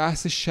مثلا این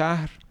بحث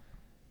شهر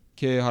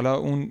که حالا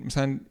اون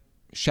مثلا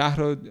شهر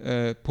رو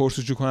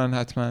پرسجو کنن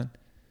حتما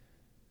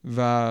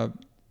و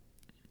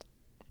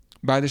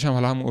بعدش هم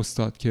حالا هم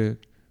استاد که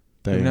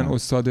ببینن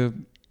استاد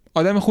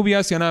آدم خوبی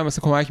هست یا نه،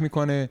 مثلا کمک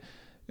میکنه،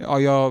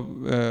 آیا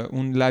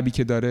اون لبی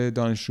که داره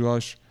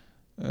دانشجوهاش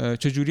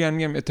چه جوری ان.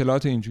 میگم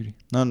اطلاعات اینجوری.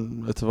 نه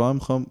اتفاقا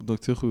میخوام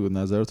دکتر خوبی بود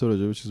نظرت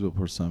راجع به چیز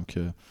بپرسم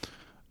که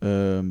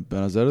به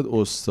نظرت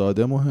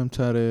استاد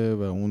مهمتره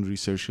و اون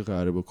ریسرچی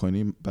قراره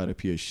بکنی برای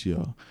PhD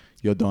ها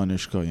یا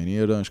دانشگاه؟ یعنی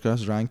یه دانشگاه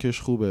هست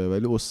رنکش خوبه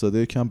ولی استاد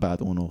یکم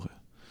بدعنقه،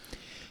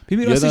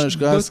 یه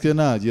دانشگاه هست که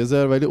نه یه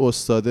ذره ولی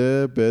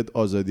استاده بهت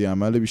آزادی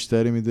عمل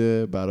بیشتری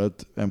میده،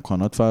 برات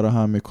امکانات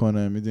فراهم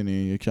میکنه، میدونی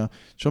یکم.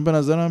 چون به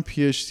نظرم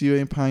PhD و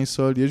این 5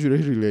 سال یه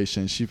جوری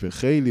ریلیشنشیپه،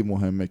 خیلی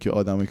مهمه که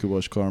آدمی که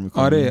باش کار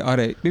میکنه.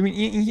 آره ببین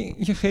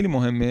این که خیلی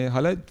مهمه.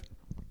 حالا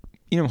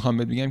اینو میخوام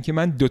بهت بگم که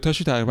من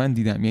دوتاشو تقریبا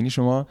دیدم. یعنی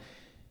شما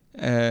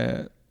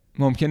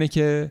ممکنه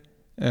که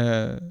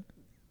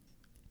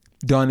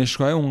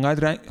دانشگاه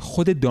اونقدر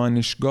خود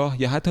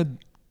دانشگاه یا حتی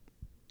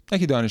نه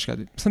که دانشگاه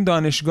مثلا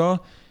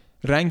دانشگاه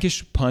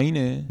رنکش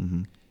پایینه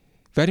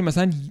ولی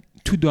مثلا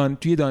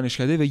توی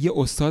دانشکده و یه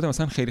استاد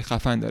مثلا خیلی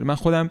خفن داره. من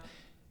خودم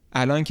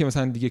الان که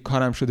مثلا دیگه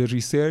کارم شده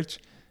ریسرچ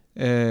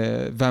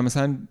و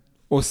مثلا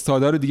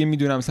استادا رو دیگه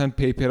میدونم، مثلا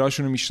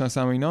پیپراشون رو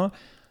میشناسم و اینا،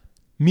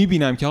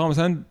 میبینم که آقا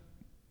مثلا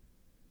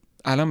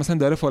الان مثلا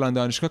داره فلان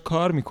دانشگاه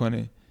کار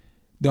میکنه،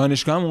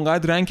 دانشگاه هم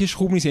اونقدر رنکش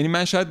خوب نیست. یعنی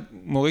من شاید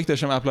موقعی که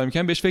داشتم اپلای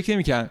میکردم بهش فکر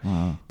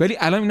نمیکردم، ولی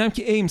الان میبینم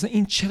که ای مثلا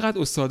این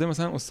چقدر استاده،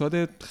 مثلا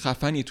استاد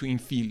خفنی تو این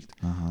فیلد،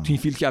 تو این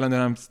فیلد که الان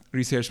دارم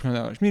ریسرچ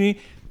میکنم. میبینی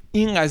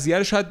این قضیه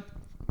رو شاید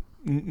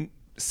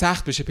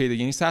سخت بشه پیدا،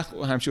 یعنی سخت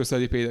همچین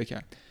استادی پیدا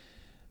کرد.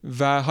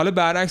 و حالا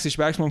برعکس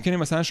ممکنه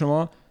مثلا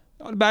شما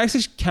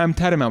برعکسش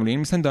کمتر معمولی،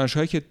 یعنی مثلا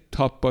دانشگاهی که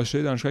تاپ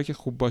باشه، دانشگاهی که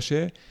خوب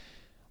باشه،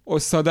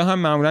 استادا هم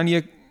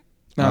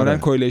معمولا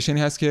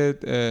کوریلیشنی هست که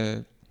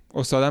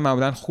استادا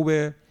معمولا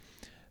خوبه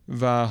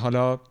و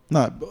حالا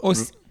نه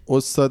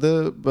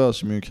استاده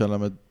باشه میگم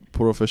کلمه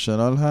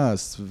پروفشنال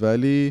هست،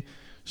 ولی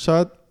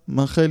شاید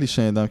من خیلی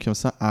شنیدم که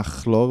مثلا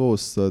اخلاق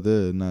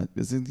استاده نه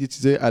یه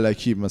چیزای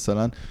الکی،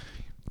 مثلا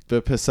به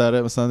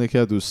پسر مثلا یکی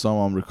از دوستام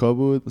آمریکا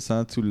بود،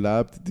 مثلا تو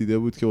لب دیده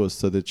بود که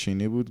استاد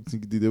چینی بود،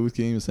 دیده بود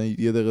که این مثلا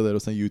یه دقیقه داره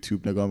مثلا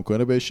یوتیوب نگاه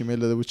میکنه، بهش ایمیل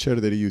داده بود چرا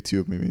داری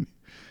یوتیوب میبینی؟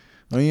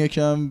 این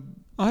یکم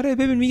آره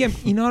ببین میگم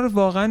اینا رو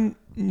واقعا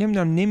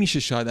نمیدونم نمیشه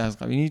شاید از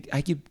قبل، یعنی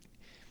اگه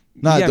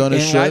نه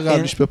دانشجو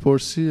قبلش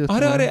بپرسی.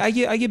 آره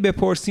اگه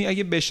بپرسی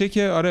اگه بشه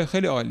که آره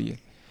خیلی عالیه.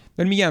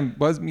 ولی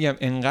میگم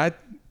انقدر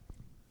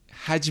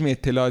حجم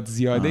اطلاعات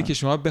زیاده که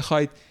شما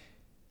بخواید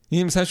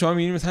این مثلا شما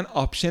میبینید مثلا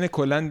آپشن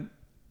کلا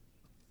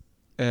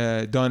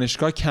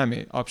دانشگاه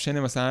کمه، آپشن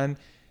مثلا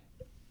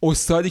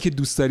استادی که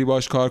دوست داری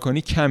باهاش کار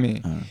کنی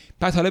کمه.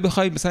 بعد حالا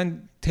بخوای مثلا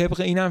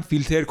طبق اینم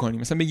فیلتر کنی،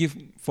 مثلا بگی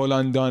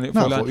فلان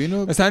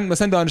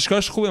مثلا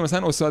دانشگاهش خوبه،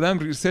 مثلا استادم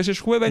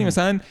ریسرچش خوبه، ولی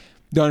مثلا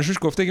دانشجوش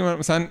گفته که من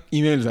مثلا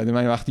ایمیل زده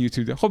من وقتی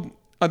یوتیوب ده. خب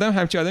آدم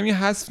همچین آدمی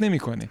حذف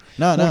نمیکنه.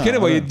 ممکنه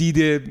با یه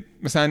دید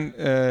مثلا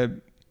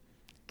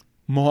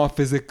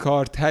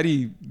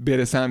محافظه‌کارتری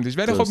بره سمتش،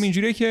 ولی خب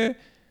اینجوریه که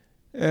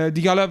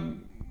دیگه حالا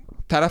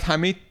طرف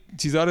همه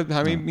چیزا رو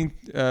همه این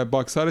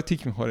باکس ها رو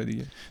تیک میخوره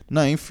دیگه.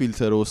 نه این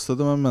فیلتر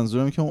استاد من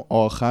منظورم که اون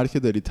آخر که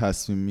داری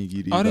تصمیم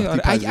میگیری. آره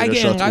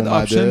اگه انقدر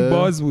آپشن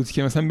باز بود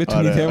که مثلا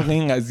بتونی طبق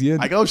این قضیه،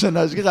 اگه آپشن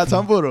نشه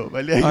قطعا برو،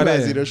 ولی اگه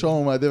پذیرش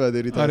اومده و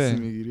داری تصمیم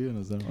میگیری به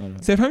نظرم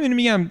صرفا اینو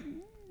میگم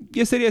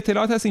یه سری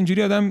اطلاعات هست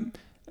اینجوری آدم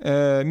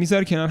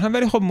میذاره کنار هم.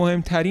 ولی خب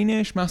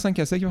مهمترینش مثلا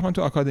کسایی که میخوان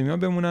تو آکادمیا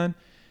بمونن،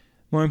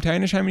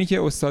 مهمترینش همینه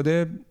که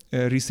استاد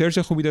ریسرچ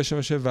خوبی داشته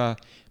باشه و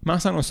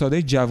مثلا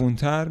استادای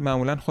جوانتر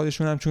معمولا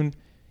خودشون هم چون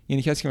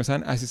یعنی کسی که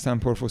مثلا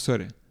اسیستنت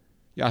پروفسوره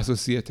یا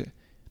اسوسییته،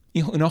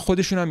 اینا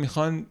خودشون هم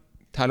میخوان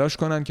تلاش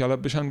کنن که حالا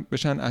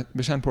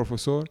بشن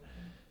پروفسور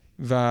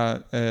و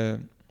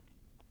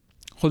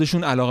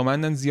خودشون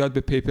علاقه‌مندن زیاد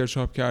به پیپر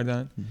چاپ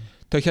کردن،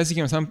 تا کسی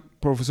که مثلا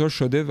پروفسور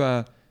شده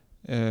و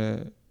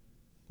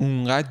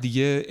اونقدر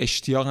دیگه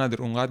اشتیاق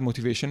نداره، اونقدر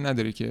موتیویشن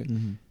نداره که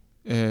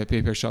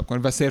پیپر چاپ کنه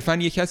و صرفا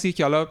یه کسی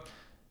که حالا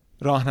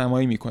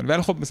راهنمایی میکنه.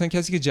 ولی خب مثلا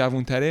کسی که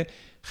جوانتره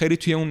خیلی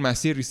توی اون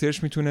مسیر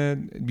ریسرچ میتونه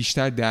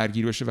بیشتر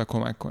درگیر بشه و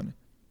کمک کنه.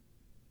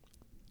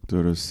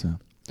 درسته.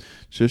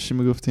 چی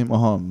میگفتیم؟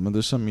 من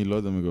داشتم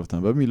میلادو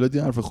میگفتم و میلاد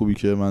یه حرف خوبی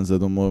که من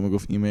زدم ما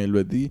میگفت ایمیل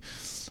بدی،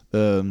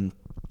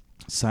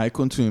 سعی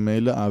کن تو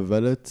ایمیل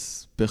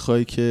اولت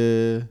بخوای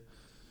که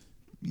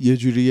یه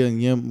جوری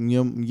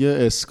یه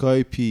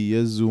اسکایپی،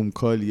 یه زوم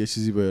کال، یه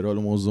چیزی به ارال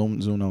موضوع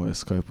زوم و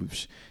اسکایپ بود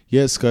بشه،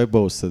 یه اسکایپ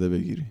با استاده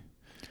بگیری،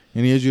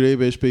 یعنی یه جوری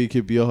بهش بگی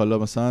که بیا حالا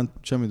مثلا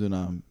چه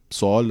میدونم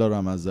سوال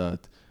دارم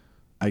ازت،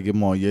 اگه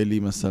مایلی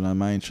مثلا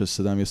من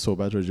اینترستدم یه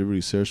صحبت راجع به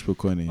ریسرچ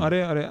بکنی.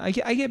 آره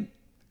اگه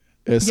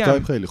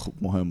اسکایپ خیلی خوب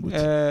مهم بود.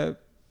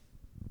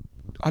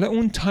 حالا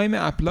اون تایم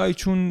اپلای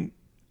چون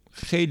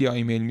خیلی ها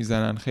ایمیل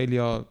میزنن، خیلی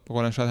ها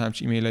بقولن شاید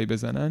همچین ایمیلایی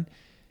بزنن،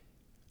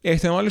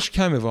 احتمالش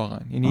کمه واقعا.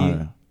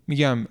 یعنی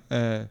میگم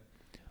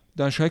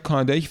دانشگاه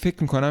کانادایی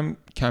فکر میکنم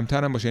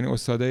کمتر هم باشه، یعنی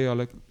استادای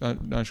حالا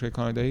دانشگاه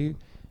کانادایی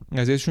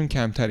قضیهشون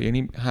کمتره،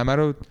 یعنی همه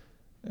رو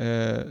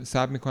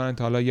ثبت میکنن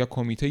تا حالا یا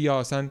کمیته یا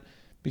اصلا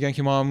بگن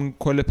که ما همون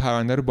کل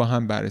پرونده رو با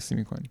هم بررسی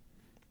میکنیم.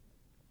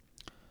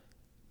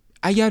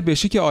 اگر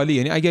بشه که عالی،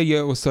 یعنی اگر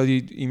یه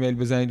استادی ایمیل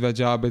بزنید و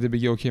جواب بده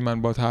بگه اوکی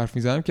من باهات حرف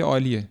میزنم که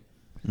عالیه،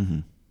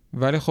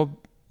 ولی خب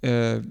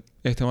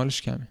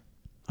احتمالش کمه.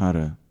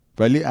 آره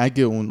ولی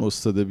اگه اون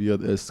استاد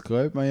بیاد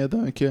اسکایپ، من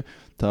یادمه که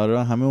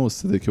تقریبا همه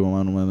استاده که با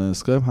من اومدن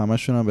اسکایپ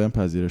همشون هم بهم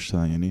پذیرش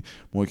دادن. یعنی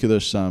موقعی که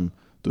داشتم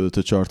 2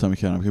 تا 4 تا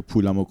میکردم که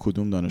پولمو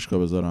کدوم دانشگاه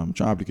بذارم،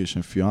 چون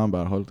اپلیکیشن فی هم به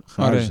هر حال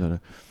خرج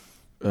داره،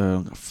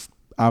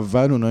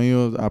 اول اونایی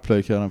رو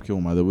اپلای کردم که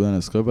اومده بودن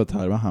اسکایپ و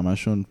تقریبا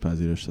همشون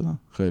پذیرش دادن.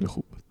 خیلی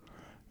خوب بود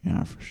این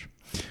حرفش.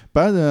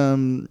 بعد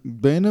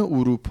بین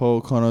اروپا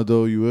و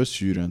کانادا و یو اس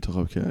چجوری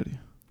انتخاب کردی؟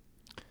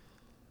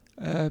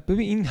 ببین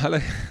این حالا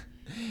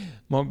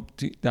ما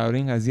در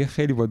این قضیه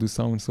خیلی با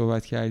دوستامون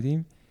صحبت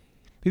کردیم.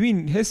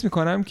 ببین حس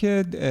میکنم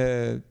که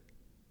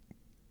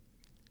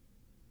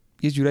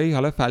یه جورایی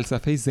حالا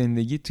فلسفه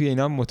زندگی توی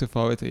اینا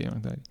متفاوته. یه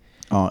مقداری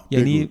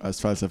یعنی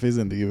از فلسفه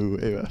زندگی بگو.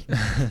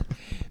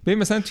 ببین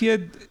مثلا توی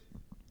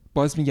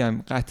باز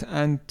میگم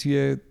قطعاً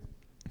توی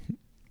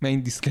من این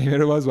دیسکلیمر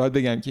رو باز باید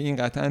بگم که این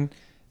قطعاً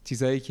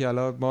چیزایی که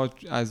حالا ما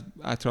از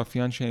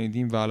اطرافیان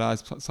شنیدیم و حالا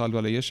از سال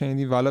بالایی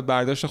شنیدیم و حالا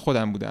برداشت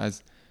خودم بوده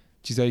از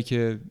چیزایی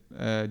که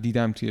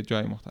دیدم توی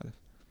جای مختلف.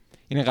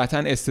 این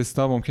قطعاً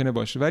استثنا ممکنه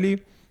باشه،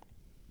 ولی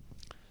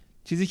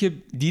چیزی که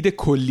دید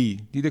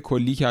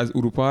کلی که از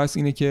اروپا هست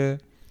اینه که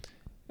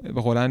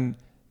به قولن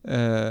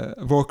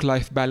ورک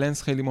لایف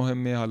بالانس خیلی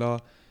مهمه. حالا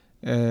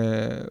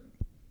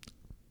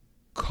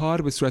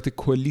کار به صورت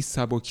کلی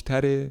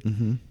سبکتره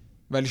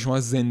ولی شما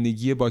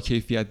زندگی با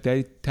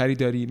کیفیت تری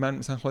داری. من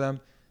مثلا خودم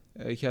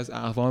یکی از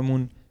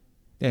اقواممون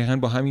دقیقاً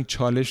با همین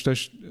چالش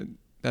داشت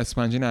دست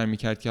پنجه نرم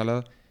می‌کرد که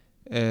حالا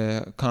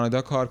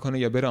کانادا کار کنه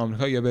یا بره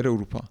آمریکا یا بره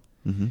اروپا.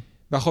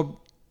 و خب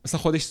مثلا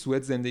خودش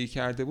سوئد زندگی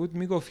کرده بود،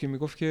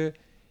 میگفت که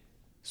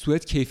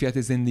سوئد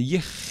کیفیت زندگی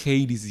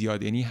خیلی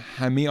زیاده، یعنی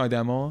همه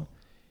آدما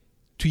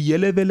تو یه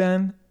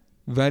لولن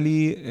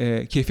ولی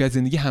کیفیت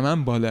زندگی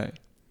هم بالاه،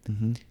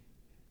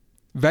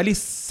 ولی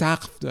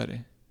سقف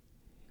داره.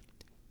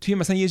 توی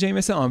مثلا یه جایی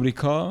مثل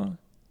آمریکا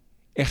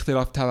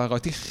اختلاف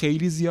طبقاتی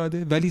خیلی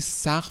زیاده ولی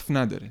سقف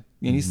نداره،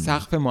 یعنی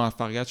سقف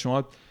موفقیت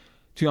شما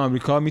توی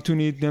آمریکا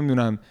میتونید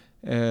نمیدونم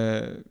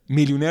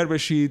میلیونر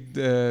بشید،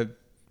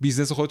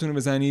 بیزنس خودتون رو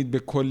بزنید، به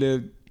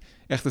کل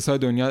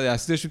اقتصاد دنیا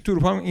دست داشتید. تو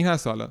اروپا هم این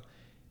هست. حالا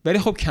ولی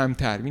خب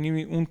کمتر.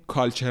 می‌بینی اون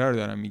کالچر رو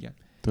دارم میگم.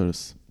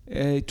 درست.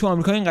 تو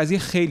آمریکا این قضیه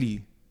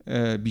خیلی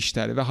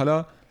بیشتره و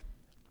حالا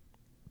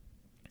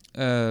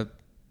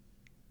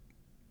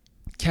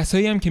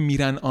کسایی هم که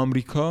میرن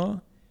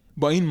آمریکا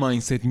با این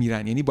مایندست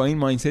میرن، یعنی با این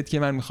مایندست که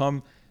من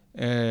میخوام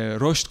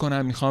رشد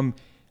کنم، میخوام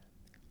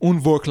اون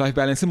ورک لایف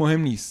بالانس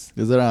مهم نیست،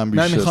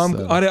 من میخوام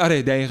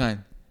آره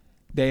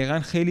دقیقاً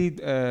خیلی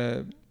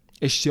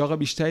اشتیاق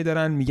بیشتری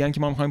دارن، میگن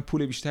که ما میخوایم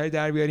پول بیشتری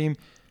در بیاریم،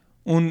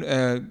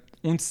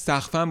 اون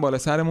سقف هم بالا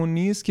سرمون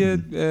نیست که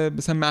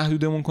مثلا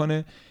محدودمون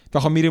کنه و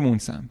خب میریم اون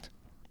سمت.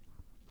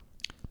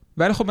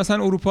 ولی خب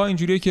مثلا اروپا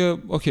اینجوریه که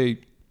اوکی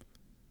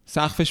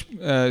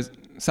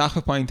سقف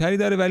پایینتری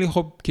داره ولی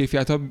خب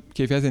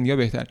کیفیت زندگی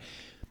بهتر.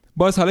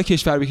 باز حالا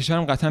کشور به کشور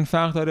هم قطعا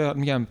فرق داره.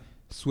 میگم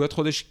سوئد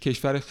خودش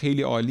کشور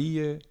خیلی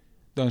عالیه،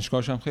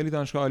 دانشگاهش هم خیلی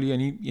دانشگاه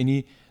عالیه،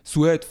 یعنی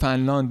سوئد،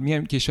 فنلاند،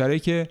 میگم کشورایی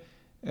که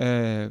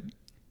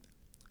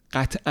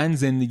قطعا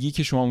زندگی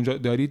که شما اونجا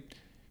دارید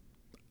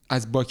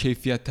از با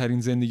کیفیت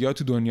ترین زندگی‌ها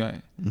تو دنیاه.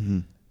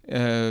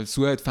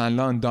 سوئد،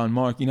 فنلاند،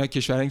 دانمارک، اینا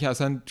کشورایی که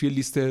اصلا توی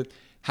لیست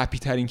هپی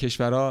ترین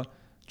کشورها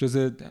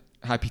جزء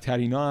هپی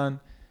ترینا هن.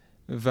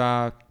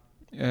 و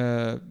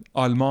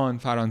آلمان،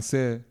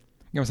 فرانسه،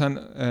 مثلا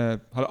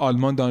حالا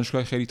آلمان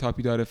دانشگاه خیلی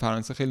تاپی داره،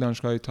 فرانسه خیلی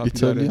دانشگاه تاپی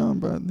داره. ایتالیا هم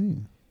بد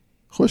نیست،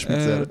 خوش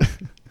میگذره.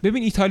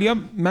 ببین ایتالیا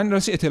من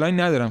راستش اطلاعی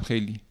ندارم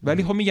خیلی،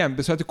 ولی خب میگم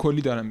به صورت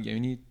کلی دارم میگم،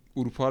 یعنی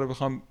اروپا رو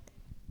بخوام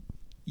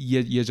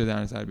یه جا در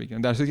نظر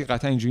بگیرم، در صورتی که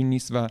قطعا اینجوری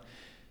نیست و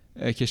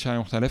کشور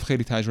مختلف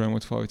خیلی تجربه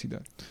متفاوتی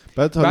داره.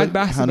 بعد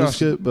هنوز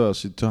که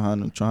باشید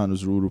چون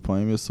هنوز رو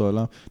اروپاییم، یه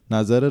سوالم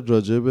نظرت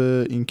راجع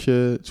به این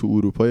که تو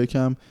اروپا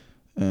یکم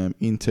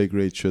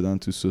اینتگریت شدن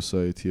تو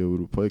سوسایتی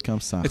اروپا یکم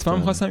سخته. اتفاقا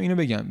می‌خواستم اینو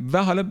بگم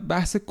و حالا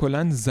بحث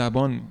کلا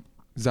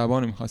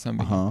زبان می‌خواستم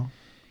بگم.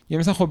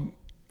 یعنی مثلا خب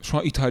شما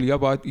ایتالیا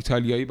باید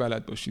ایتالیایی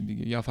بلد باشید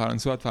دیگه، یا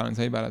فرانسه باید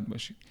فرانسوی بلد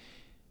باشید.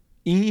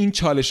 این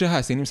چالشه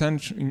هست. یعنی مثلا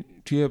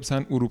توی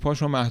مثلا اروپا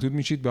شما محدود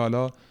میشید به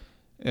حالا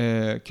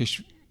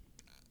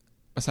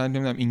مثلا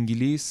نمیدونم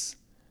انگلیس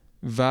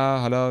و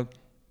حالا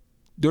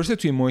درسته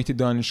توی محیط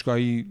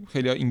دانشگاهی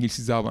خیلی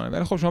انگلیسی زبانه،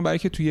 ولی خب شما برای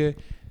که توی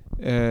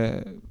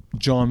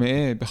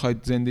جامعه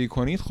بخواید زندگی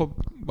کنید خب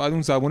باید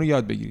اون زبان رو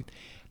یاد بگیرید.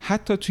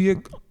 حتی توی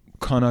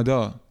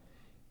کانادا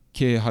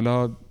که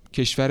حالا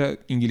کشور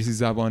انگلیسی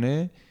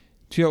زبانه،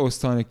 توی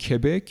استان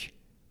کبک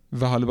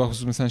و حالا به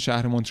خصوص مثلا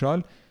شهر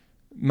مونترال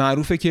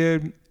معروفه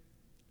که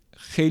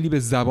خیلی به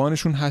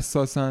زبانشون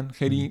حساسن،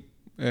 خیلی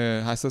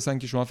حساسن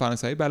که شما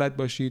فرانسوی بلد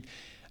باشید.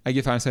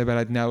 اگه فرانسوی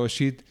بلد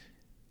نباشید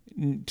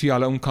توی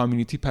حالا اون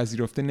کامیونیتی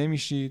پذیرفته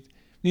نمیشید.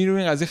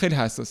 این قضیه خیلی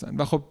حساسن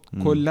و خب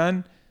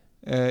کلا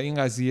این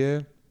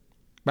قضیه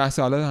بحث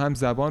حالا هم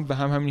زبان و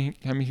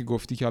همین که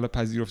گفتی که حالا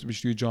پذیرفته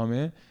بشید توی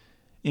جامعه،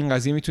 این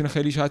قضیه میتونه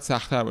خیلی شاید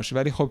سخت‌تر باشه.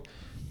 ولی خب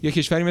یه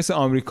کشوری مثل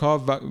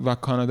آمریکا و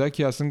کانادا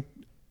که اصلا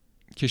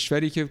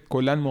کشوری که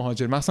کلا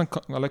مهاجر، مثلا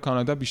حالا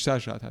کانادا بیشتر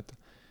شاید حتی،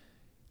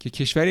 که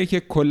کشوری که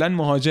کلا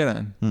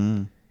مهاجرن،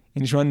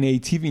 یعنی شما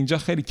نیتیو اینجا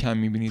خیلی کم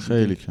میبینید،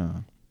 خیلی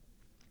کم.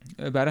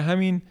 برای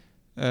همین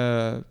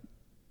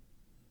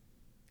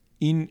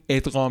این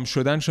ادغام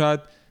شدن شاید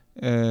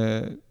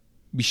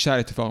بیشتر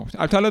اتفاق میفته.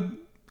 البته حالا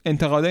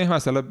انتقادایی هم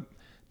مثلا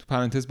تو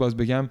پرانتز باز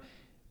بگم،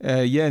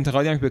 یه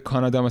انتقادی هم که به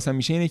کانادا مثلا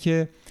میشه اینه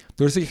که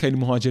درسته که خیلی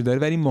مهاجر داره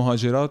ولی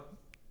مهاجرات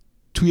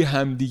توی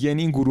همدیگه،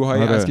 یعنی این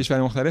گروه‌های از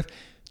کشور مختلف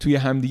توی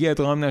همدیگه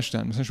ادغام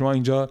نشدن. مثلا شما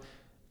اینجا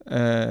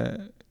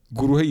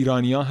گروه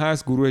ایرانی‌ها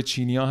هست، گروه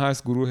چینی‌ها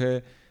هست، گروه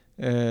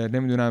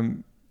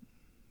نمیدونم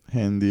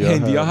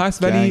هندی‌ها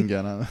هست، ولی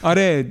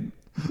آره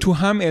تو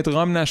هم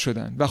ادغام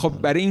نشدن و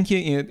خب برای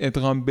اینکه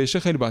ادغام بشه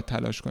خیلی باید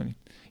تلاش کنید.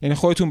 یعنی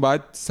خودتون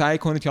باید سعی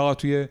کنید که آقا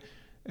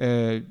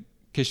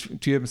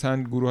توی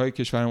مثلا گروه‌های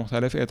کشور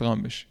مختلف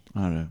ادغام بشه.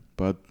 آره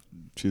باید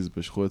چیز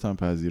بشه، خودت هم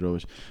پذیرا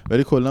بشه.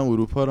 ولی کلا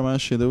اروپا رو من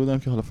شنیده بودم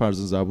که حالا فرض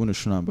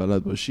زبونشون هم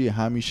بلد باشی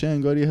همیشه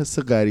انگار یه حس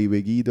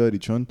غریبگی داری،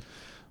 چون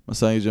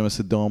مثلا یه جا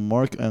مثل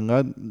دانمارک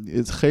انقدر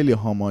خیلی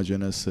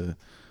هاماژنسه،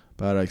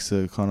 برعکس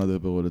کانادا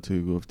به قول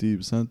توی گفتی.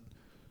 مثلا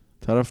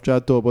طرف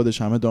جد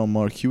آبادش همه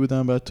دانمارکی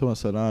بودن، بعد تو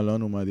مثلا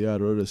الان اومدی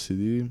راه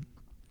رسیدی.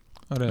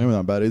 آره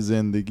نمیدونم برای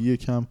زندگی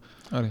یکم.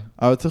 آره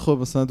البته خب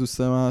مثلا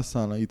دوستای من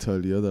هستن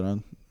ایتالیا دارن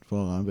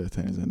واقعا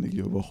بهترین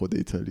زندگی رو با خود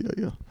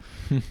ایتالیا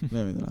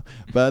نمیدونم.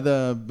 بعد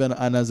به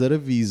نظر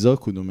ویزا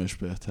کدومش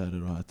بهتره،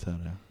 راحت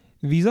تره؟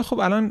 ویزا خب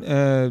الان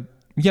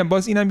میگم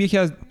باز اینم یکی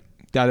از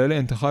دلایل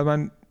انتخاب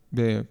من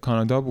به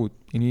کانادا بود.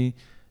 یعنی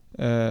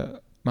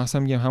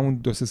مثلا میگم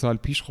همون 2-3 سال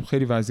پیش خب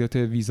خیلی وضعیت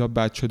ویزا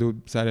بد شده و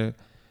سر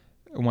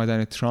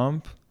اومدن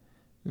ترامپ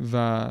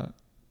و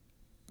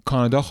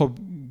کانادا خب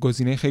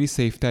گزینه خیلی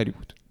سیف تری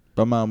بود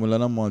و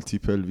معمولا هم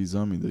مالتیپل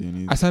ویزا میده،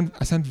 یعنی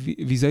اصلا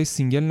ویزای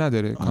سینگل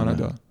نداره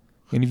کانادا.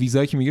 یعنی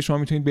ویزایی که میگه شما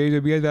میتونید برید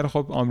و بیاید، ولی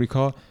خب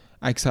آمریکا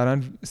اکثرا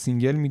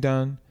سینگل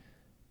میدن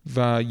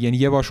و یعنی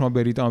یه بار شما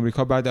برید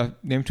آمریکا بعد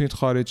نمیتونید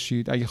خارج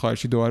شید، اگه خارج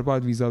شید دوباره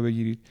باید ویزا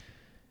بگیرید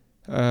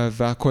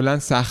و کلا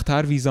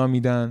سخت‌تر ویزا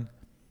میدن.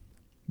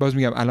 باز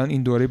میگم الان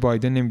این دوره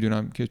بایدن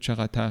نمیدونم که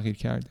چقدر تغییر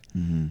کرده.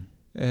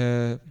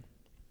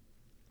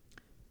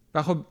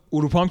 و خب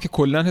اروپا هم که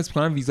کلا حس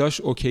می‌کنم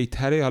ویزاش اوکی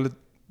تره. حالا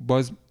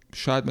باز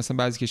شاید مثلا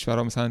بعضی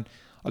کشورها مثلا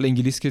حالا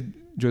انگلیس که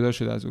جدا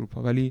شده از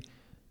اروپا ولی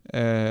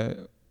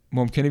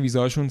ممکنه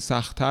ویزاشون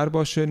سخت‌تر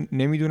باشه،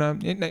 نمیدونم.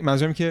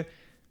 منظورم که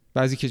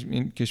بعضی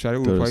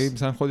کشورهای اروپایی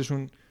مثلا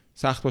خودشون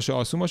سخت باشه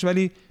آسون باشه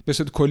ولی به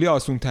صورت کلی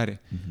آسون تره.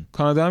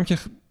 کانادا هم که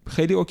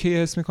خیلی اوکی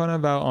حس میکنن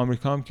و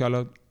آمریکا هم که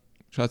حالا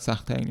شاید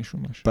سخت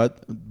ترینشون باشه.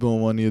 بعد به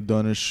عنوان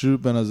دانشجو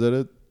به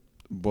نظرت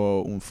با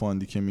اون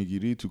فاندی که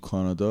میگیری تو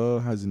کانادا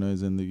هزینه‌های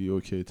زندگی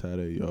اوکی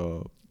تره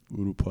یا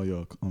اروپا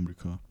یا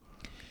آمریکا؟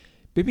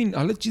 ببین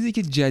حالا چیزی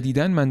که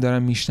جدیداً من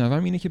دارم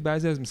میشنوم اینه که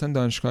بعضی از مثلا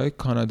دانشگاه‌های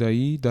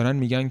کانادایی دارن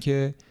میگن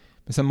که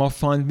مثلا ما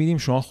فاند میدیم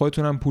شما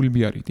خودتونم پول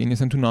بیارید. یعنی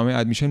مثلا تو نامه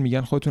ادمیشن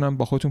میگن خودتونم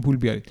با خودتون پول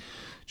بیارید.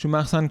 چون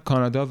مثلا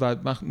کانادا و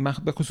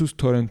به خصوص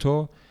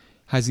تورنتو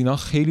هزینه‌ها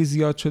خیلی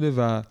زیاد شده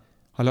و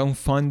حالا اون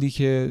فاندی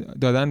که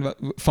دادن و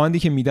فاندی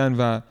که میدن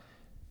و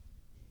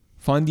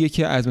فاندیه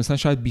که از مثلا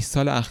شاید 20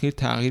 سال اخیر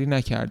تغییری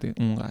نکرده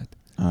اونقدر.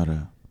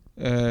 آره.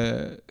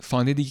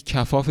 فاند دیگه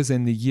کفاف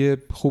زندگی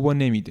خوبو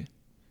نمیده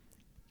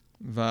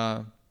و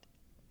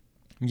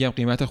میگم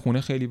قیمت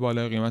خونه خیلی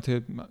بالا،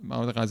 قیمت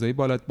مواد غذایی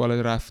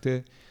بالا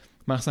رفته،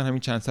 مثلا همین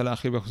چند سال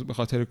اخیر به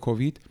خاطر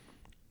کووید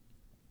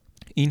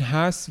این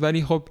هست.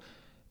 ولی خب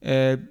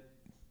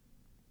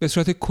به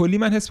صورت کلی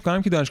من حس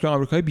می‌کنم که دانشگاه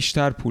آمریکایی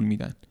بیشتر پول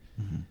میدن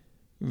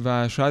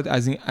و شاید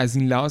از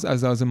این لحاظ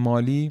از لحاظ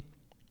مالی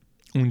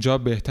اونجا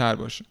بهتر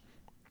باشه.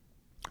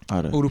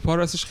 آره. اروپا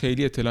راستش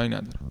خیلی اطلاعی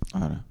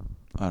ندارم.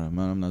 آره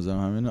منم نظرم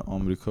همینه.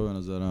 آمریکا به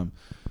نظرم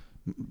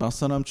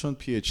مثلا هم چون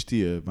Ph.D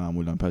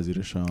معمولا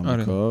پذیرش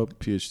آمریکا.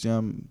 Ph.D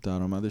هم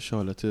درآمدش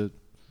حالت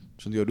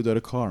چون یارو داره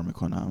کار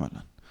میکنه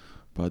عملا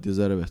باید یه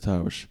ذره بهتر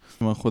باشه.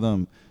 من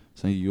خودم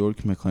مثلا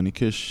یورک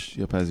مکانیکش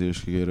یا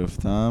پذیرش که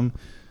گرفتم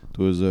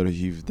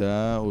 2017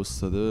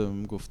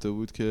 استاد گفته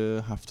بود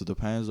که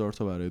 75,000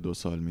 تا برای 2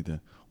 سال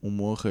میده. اون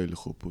موقع خیلی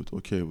خوب بود،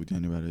 اوکی بود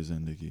یعنی برای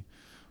زندگی.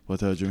 با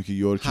توجه به که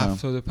یورک هم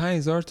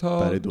 75,000 تا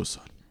برای 2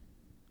 سال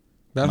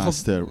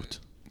مستر بود.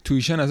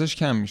 تویشن ازش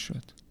کم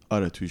میشد.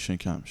 آره تویشن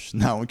کم شد.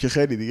 نه اون که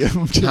خیلی دیگه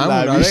ممکن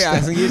نباشه.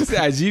 اصلا یه چیز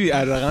عجیبی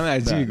رقم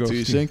عجیبی گفتی.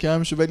 تویشن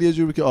کم شد ولی یه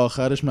جوری که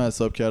آخرش من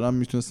حساب کردم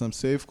میتونستم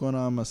سیو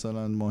کنم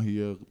مثلا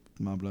ماهی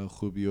مبلغ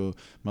خوبی و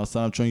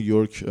مثلا چون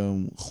یورک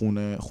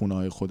خونه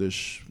های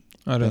خودش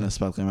به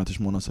نسبت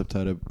قیمتش مناسب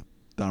تره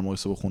در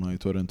مقایسه با خونه های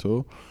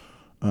تورنتو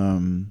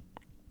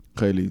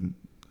خیلی.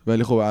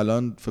 ولی خب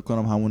الان فکر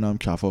کنم همون هم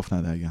کفاف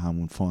نده اگه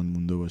همون فاند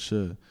مونده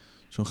باشه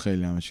چون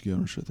خیلی همش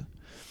گرون شده.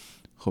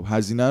 خب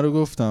هزینه رو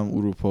گفتم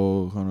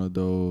اروپا و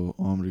کانادا و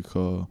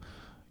آمریکا.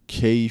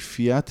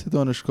 کیفیت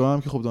دانشگاه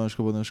هم که خب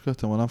دانشگاه با دانشگاه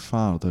احتمالاً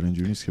فرق داره،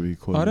 اینجوری نیست که بگی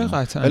کلا. آره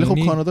قطعاً. ولی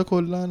خب کانادا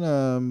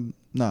کلا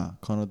نه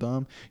کانادا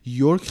هم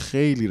یورک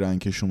خیلی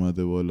رنکش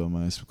اومده بالا.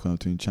 من اسم می‌کنم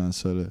تو این چند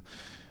ساله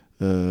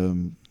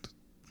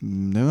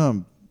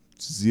نمیدونم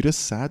زیر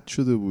 100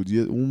 شده بود.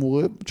 اون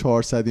موقع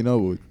 400 اینا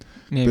بود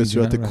به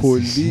صورت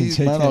کلی.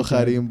 من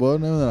آخرین بار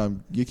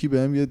نمیدونم یکی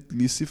بهم یه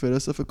لیستی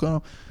فرسته فکر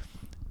کنم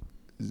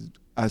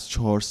از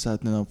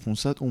 400 نه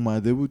 500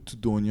 اومده بود تو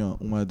دنیا،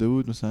 اومده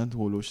بود مثلا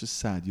هولوش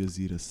 100 یا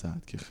زیر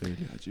 100 که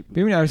خیلی عجیب بود.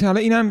 ببین البته حالا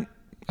اینم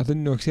حتی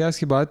نکته هست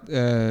که باید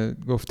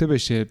گفته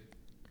بشه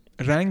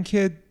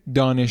رنک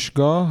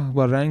دانشگاه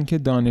با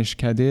رنک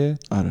دانشکده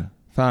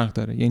فرق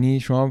داره. یعنی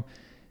شما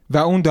و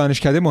اون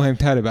دانشکده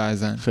مهمتره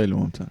بعضن، خیلی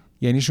مهمتره.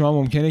 یعنی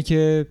شما ممکنه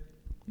که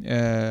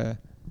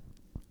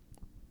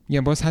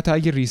یعنی باز حتی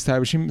اگه ریزتر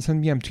بشیم مثلا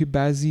میگم توی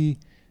بعضی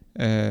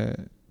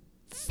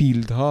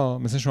فیلد ها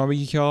مثلا شما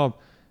بگی که آقا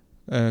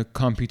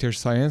کامپیوتر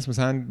ساینس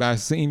مثلا بر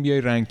اساس این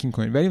بیای رنکینگ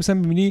کنید ولی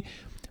مثلا ببینی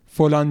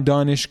فلان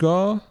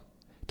دانشگاه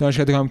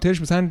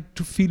کامپیوترش مثلا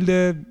تو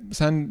فیلد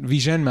مثلا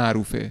ویژن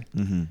معروفه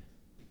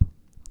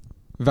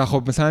و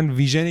خب مثلا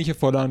ویژنی که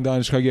فلان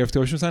دانشگاه گرفته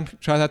باشه مثلا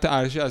شاید حتی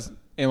ارزش از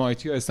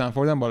MIT یا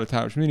استنفورد هم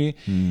بالاتر باشه. می‌دونی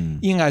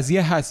این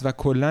قضیه هست و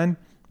کلا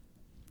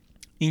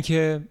این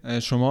که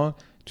شما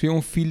توی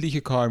اون فیلدی که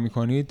کار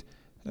میکنید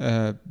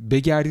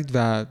بگردید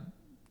و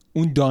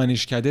اون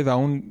دانشکده و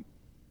اون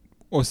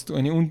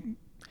یعنی اون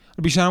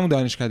بیشتر همون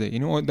دانشکده،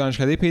 یعنی اون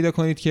دانشکده پیدا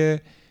کنید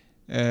که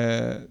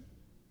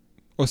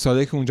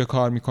استادایی که اونجا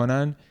کار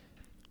میکنن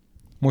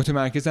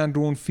متمرکزن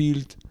رو اون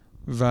فیلد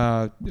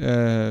و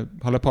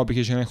حالا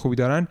پابلیکیشن خوبی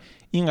دارن.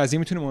 این قضیه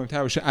میتونه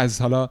مهمتر باشه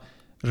از حالا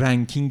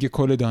رنکینگ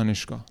کل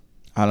دانشگاه.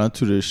 الان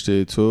تو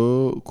رشته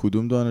تو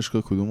کدوم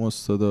دانشگاه کدوم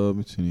استادا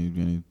میتونی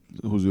یعنی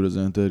حضور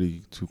ذهن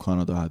داری تو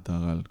کانادا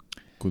حداقل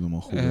کدوم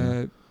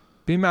خوبه؟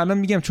 ببین الان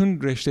میگم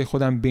چون رشته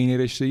خودم بین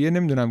رشته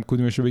نمیدونم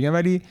کدومش رو بگم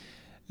ولی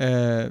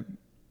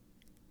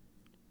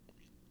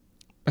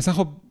مثلا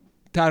خب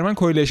تقریبا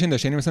کوریلیشن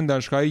داشت. یعنی مثلا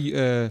دانشگاه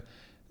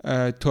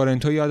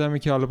تورنتو یادمه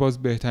که حالا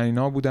باز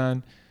بهترینا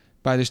بودن،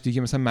 بعدش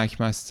دیگه مثلا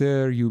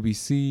مکمستر،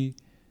 UBC.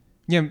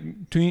 میگم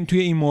توی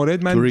این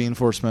مورد من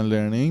reinforcement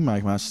learning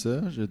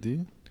مکمستر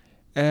جدی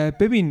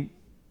ببین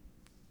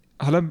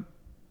حالا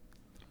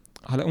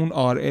اون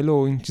RL و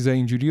این چیزا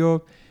اینجوری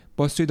رو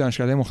باز توی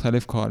دانشگاه‌های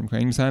مختلف کار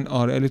میکنن.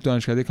 مثلا RL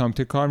دانشگاه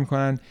کامپیوتر کار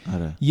میکنن،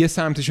 آره. یه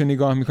سمتشو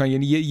نگاه میکنن،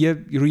 یعنی یه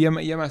روی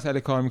یه مسئله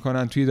کار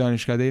میکنن. توی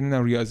دانشگاه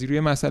ریاضی روی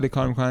مسئله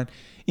کار میکنن.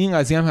 این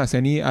قضیه هم هست،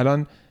 یعنی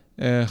الان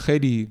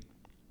خیلی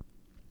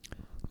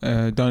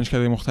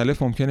دانشگاه‌های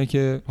مختلف ممکنه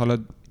که حالا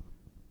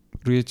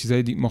روی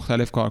چیزهای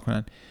مختلف کار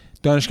کنن.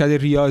 دانشگاه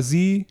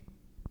ریاضی،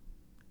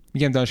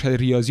 میگم دانشگاه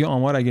ریاضی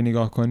آمار اگه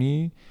نگاه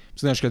کنی،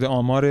 مثلا دانشگاه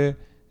آمار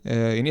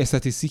یعنی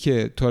استاتیستیک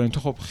تورنتو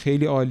خب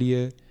خیلی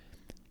عالیه.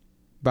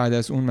 بعد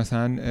از اون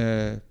مثلا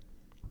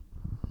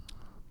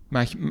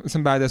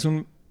بعد از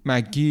اون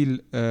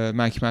مکگیل،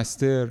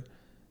 مکمستر،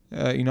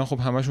 اینا خب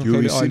همشون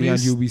خیلی عالیان.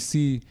 UBC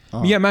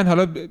میگم من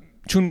حالا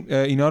چون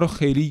اینا رو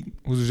خیلی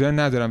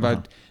حضور ندارم و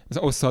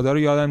مثلا استادا رو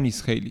یادم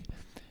نیست خیلی،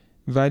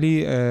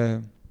 ولی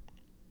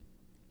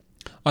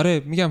آره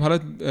میگم حالا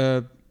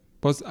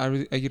باز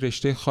اگه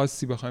رشته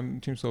خاصی بخوایم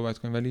میتونیم صحبت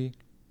کنیم، ولی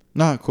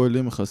نه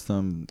کلی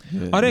میخواستم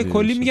آره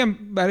کلی میگم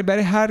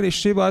برای هر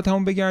رشته باید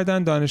همون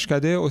بگردن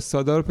دانشکده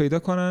استادا رو پیدا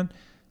کنن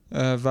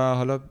و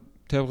حالا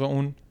طبق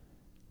اون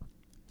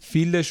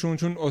فیلدشون،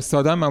 چون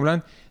استادا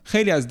معمولا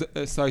خیلی از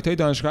سایت‌های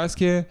دانشگاه هست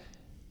که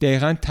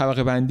دقیقاً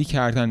طبقه بندی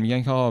کردن،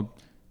 میگن که آقا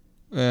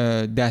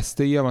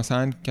دسته یا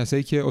مثلا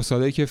کسایی که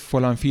استادایی که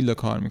فلان فیلد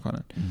کار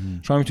میکنن،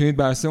 شما میتونید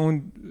بر اساس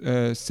اون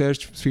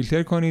سرچ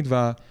فیلتر کنید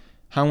و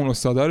همون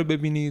استادا رو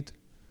ببینید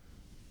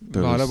و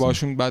حالا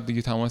باشون بعد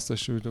دیگه تماس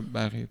داشته بید و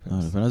بقیه.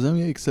 به نظرم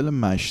یه اکسل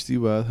مشتی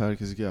باید هر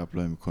کسی که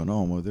اپلای میکنه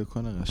آماده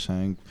کنه،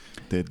 قشنگ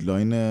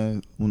ددلاین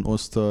اون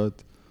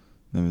استاد،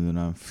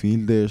 نمیدونم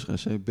فیلدش،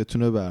 قشنگ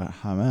بتونه بر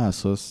همه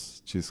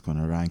اساس چیز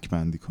کنه، رنک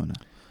بندی کنه.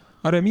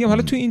 آره میگم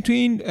حالا تو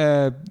این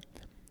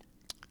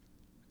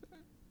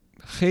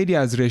خیلی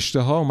از رشته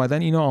ها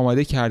اومدن اینو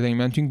آماده کردن.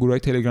 من تو این گروه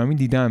تلگرامی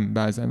دیدم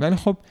بعضن، ولی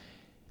خب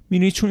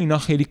می‌بینید چون اینا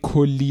خیلی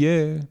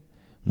کلیه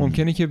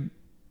ممکنه که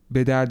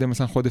به درد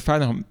مثلا خود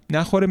فرد هم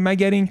نخوره،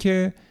 مگر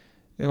اینکه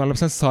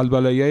مثلا سال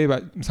بالایی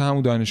مثلا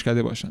همون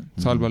دانشکده باشن،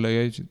 سال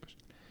بالایی چیز باشن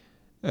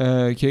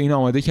که این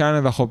آماده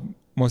کردن و خب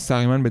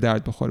مستقیما به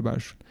درد بخوره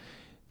براشون.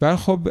 ولی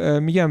خب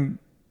میگم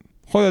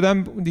خود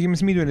آدم دیگه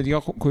مثلا میدونه دیگه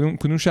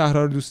کدوم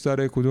شهرها رو دوست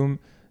داره، کدوم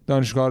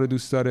دانشگاه رو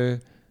دوست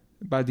داره،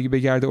 بعد دیگه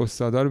بگرده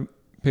استادا رو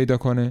پیدا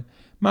کنه.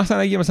 مثلا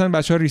اگه مثلا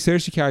بچه‌ها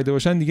ریسرچی کرده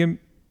باشن دیگه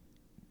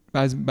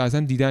بعضا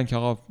دیدن که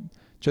آقا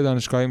چه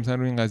دانشگاهی مثلا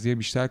روی این قضیه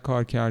بیشتر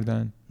کار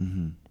کردن.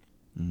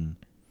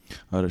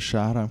 آره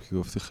شهرم که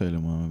گفتی خیلی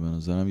مهمه به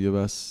نظرم. یه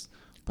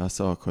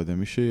بحث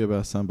آکادمیشه، یه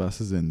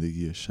بحث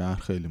زندگیه. شهر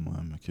خیلی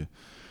مهمه که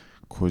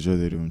کجا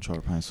داری اون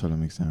 4-5 سال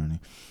میگذرونی.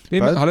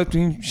 حالا تو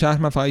این شهر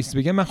من فقط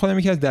بگم، من خودم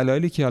یکی از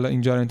دلایلی که حالا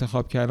اینجا رو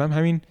انتخاب کردم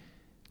همین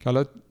که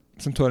حالا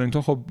مثلا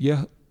تورنتو خب یه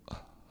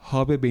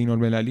هاب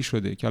بین‌المللی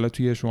شده که حالا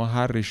توی شما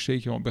هر رشته‌ای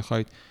که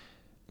بخواید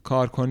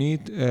کار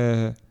کنید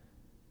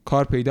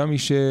کار پیدا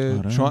میشه.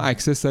 آره. شما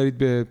اکسس دارید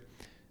به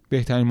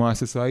بهترین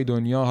مؤسسه‌های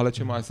دنیا، حالا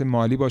چه مؤسسه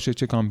مالی باشه،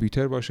 چه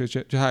کامپیوتر باشه،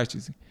 چه هر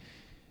چیزی.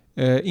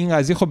 این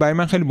قضیه خب برای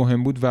من خیلی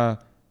مهم بود و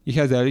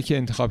یکی از دلایلی که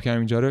انتخاب کردم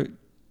اینجا رو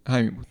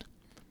همین بود.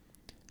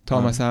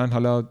 تا مثلا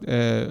حالا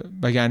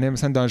وگرنه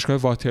مثلا دانشگاه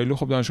واترلو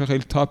خب دانشگاه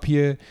خیلی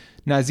تاپیه،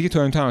 نزدیک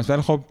تورنتو هم هست،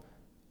 ولی خب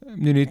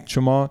می‌دونید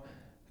شما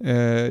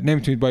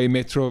نمیتونید با یه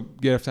مترو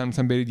گرفتن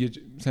مثلا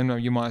برید مثلا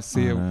یه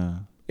مؤسسه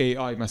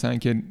AI مثلا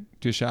که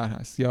توی شهر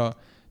هست یا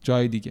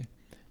جای دیگه.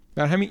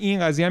 بر همین این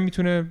قضیه هم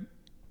میتونه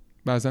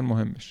بعضا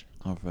مهم بشه.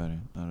 آفرین.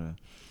 آره.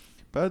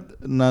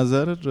 بعد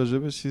نظرت راجع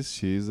به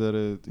چیز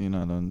داره این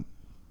الان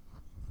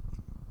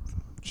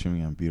چی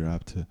میگم بی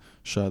ربطه،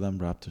 شاید هم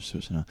ربط داشته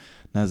باشه، نه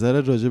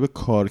نظرت راجع به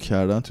کار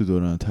کردن تو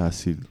دوران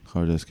تحصیل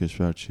خارج از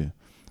کشور چیه؟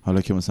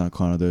 حالا که مثلا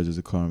کانادا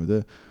اجازه کار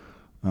میده،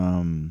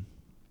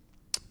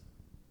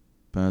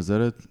 به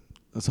نظرت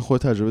اصلا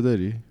خود تجربه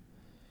داری؟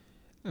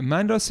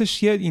 من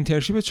راستش یه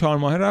اینترنشیپ 4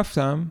 ماهه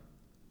رفتم،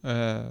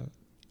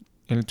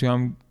 یعنی توی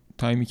هم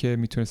تایمی که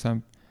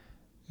میتونستم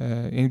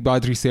یعنی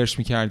باید ریسرچ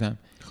میکردم.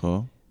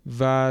 خب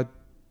و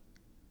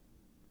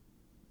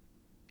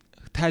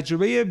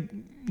تجربه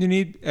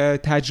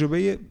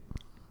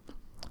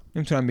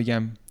نمیتونم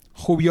بگم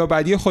خوبی یا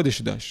بدی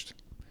خودش داشت.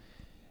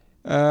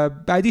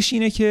 بعدیش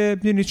اینه که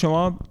ببینید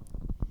شما،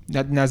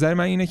 نظر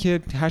من اینه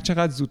که هر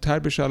چقدر زودتر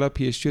بشه حالا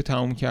PhD رو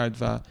تموم کرد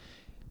و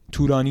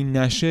طولانی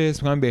نشه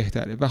اسمم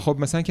بهتره. و خب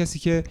مثلا کسی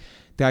که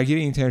درگیر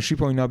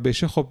اینترنشیپ و اینا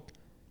بشه، خب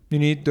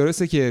ببینید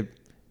درسته که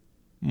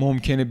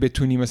ممکنه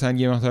بتونی مثلا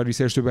یه مقدار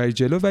ریسرچ رو بری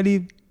جلو،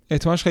 ولی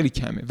احتمالش خیلی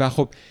کمه و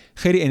خب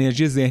خیلی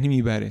انرژی ذهنی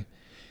میبره.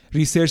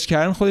 ریسرچ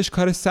کردن خودش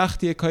کار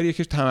سختیه، کاریه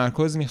که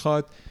تمرکز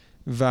میخواد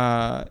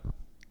و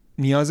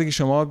نیازه که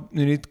شما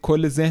ببینید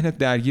کل ذهنت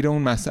درگیر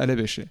اون مسئله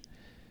بشه.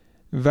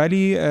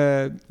 ولی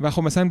و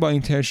خب مثلا با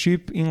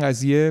اینترنشیپ این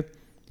قضیه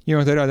یه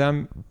مقدار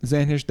آدم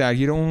ذهنش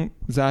درگیر اون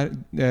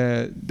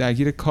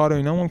درگیر کار و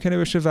اینا ممکنه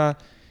بشه و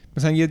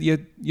مثلا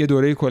یه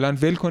دوره کلا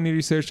ول کنی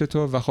ریسرچ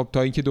تو و خب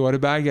تا اینکه دوباره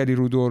برگردی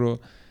رو دور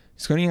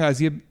کنی این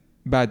قضیه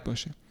بد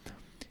باشه.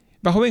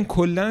 و خب این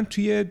کلا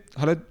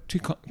حالا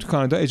توی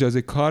کانادا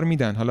اجازه کار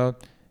میدن حالا،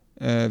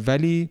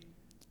 ولی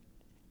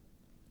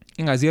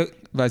این قضیه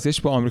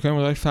وضعیتش با آمریکا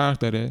مقدار فرق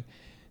داره.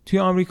 توی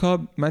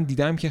آمریکا من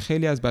دیدم که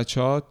خیلی از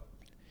بچه‌ها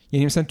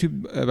یعنی مثلا تو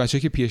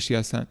بچه‌ها که PhD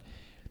هستن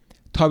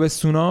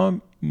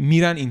تابستونا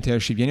میرن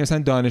اینترنشیپ، یعنی مثلا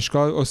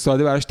دانشگاه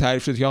استاده براش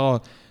تعریف شد که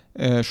آقا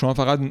شما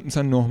فقط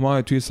مثلا 9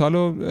 ماه توی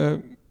سالو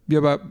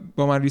بیا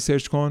با من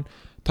ریسرچ کن،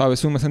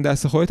 تابستون مثلا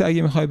دست خودت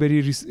اگه میخوای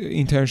بری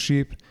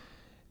اینترنشیپ،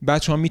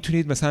 بعد شما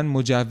میتونید مثلا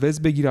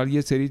مجوز بگیرید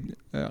یه سری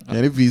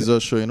یعنی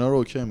ویزاش و اینا رو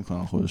اوکی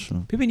میکنن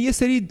خودشون. ببین یه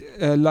سری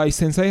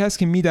لایسنس هایی هست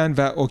که میدن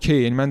و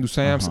اوکی، یعنی من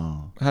دوستایی هم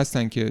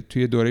هستن که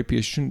توی دوره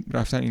پیششون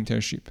رفتن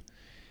اینترنشیپ،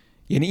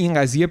 یعنی این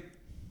قضیه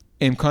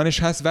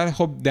امکانش هست ولی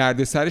خب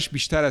دردسرش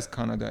بیشتر از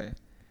کاناداه،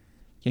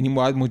 یعنی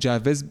باید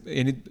مجوز،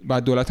 یعنی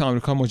باید دولت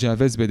آمریکا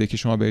مجوز بده که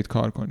شما برید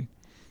کار کنید،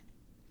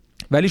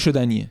 ولی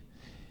شدنیه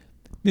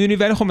میدونی.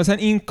 ولی خب مثلا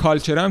این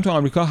کالچر هم تو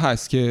آمریکا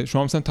هست که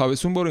شما مثلا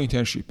تابستون برو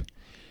اینترنشیپ،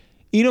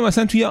 اینو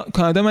مثلا توی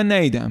کانادا من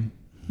ندیدم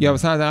یا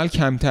مثلا حداقل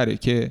کمتره،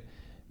 که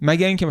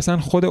مگر اینکه مثلا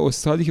خود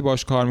استادی که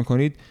باش کار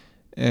میکنید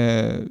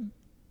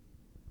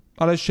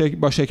حالا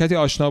با شرکتی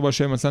آشنا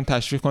باشه مثلا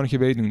تشویق کنه که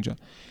برید اونجا.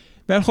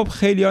 ولی خب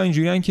خیلی ها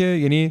اینجوریان که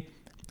یعنی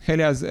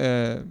خیلی از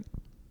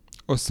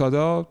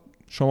استادا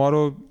شما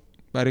رو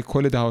برای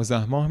کل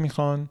 12 ماه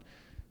میخوان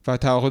و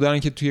توقع دارن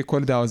که توی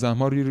کل 12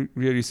 ماه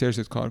روی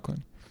ریسرچت کار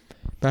کنی.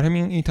 برای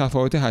همین این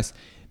تفاوت هست.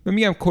 من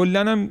میگم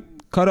کلا هم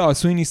کار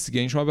آسونی نیست دیگه،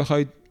 این شما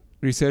بخواید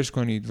ریسرچ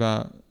کنید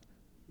و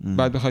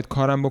بعد بخواید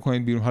کارم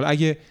بکنید بیرون. حالا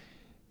اگه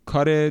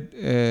کار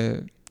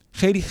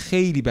خیلی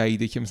خیلی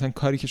بعیده که مثلا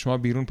کاری که شما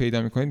بیرون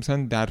پیدا میکنید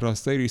مثلا در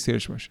راستای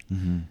ریسرچ باشه،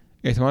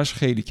 احتمالش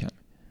خیلی کم.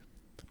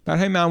 برای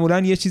همین معمولا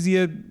یه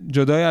چیزی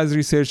جدای از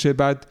ریسرچ،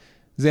 بعد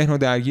ذهن رو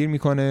درگیر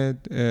میکنه،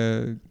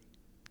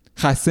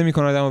 خسته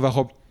میکنه آدمو و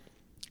خب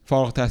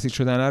فارغ التحصیل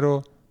شدن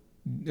رو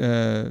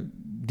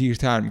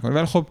دیرتر میکنه.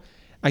 ولی خب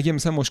اگه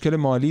مثلا مشکل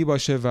مالی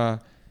باشه و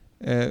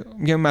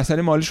میگم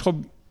مسئله مالیش خب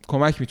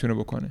کمک میتونه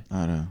بکنه.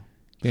 آره.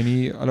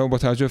 یعنی حالا با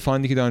توجه به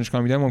فاندی که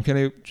دانشگاه میدن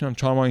ممکنه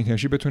 4 ماه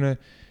اینترنشیپ بتونه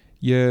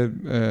یه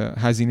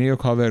هزینه رو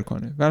کاور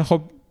کنه، ولی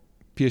خب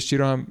PhD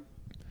رو هم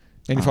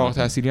یعنی فارغ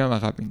التحصیلی هم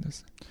عقب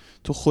میندازه.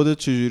 تو خودت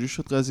چجوری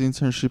شد قضیه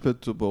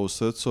اینترنشیپت؟ تو با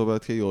استاد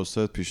صحبت که یا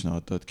استاد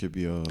پیشنهاد داد که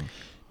بیا؟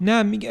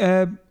 نه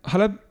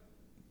حالا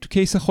تو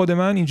کیس خود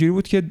من اینجوری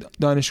بود که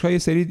دانشگاه یه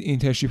سری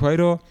اینترنشیپ های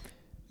رو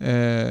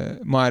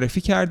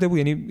معرفی کرده بود،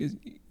 یعنی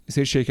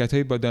سری شرکت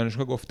هایی با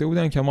دانشگاه گفته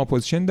بودن که ما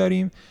پوزیشن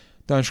داریم،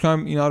 دانشگاه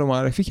هم اینا رو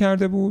معرفی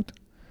کرده بود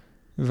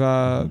و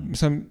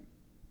مثلا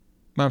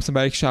من مثلا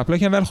برای یک اپلای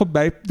کردم. ولی خب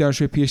برای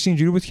دانشگاه PhD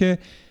اینجوری بود که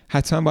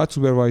حتما باید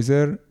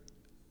سوپروایزر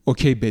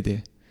اوکی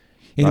بده،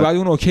 یعنی باید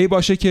اون اوکی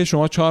باشه که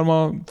شما 4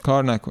 ماه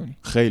کار نکنی.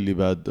 خیلی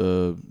بعد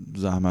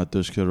زحمت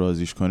داشت که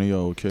راضیش کنی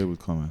یا اوکی بود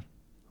کامل؟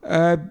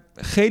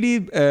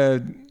 خیلی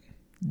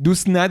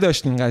دوست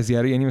نداشت این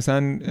قضیه رو، یعنی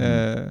مثلا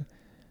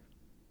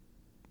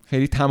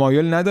خیلی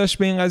تمایل نداشت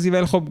به این قضیه،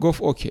 ولی خب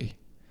گفت اوکی.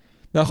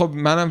 و خب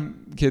منم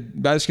که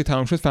بعدش که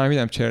تمام شد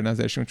فهمیدم چرا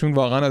نظرشون، چون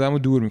واقعا آدمو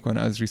دور میکنه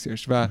از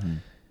ریسرچ و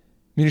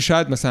میره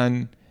شاید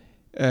مثلا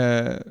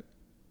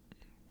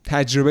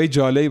تجربه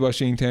جالبی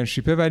باشه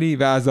اینترنشیپه ولی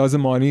و از لحاظ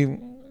مالی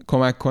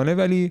کمک کنه،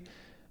 ولی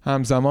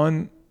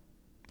همزمان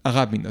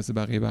عقب میندازه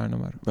بقیه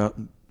برنامه رو. و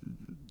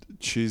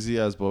چیزی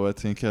از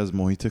بابت اینکه از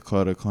محیط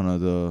کار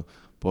کانادا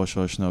باش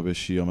آشنا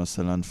بشی یا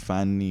مثلا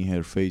فنی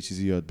حرفه‌ای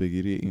چیزی یاد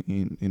بگیری،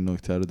 این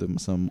نکته رو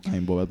مثلا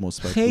این بابت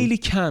مثبت خیلی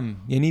کم،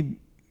 یعنی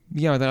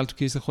میگم حداقل تو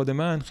کیس خود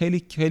من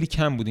خیلی خیلی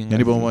کم بود این.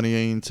 یعنی به عنوان یه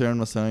اینترن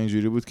مثلا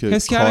اینجوری بود که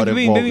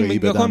کار واقعی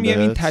بدن بهت.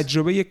 این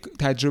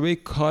تجربه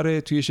کار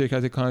توی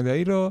شرکت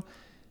کانادایی رو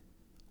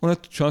اون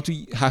شما تو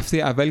هفته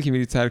اولی که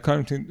میرید سر کار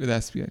میتونید به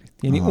دست بیارید.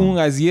 یعنی اون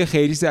قضیه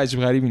خیلی چیز عجیب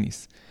غریبی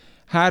نیست.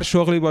 هر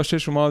شغلی باشه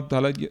شما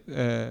حالا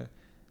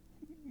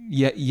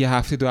یه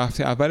هفته 2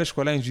 هفته اولش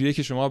کلا اینجوریه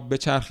که شما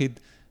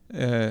بچرخید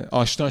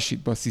آشنا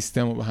شید با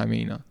سیستم و با همه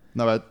اینا.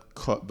 نه بعد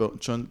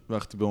چون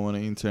وقتی به عنوان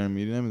اینترن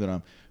میری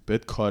نمیدونم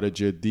بهت کار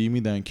جدی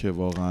میدن که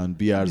واقعا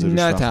بی ارزش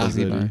وقت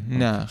بذاری؟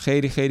 نه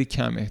خیلی خیلی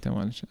کم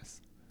احتمالش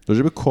هست.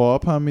 راجع به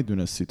کوآپ هم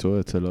میدونستی تو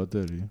اطلاع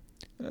داری؟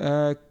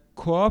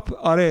 کوآپ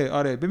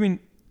آره ببین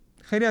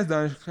خیلی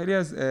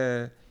از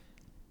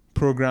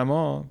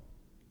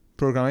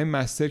پروگرام‌های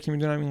مستر که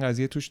میدونم این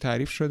قضیه توش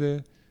تعریف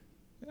شده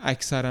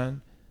اکثرا.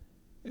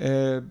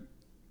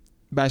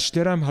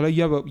 بچلر هم حالا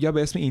یا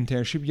به اسم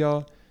اینترنشیپ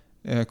یا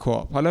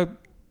کوآپ. حالا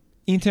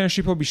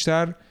اینترنشیپ رو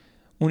بیشتر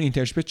اون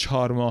اینترنشیپ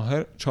 4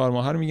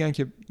 ماهه رو میگن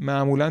که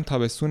معمولا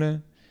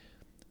تابستونه،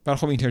 ولی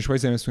خب اینترنشیپ‌های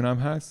زمستون هم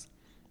هست.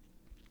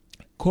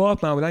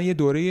 کوآپ معمولا یه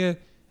دوره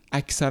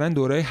اکثرا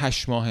دوره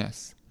 8 ماهه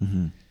است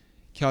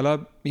که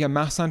حالا میگم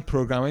مخصوصا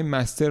پروگرام‌های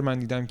مستر من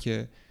دیدم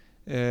که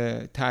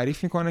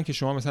تعریف میکنن که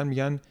شما مثلا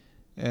میگن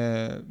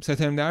 3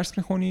 ترم درس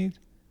میخونید،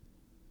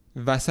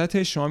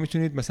 وسطش شما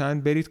میتونید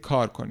مثلا برید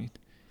کار کنید.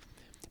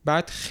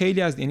 بعد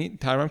خیلی از یعنی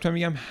تقریبا میتونم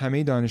میگم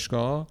همه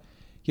دانشگاه‌ها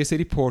یه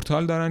سری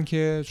پورتال دارن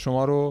که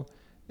شما رو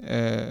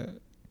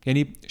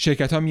یعنی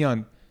شرکت‌ها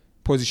میان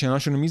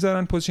پوزیشن‌هاشون رو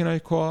میذارن، پوزیشن‌های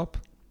کوآپ،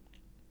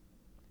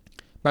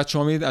 بعد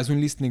شما میرید از اون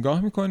لیست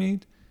نگاه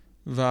میکنید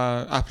و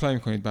اپلای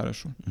میکنید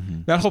براشون.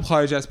 ولی خب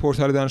خارج از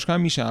پورتال دانشگاه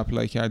هم میشه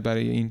اپلای کرد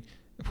برای این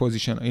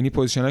پوزیشن، یعنی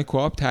پوزیشن‌های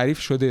کوآپ تعریف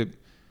شده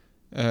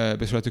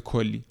به صورت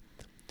کلی.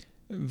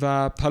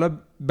 و حالا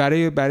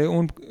برای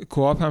اون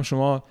کوآپ هم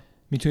شما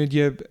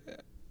میتونید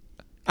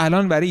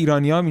الان برای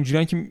ایرانی‌ها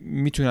اینجوریه که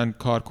میتونن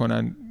کار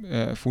کنن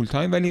فول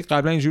تایم، ولی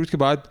قبلا اینجوری بود که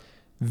باید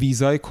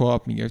ویزای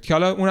کوآپ میگرفت که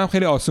حالا اونم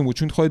خیلی آسون بود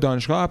چون خود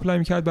دانشگاه اپلای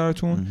میکرد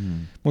براتون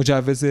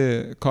مجوز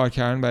کار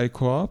کردن برای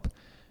کوآپ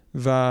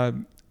و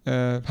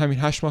همین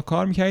 8 ماه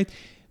کار میکردید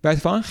و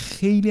اتفاقا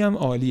خیلی هم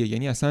عالیه.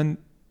 یعنی اصلا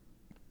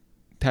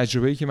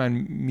تجربه‌ای که من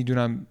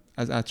میدونم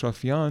از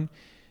اطرافیان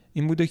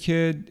این بوده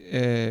که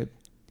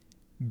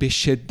به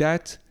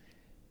شدت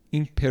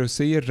این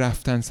پروسه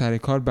رفتن سر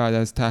کار بعد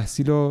از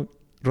تحصیل رو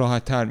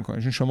راحت تر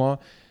میکنه، چون شما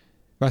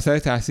وسط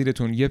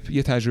تحصیلتون یه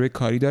تجربه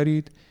کاری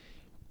دارید،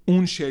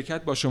 اون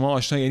شرکت با شما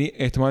آشنا، یعنی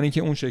احتمالی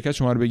که اون شرکت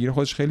شما رو بگیره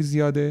خودش خیلی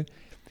زیاده.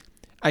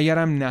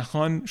 اگرم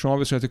نخوان شما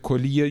به صورت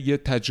کلی یه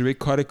تجربه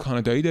کار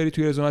کانادایی دارید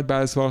توی رزومت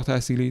بعد از فارغ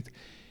التحصیلیت.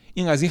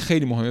 این قضیه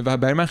خیلی مهمه و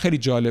برای من خیلی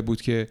جالب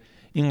بود که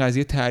این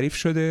قضیه تعریف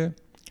شده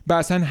و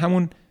اصلا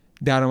همون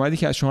درآمدی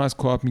که از شما از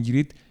کوآپ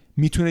میگیرید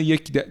میتونه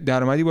یک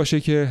درآمدی باشه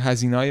که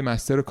هزینه‌های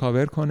مستر رو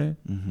کاور کنه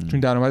چون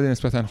درآمد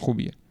نسبتا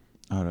خوبیه.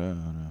 آره.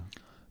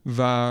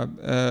 و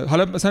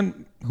حالا مثلا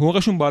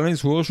حقوقشون بالا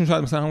نیست، حقوقشون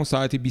شاید مثلا همون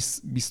ساعتی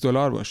 $20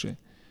 باشه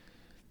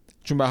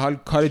چون به حال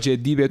کار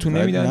جدی بهتون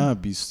نمیدن.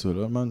 نه $20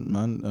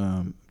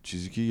 من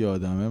چیزی که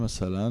یادمه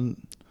مثلا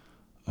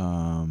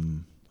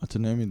حتی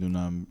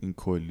نمیدونم این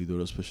کلی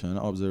درست بشه،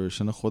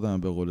 ابزرویشن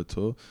خودم به قول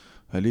تو،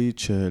 ولی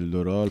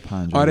 $40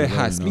 $50. آره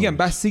هست، میگم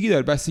بستگی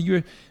داره،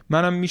 بستگی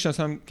منم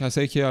میشناسم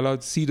کسایی که حالا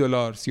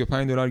 $30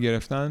 $35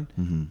 گرفتن،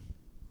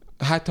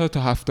 حتی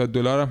تا $70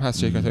 هم هست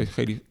شرکت‌های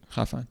خیلی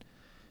خفن،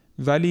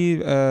 ولی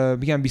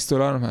میگم $20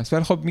 هم هست.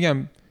 ولی خب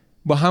میگم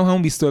با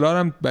همون $20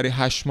 هم برای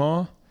 8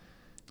 ماه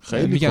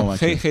خیلی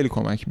کمکه. خیلی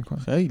کمک میکنه،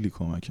 خیلی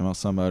کمکه،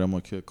 مثلا برای ما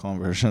که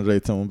کانورژن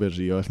ریتمون به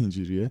ریال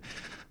اینجوریه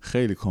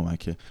خیلی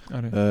کمکه.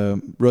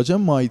 آره. راجع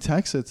مای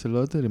تکس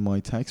اطلاع داری؟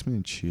 مای تکس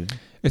میدونی چیه؟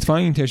 اتفاقا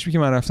اینترنشیپی که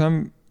من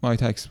رفتم مای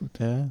تکس بود.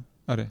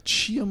 آره.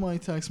 چیه مای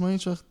تکس؟ من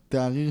هیچ وقت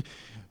دقیق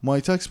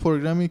مای تکس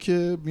پروگرامی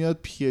که میاد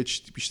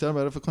PhD بیشتر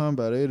برای فکر کنم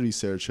برای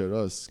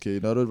ریسرچراست که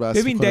اینا رو وصل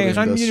کنه. ببین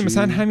دقیقاً میدونی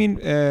مثلا همین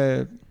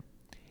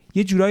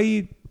یه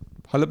جورایی،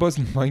 حالا باز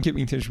ما اینکه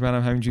اینترنشیپ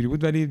منم همینجوری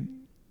بود ولی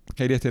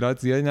خیلی اطلاعات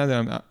زیادی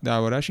ندارم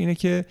دربارش، اینه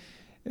که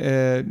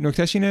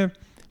نکتهش اینه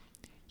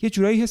یه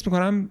جورایی حس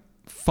میکنم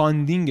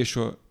فاندینگش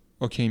رو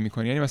اوکی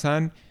میکنه. یعنی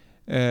مثلا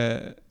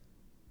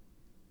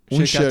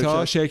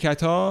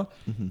شرکت ها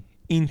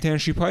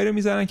اینترنشیپ هایی رو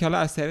میذارن که حالا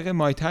از طریق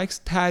مای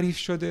تکس تعریف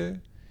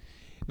شده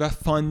و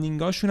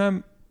فاندینگ هاشون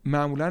هم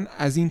معمولا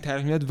از این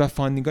طریق میاد و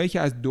فاندینگ هایی که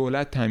از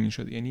دولت تامین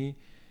شده. یعنی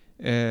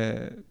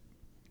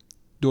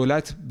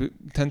دولت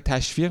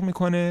تشویق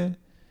میکنه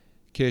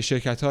که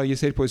شرکت ها یه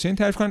سری پوزیشن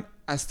تعریف کنن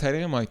از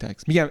طریق مای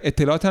تکس. میگم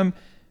اطلاعاتم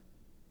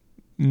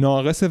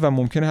ناقصه و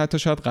ممکنه حتی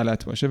شاید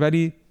غلط باشه،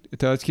 ولی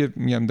اطلاعاتی که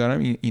میگم دارم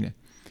اینه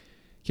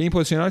که این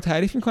پوزیشن ها رو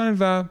تعریف میکنن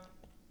و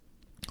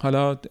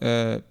حالا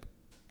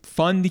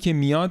فاندی که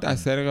میاد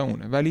از طریق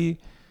اونه، ولی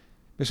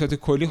به صورت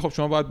کلی خب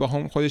شما باید با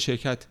هم خود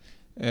شرکت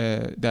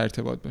در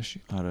ارتباط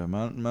باشید. آره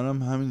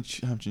منم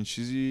همچین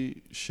چیزی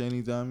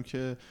شنیدم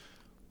که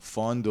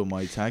فاند و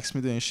مای تکس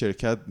میده، این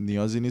شرکت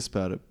نیازی نیست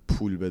برای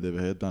پول بده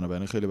بهت،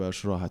 بنابراین خیلی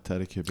براش راحت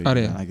تره که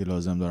بگیرن اگه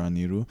لازم دارن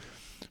نیرو.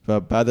 و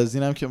بعد از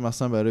اینم که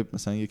مثلا برای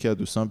مثلا یکی از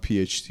دوستان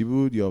PhD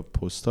بود یا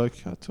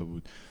پستاک حتی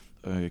بود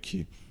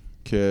یکی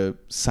که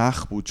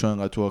سخت بود چون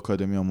انقدر تو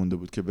آکادمی ها مونده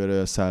بود که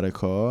بره سر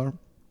کار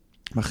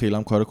و خیلی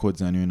هم کار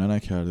کدزنی و اینا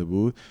نکرده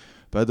بود،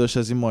 بعد داشت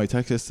از این مای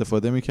تکس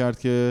استفاده میکرد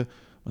که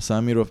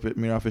مثلا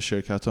میرفت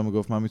شرکت ها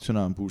میگفت من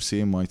میتونم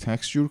بورسیه مای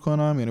تکس جور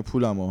کنم، یعنی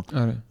پولمو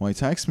مای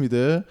تکس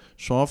میده،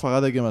 شما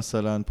فقط اگه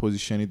مثلا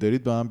پوزیشنی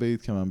دارید به من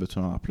بگید که من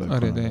بتونم اپلای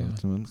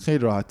کنم. خیلی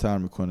راحت تر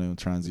میکنه اون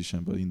ترانزیشن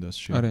با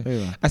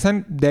اینداستری.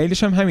 اصلا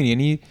دلیلش هم همین،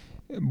 یعنی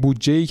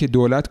بودجه‌ای که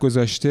دولت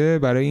گذاشته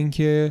برای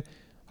اینکه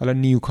حالا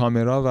نیو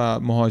کامرا و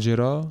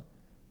مهاجرا،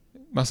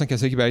 مثلا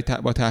کسایی که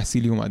با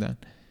تحصیلی اومدن،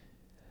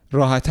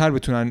 راحت تر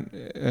بتونن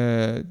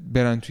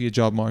برن توی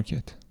جاب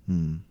مارکت.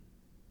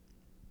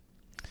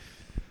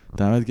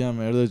 دمت گرم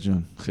مهرداد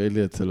جون،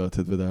 خیلی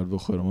اطلاعاتت به درد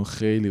بخوره، ما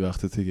خیلی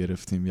وقتت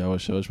گرفتیم،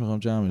 یواش یواش میخوام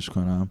جمعش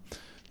کنم.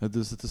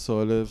 دوست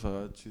سوال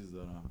فقط چیز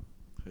دارم،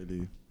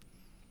 خیلی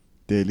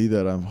دلی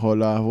دارم،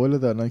 حال احوال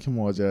دارن که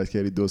مهاجرت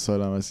کردی 2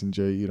 سال هم از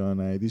اینجای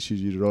ایران نیدی،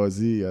 چجوری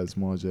راضی از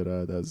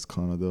مهاجرت از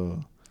کانادا،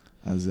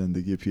 از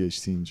زندگی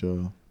PhD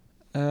اینجا؟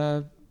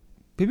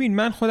 ببین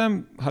من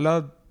خودم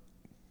حالا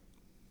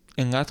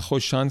انقدر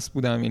خوش شانس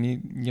بودم،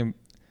 یعنی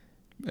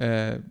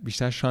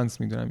بیشتر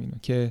شانس میدونم اینو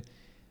که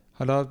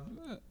حالا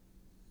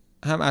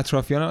هم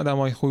اطرافیان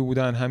آدمای خوبی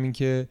بودن، همین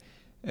که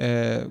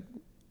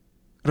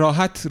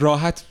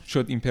راحت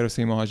شد این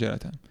پروسه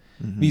مهاجرتم.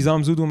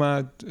 ویزام زود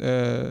اومد،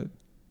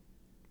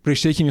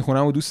 رشته‌ای که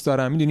میخونم و دوست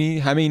دارم، میدونی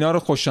همه اینا رو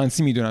خوش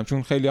شانسی میدونم،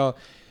 چون خیلی‌ها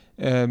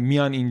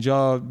میان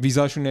اینجا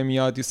ویزاشون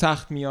نمیاد،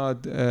 سخت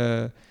میاد،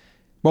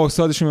 با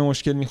استادشون به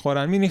مشکل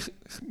میخورن. میدونی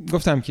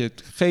گفتم که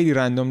خیلی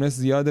رندومنس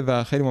زیاده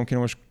و خیلی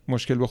ممکنه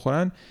مشکل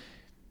بخورن.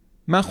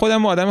 من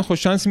خودم آدم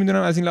خوش شانسی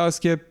میدونم از این لحاظ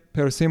که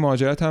پروسه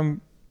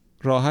مهاجرتم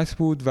راحت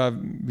بود و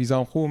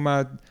ویزام خوب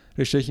اومد،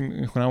 رشته‌ای که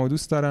میخونم و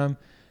دوست دارم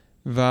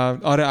و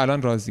آره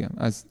الان راضیم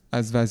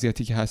از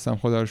وضعیتی که هستم،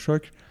 خدا رو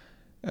شکر.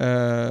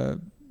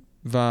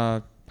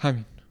 و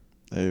همین.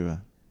 ایوه.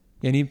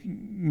 یعنی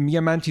میگم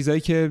من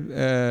چیزایی که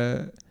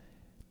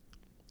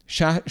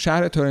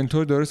شهر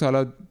تورنتو درست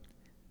حالا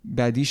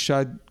بدیش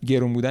شاید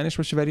گرون بودنش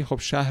باشه، ولی خب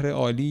شهر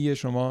عالیه.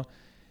 شما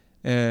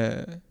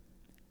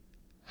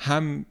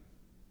هم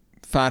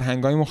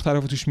فرهنگ‌های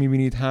مختلف توش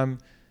میبینید، هم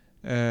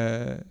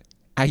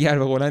اگر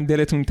به قولن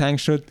دلتون تنگ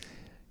شد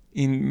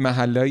این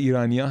محله‌های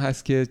ایرانی‌ها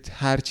هست که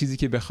هر چیزی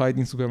که بخواید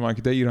این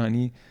سوپرمارکت‌های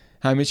ایرانی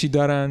همه چی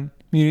دارن.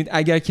 می‌بینید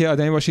اگر که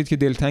آدمی باشید که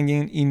دلتنگ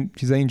این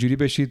چیزا اینجوری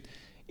بشید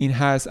این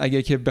هست،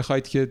 اگر که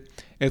بخواید که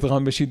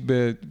ادغام بشید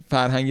به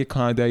فرهنگ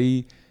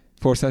کانادایی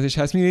فرصتش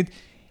هست. می‌بینید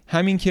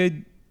همین که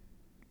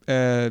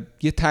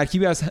یه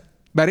ترکیبی از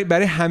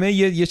برای همه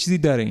یه چیزی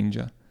داره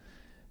اینجا.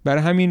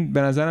 برای همین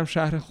به نظرم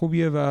شهر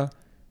خوبیه و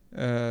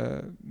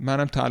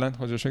منم تا الان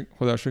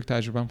خدا رو شکر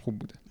تجربه‌ام خوب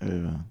بوده.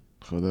 ایوه.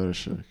 خدا رو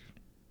شکر.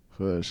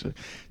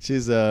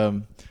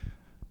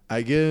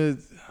 اگه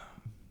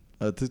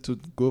تو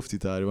گفتی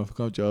تقریبا فکر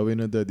کنم جواب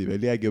اینو دادی،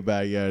 ولی اگه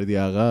برگردی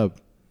عقب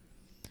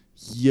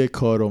یه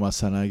کارو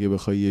مثلا اگه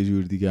بخوای یه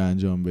جور دیگه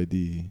انجام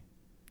بدی،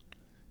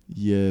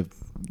 یه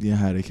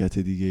حرکت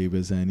دیگه ای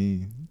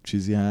بزنی،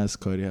 چیزی هست،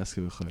 کاری هست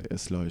که بخوای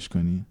اصلاحش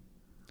کنی؟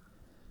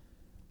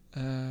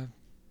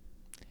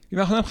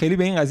 من خودم خیلی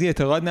به این قضیه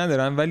اعتقاد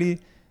ندارم، ولی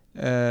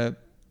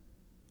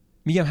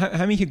میگم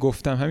همین که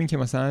گفتم، همین که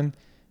مثلا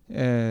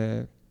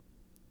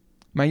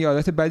من یه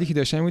عادت بدی که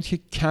داشتم بود که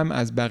کم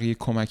از بقیه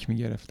کمک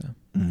میگرفتم،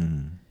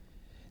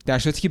 در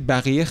صورتی که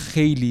بقیه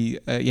خیلی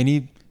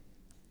یعنی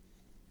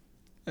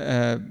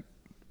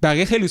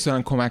بقیه خیلی دوست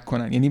دارن کمک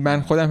کنن. یعنی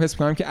من خودم حس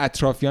می‌کنم که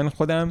اطرافیان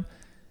خودم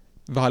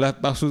و حالا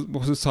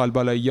بخصوص سال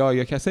بالایی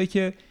یا کسایی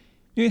که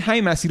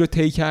همین مسیر رو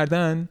طی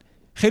کردن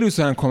خیلی دوست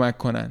دارن کمک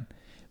کنن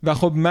و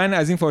خب من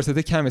از این فرصت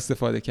کم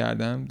استفاده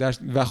کردم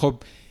و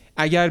خب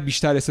اگر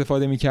بیشتر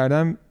استفاده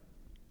می‌کردم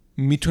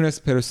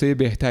میتونست پروسه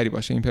بهتری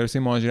باشه. این پروسه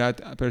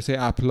مهاجرت، پروسه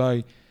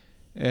اپلای،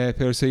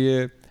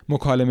 پروسه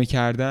مکالمه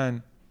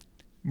کردن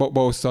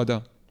با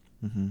استادا،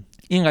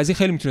 این قضیه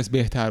خیلی میتونست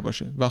بهتر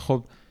باشه و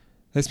خب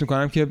حس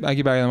میکنم که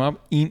اگه برگردم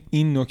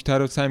این نکته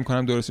رو سعی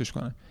میکنم درستش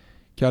کنم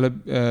که حالا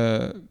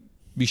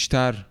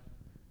بیشتر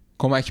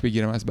کمک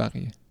بگیرم از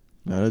بقیه.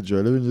 آره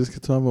جالب اینجاست که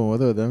تو هم به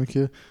عنوان آدمی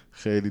که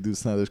خیلی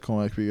دوست نداشت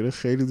کمک بگیره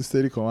خیلی دوست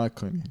داری کمک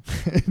کنی.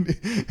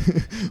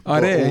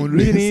 آره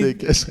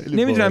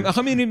نمیدونم،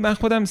 آخه میدونید من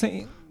خودم مثلا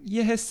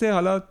یه حسه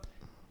حالا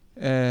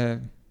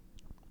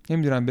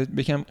نمیدونم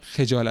بگم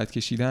خجالت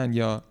کشیدن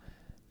یا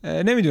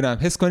نمیدونم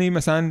حس کنی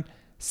مثلا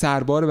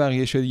سربار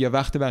بقیه شدی یا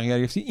وقت بقیه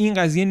گرفتی، این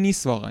قضیه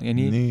نیست واقعا.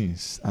 یعنی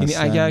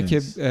اگر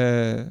که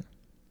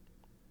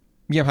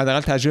میگم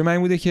حداقل تجربه من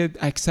بوده که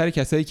اکثر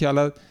کسایی که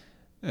حالا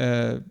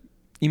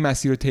این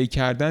مسیر رو طی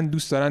کردن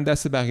دوست دارن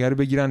دست بقیه رو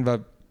بگیرن و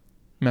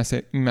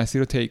این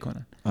مسیر رو طی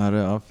کنن.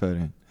 آره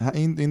آفرین.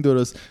 این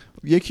درست.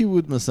 یکی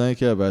بود مثلا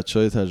که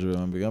بچهای تجربه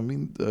من بگم،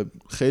 این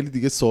خیلی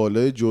دیگه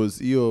سوالای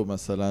جزئی و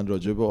مثلا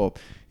راجع به آب،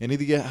 یعنی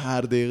دیگه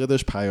هر دقیقه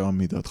داشت پیام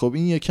میداد. خب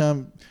این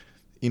یکم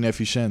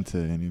اینفیشنته،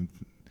 یعنی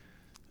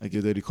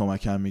اگه داری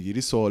کمک هم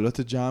میگیری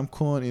سوالات جمع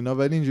کن اینا،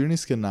 ولی اینجوری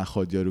نیست که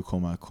نخواد یارو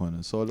کمک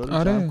کنه.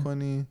 سوالات جمع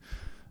کنی،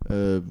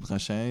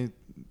 قشنگ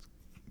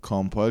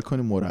کامپایل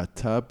کنی،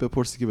 مرتب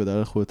بپرسی که به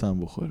درد خودت هم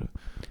بخوره.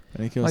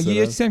 یعنی که مثلا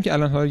یه چیزی هم که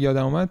الان حالا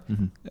یادم اومد،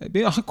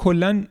 ببین آخه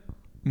کلا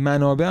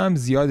منابع هم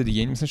زیاده دیگه.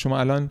 یعنی مثلا شما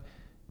الان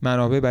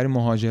منابع برای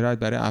مهاجرت،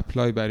 برای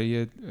اپلای،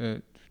 برای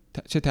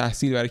چه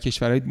تحصیل، برای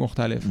کشورهای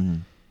مختلف.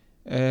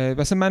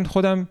 مثلا من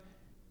خودم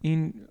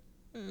این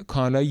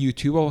کانالای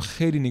یوتیوب رو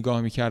خیلی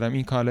نگاه میکردم،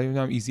 این کانالای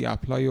میدونم ایزی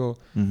اپلای و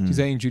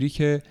چیزای اینجوری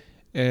که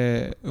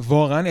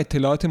واقعا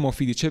اطلاعات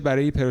مفیدی، چه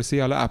برای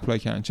پروسه حالا اپلای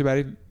کردن، چه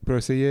برای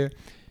پروسه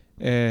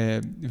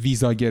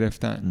ویزا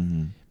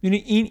گرفتن. یعنی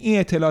این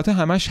اطلاعات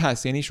همش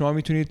هست. یعنی شما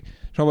میتونید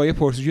با یه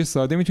پرسجوی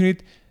ساده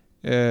میتونید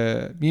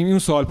این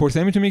سوال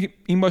پرسیدن میتونه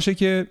این باشه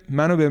که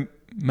منو به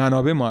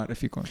منابع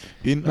معرفی کن،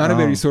 منو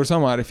به ریسورس ها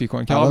معرفی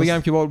کن، که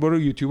بگم که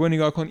برو یوتیوب رو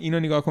نگاه کن، اینو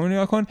نگاه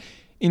کن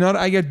اینا رو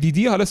اگر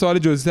دیدی، حالا سوال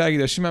جزئی اگه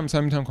داشتی من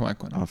مثلا میتونم کمک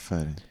کنم.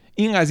 آفرین.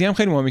 این قضیه هم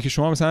خیلی مهمه که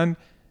شما مثلا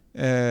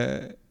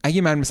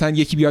اگه من مثلا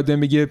یکی بیاد بهم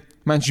بگه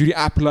من چجوری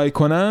اپلای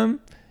کنم،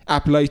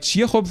 اپلای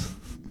چیه، خب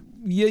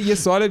یه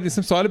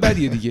سوال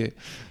بدیه دیگه.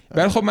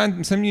 ولی خب من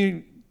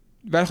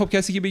مثلا خب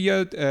کسی که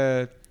بیاد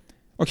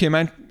اوکی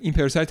من این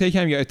پروسه رو طی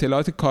کردم یا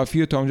اطلاعات کافی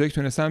رو تا اونجایی که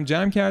تونستم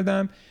جمع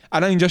کردم،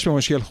 الان اینجاش به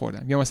مشکل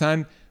خوردم، یا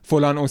مثلا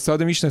فلان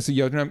استاد میشناسی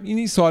یا میدونم،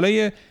 این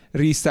سوالای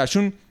ریستر.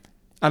 چون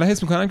الان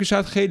حس میکنم که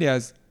شاید خیلی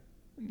از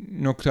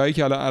نکتهایی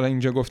که الان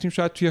اینجا گفتیم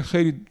شاید توی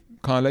خیلی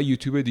کانال‌های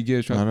یوتیوب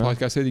دیگه، شاید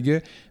پادکست‌های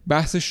دیگه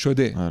بحثش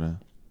شده. آره.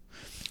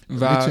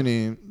 و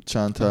میتونیم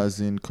چند تا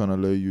از این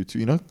کانال‌های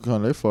یوتیوب، اینا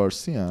کانال‌های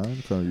فارسی هستن،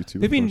 کانال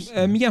یوتیوب ببین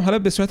فارسی. میگم حالا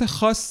به صورت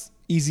خاص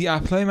ایزی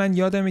اپلای من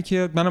یادمه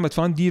که منم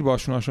اتفاقا دیر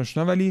باشون آشنا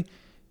شدم، ولی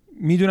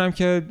میدونم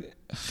که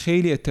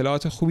خیلی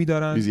اطلاعات خوبی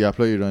دارن. ایزی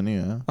اپلای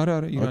ایرانیه؟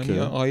 آره ایرانی.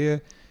 آقای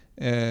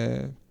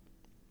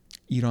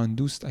ایران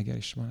دوست اگر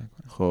اشتباه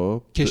نکنم.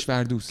 خب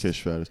کشور دوست.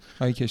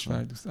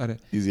 کشور دوست. آره.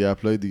 ایزی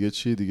اپلای دیگه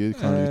چی دیگه؟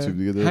 کانال یوتیوب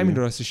دیگه داری؟ همین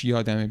راستش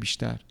یادمه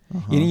بیشتر.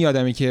 یعنی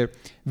یادمه که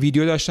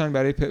ویدیو داشتن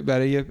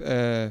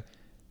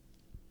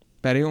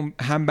برای اون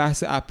هم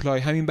بحث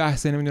اپلای، همین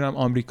بحث نمیدونم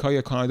آمریکا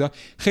یا کانادا.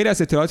 خیلی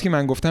از اطلاعاتی که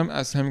من گفتم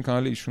از همین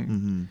کانال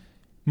ایشون.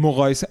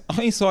 مقایسه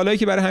آخه این سوالایی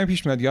که برای همین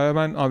پیش میاد، یا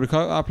من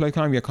آمریکا اپلای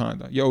کنم یا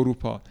کانادا یا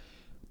اروپا.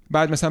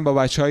 بعد مثلا با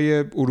بچهای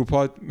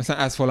اروپا مثلا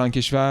از فلان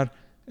کشور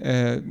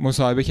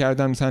مصاحبه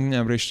کردن،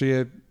 مثلا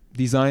رشته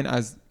دیزاین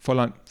از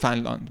فلان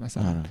فنلاند،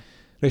 مثلا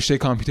رشته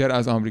کامپیوتر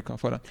از آمریکا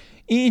فلان.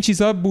 این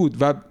چیزا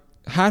بود و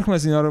هر کدوم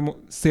از اینا رو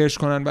سرچ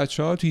کنن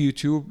بچه‌ها تو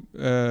یوتیوب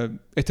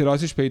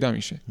اطلاعاتش پیدا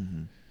میشه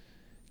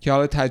که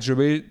حالا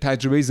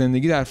تجربه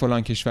زندگی در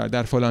فلان کشور،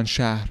 در فلان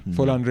شهر،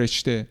 فلان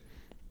رشته.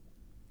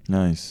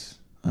 نایس.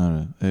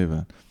 آره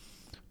ایول.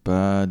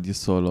 بعد یه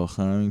سوال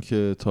آخرم این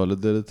که تا حالا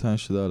دلت تنگ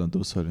شده الان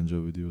 2 سال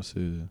اینجا بودی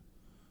واسه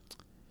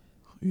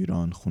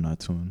ایران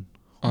خونتون؟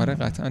 آره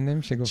قطعا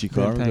نمیشه گفت. چی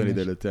کار میکنی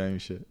دلت تنگ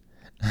میشه؟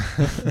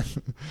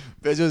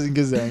 بجز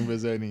اینکه زنگ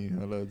بزنی.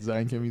 حالا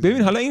زنگ که میزنی.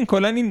 ببین حالا این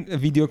کلا این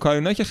ویدیو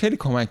کارینا که خیلی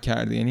کمک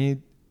کرده. یعنی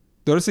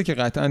درسته که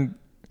قطعا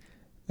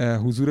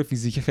حضور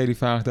فیزیکی خیلی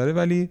فرق داره،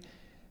 ولی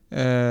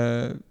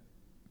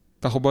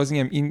خب باز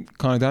میگم این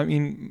کانادا هم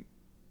این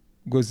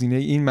گزینه،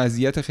 این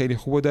مزیت خیلی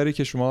خوبو داره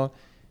که شما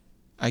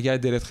اگر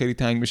دلت خیلی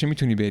تنگ بشه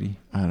میتونی بری.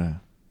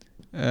 آره.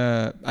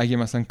 اگه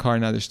مثلا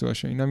کار نداشته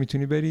باشه اینا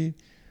میتونی بری.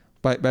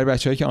 برای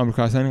بچه‌هایی که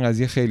آمریکا هستن این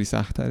قضیه خیلی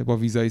سخت‌تره با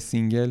ویزای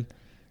سینگل.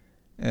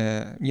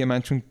 من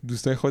چون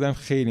دوستای خودم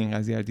خیلی این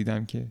قضیه رو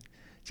دیدم که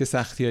چه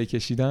سختیایی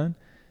کشیدن.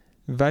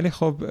 ولی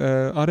خب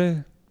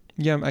آره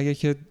میگم اگه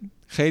که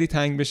خیلی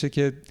تنگ بشه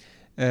که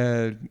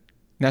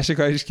نشه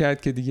کارش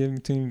کرد که دیگه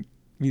میتونی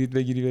بلیط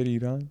بگیری بری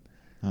ایران.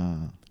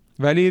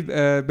 ولی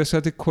به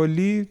صورت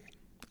کلی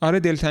آره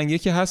دلتنگی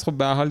که هست. خب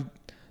به هر حال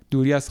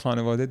دوری از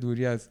خانواده،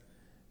 دوری از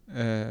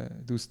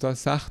دوستا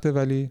سخته،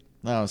 ولی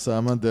نه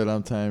مثلا من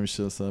دلم تنگ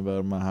میشه مثلا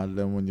بر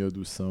محلمون یا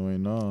دوستام و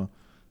اینا.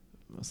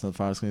 مثلا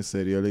فرض کنید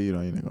سریال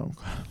ایرانی نگاه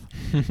میکنم.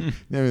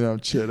 نمیدونم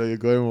چرا یه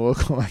گاهی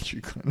موقع کمک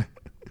میکنه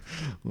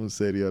اون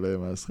سریالای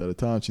مسخره.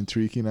 تو همچین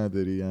تریکی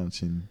نداری؟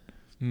 همچین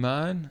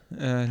من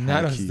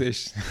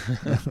نراستش.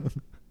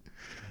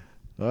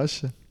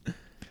 باشه.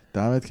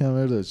 دمت گرم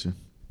مهرداد جون،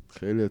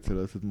 خیلی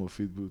اطلاعاتت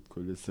مفید بود،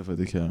 کلی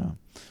استفاده کردم.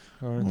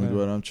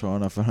 امیدوارم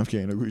 4 نفرم که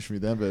اینو گوش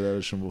میدن به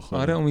درشون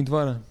بخوره. آره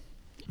امیدوارم.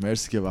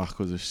 مرسی که وقت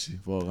گذاشتی،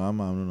 واقعا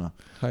ممنونم.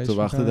 تو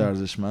وقت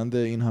ارزشمنده،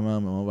 این همه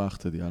هم به ما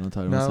وقت دادی. الان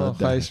تقریبا ساعت 10.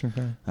 خواهش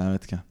میکنم.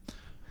 دمت گرم.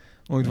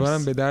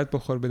 امیدوارم به درد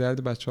بخور، به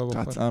درد بچه‌ها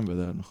بخوره. قطعا به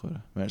درد میخوره.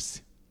 مرسی.